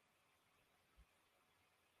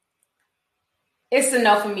 It's a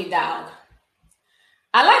no for me, dog.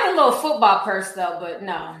 I like a little football purse, though, but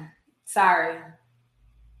no. Sorry.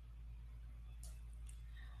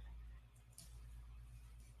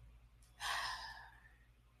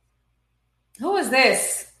 Who is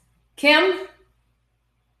this? Kim?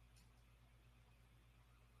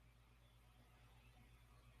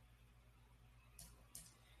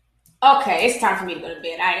 Okay, it's time for me to go to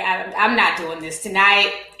bed. I'm not doing this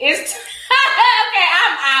tonight. It's okay,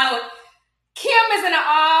 I'm out. Kim is in an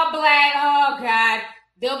all black. Oh, God.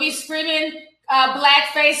 They'll be screaming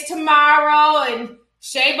blackface tomorrow, and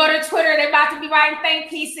Shea Butter Twitter, they're about to be writing think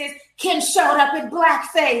pieces. Kim showed up in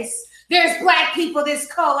blackface. There's black people this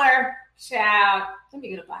color. Child, let me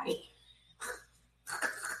get a body.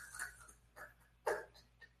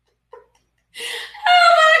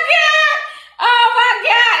 Oh my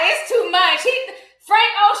God, it's too much.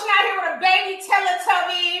 Frank Ocean out here with a baby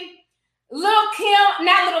Teletubby.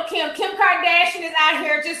 Kim Kardashian is out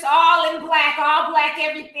here just all in black, all black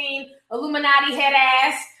everything. Illuminati head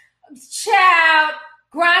ass. Child,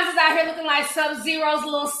 Grimes is out here looking like Sub-Zero's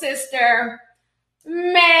little sister.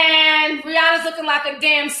 Man, Rihanna's looking like a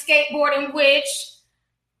damn skateboarding witch.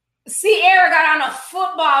 Sierra got on a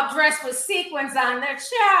football dress with sequins on there.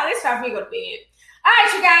 Child, it's time for me to go to bed. All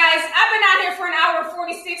right, you guys, I've been out here for an hour and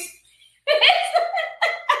 46 minutes.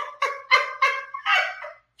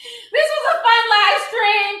 This was a fun live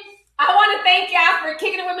stream. I want to thank y'all for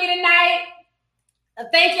kicking it with me tonight.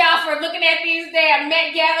 Thank y'all for looking at these damn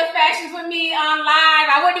Met Gala fashions with me on live.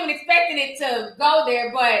 I wasn't even expecting it to go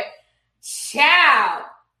there, but child.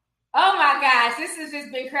 Oh my gosh, this has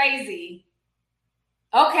just been crazy.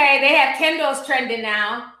 Okay, they have Kendall's trending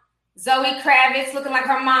now. Zoe Kravitz looking like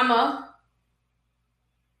her mama.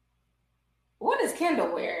 What does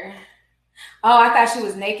Kendall wear? Oh, I thought she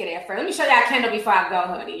was naked at first. Let me show y'all Kendall before I go,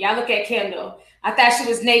 honey. Y'all look at Kendall. I thought she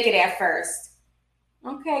was naked at first.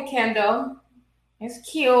 Okay, Kendall. It's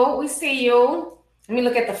cute. We see you. Let me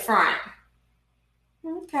look at the front.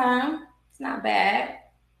 Okay. It's not bad.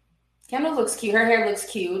 Kendall looks cute. Her hair looks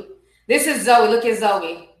cute. This is Zoe. Look at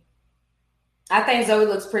Zoe. I think Zoe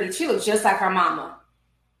looks pretty. She looks just like her mama.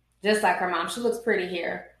 Just like her mom. She looks pretty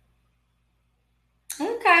here.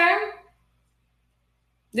 Okay.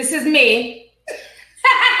 This is me. That's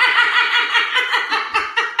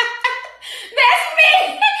me.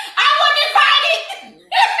 I wasn't invited.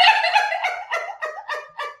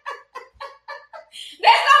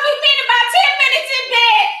 That's gonna be me in about 10 minutes in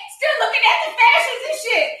bed, still looking at the fashions and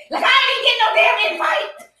shit. Like I didn't get no damn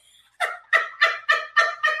invite.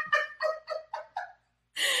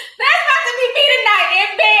 That's about to be me tonight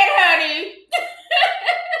in bed, honey.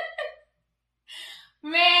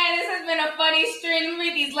 Man, this has been a funny stream. Let me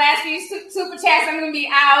read these last few super chats. I'm going to be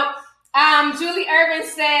out. Julie Irvin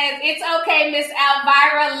says, it's okay, Miss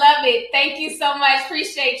Elvira. Love it. Thank you so much.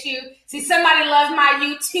 Appreciate you. See, somebody loves my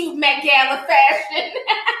YouTube Met Gala fashion.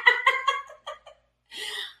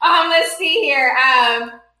 Let's see here.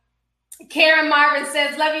 Karen Marvin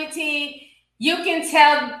says, love you, T. You can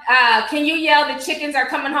tell, can you yell the chickens are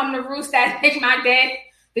coming home to roost? That make my day.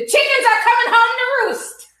 The chickens are coming home to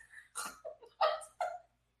roost.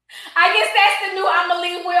 I guess that's the new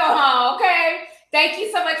Amelie Wilhelm, okay? Thank you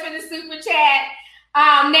so much for the super chat.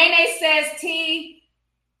 Nene says, T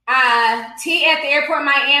at the airport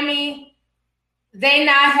Miami, they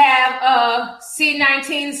now have a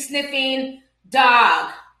C-19 sniffing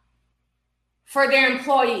dog for their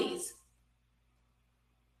employees.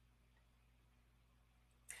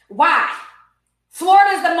 Why?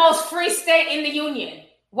 Florida is the most free state in the union.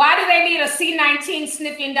 Why do they need a C-19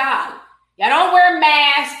 sniffing dog? Y'all don't wear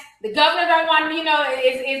masks. The governor don't want,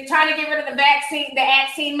 is trying to get rid of the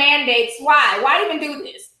vaccine mandates. Why? Why even do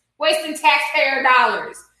this? Wasting taxpayer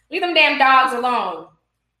dollars. Leave them damn dogs alone.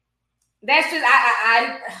 That's just,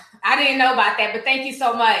 I didn't know about that, but thank you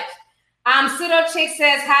so much. Pseudo Chick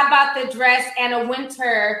says, how about the dress Anna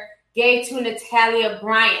Wintour gave to Natalia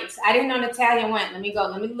Bryant? I didn't know Natalia went. Let me go.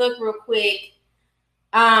 Let me look real quick.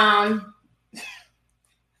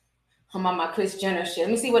 I'm on my Kris Jenner shit. Let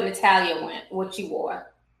me see what Natalia what she wore.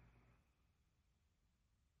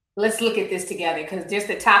 Let's look at this together because just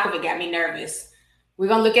the top of it got me nervous. We're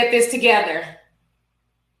going to look at this together.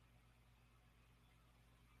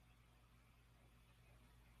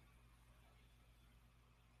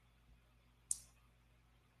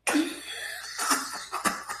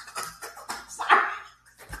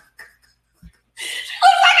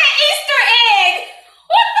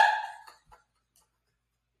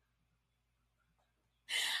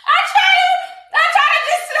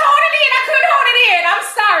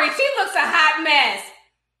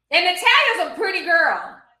 And Natalia's a pretty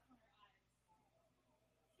girl.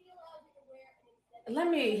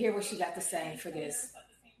 Let me hear what she got to say for this. Okay,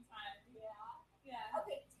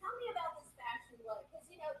 tell me about this fashion look. Because,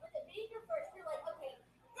 you know, with it being your first, you're like, okay,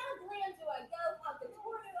 how glam do I go? How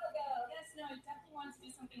couture do I go? Yes, no, I definitely want to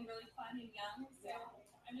do something really fun and young. So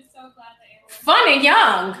I'm just so glad that everyone fun and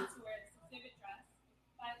young. To wear this exhibit dress,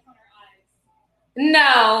 5-corner eyes.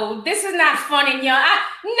 No, this is not fun and young.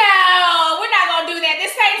 No, we're not gonna do that.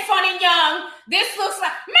 This ain't fun and young. This looks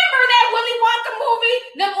like, remember that Willy Wonka movie?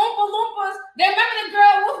 The Oompa Loompas. Remember the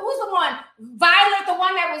girl, who's the one? Violet, the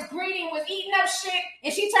one that was greedy, was eating up shit,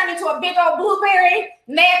 and she turned into a big old blueberry,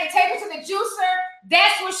 and they had to take her to the juicer.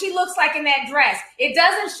 That's what she looks like in that dress. It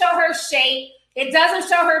doesn't show her shape. It doesn't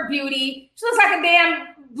show her beauty. She looks like a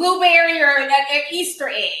damn blueberry or an Easter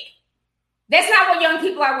egg. That's not what young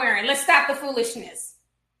people are wearing. Let's stop the foolishness.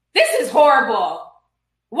 This is horrible.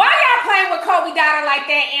 Why y'all playing with Kobe daughter like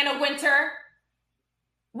that, Anna Wintour?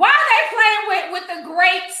 Why are they playing with the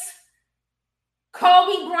greats,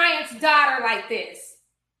 Kobe Bryant's daughter like this?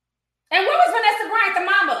 And where was Vanessa Bryant, the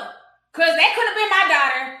mama? Because that could have been my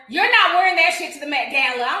daughter. You're not wearing that shit to the Met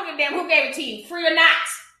Gala. I don't give a damn who gave it to you, free or not.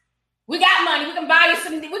 We got money. We can buy you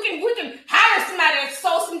some. We can hire somebody to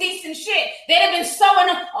sew some decent shit. They'd have been sewing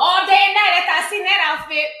them all day and night after I seen that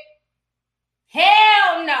outfit.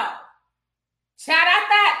 Hell no. Chat, I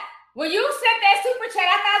thought when you sent that super chat,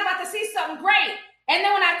 I thought I was about to see something great. And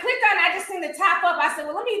then when I clicked on it, I just seen the top up. I said,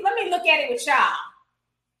 well, let me look at it with y'all.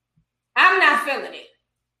 I'm not feeling it.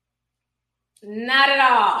 Not at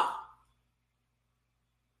all.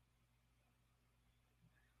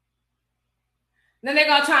 Then they're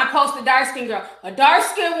going to try and post a dark-skinned girl. A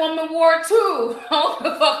dark-skinned woman wore it too. Oh,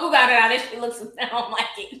 the fuck, who got it out? This shit looks, I don't like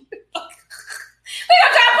it. They're going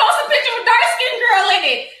to try and post a picture of a dark-skinned girl in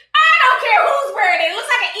it. I don't care who's wearing it. It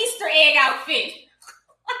looks like an Easter egg outfit.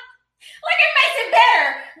 Like, it makes it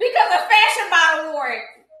better because a fashion model wore it.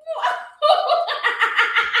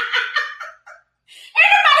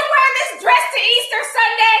 Everybody wearing this dress to Easter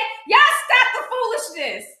Sunday. Y'all stop the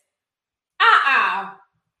foolishness.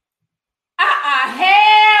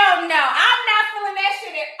 Hell no. I'm not feeling that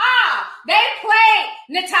shit at all. They played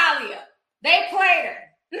Natalia. They played her.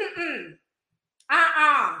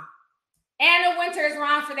 Anna Wintour is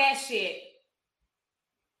wrong for that shit.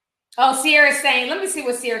 Oh, Sierra's saying, let me see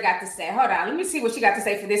what Sierra got to say. Hold on. Let me see what she got to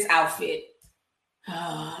say for this outfit. And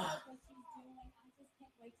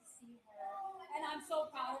I'm so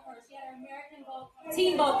proud of her. She had her American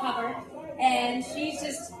Teen Vogue cover, and she's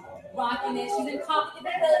just rocking it. She's in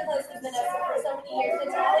competition. Really close with Vanessa for so many years.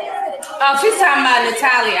 Natalia. Oh, she's talking about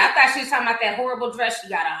Natalia. I thought she was talking about that horrible dress she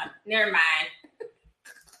got on. Never mind.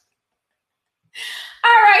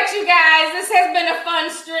 All right, you guys. This has been a fun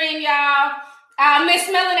stream, y'all. Miss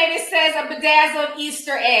Melanated says a bedazzled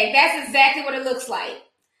Easter egg. That's exactly what it looks like.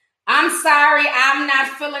 I'm sorry. I'm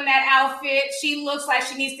not feeling that outfit. She looks like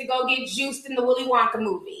she needs to go get juiced in the Willy Wonka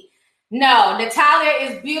movie. No, Natalia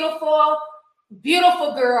is beautiful.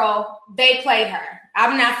 Beautiful girl. They played her.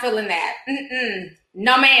 I'm not feeling that.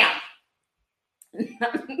 No, ma'am.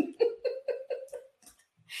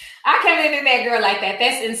 I can't believe that girl like that.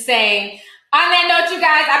 That's insane. On that note, you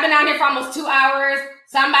guys, I've been out here for almost 2 hours,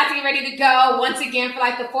 so I'm about to get ready to go once again for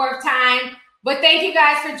like the 4th time. But thank you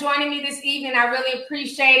guys for joining me this evening. I really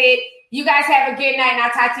appreciate it. You guys have a good night, and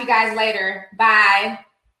I'll talk to you guys later. Bye.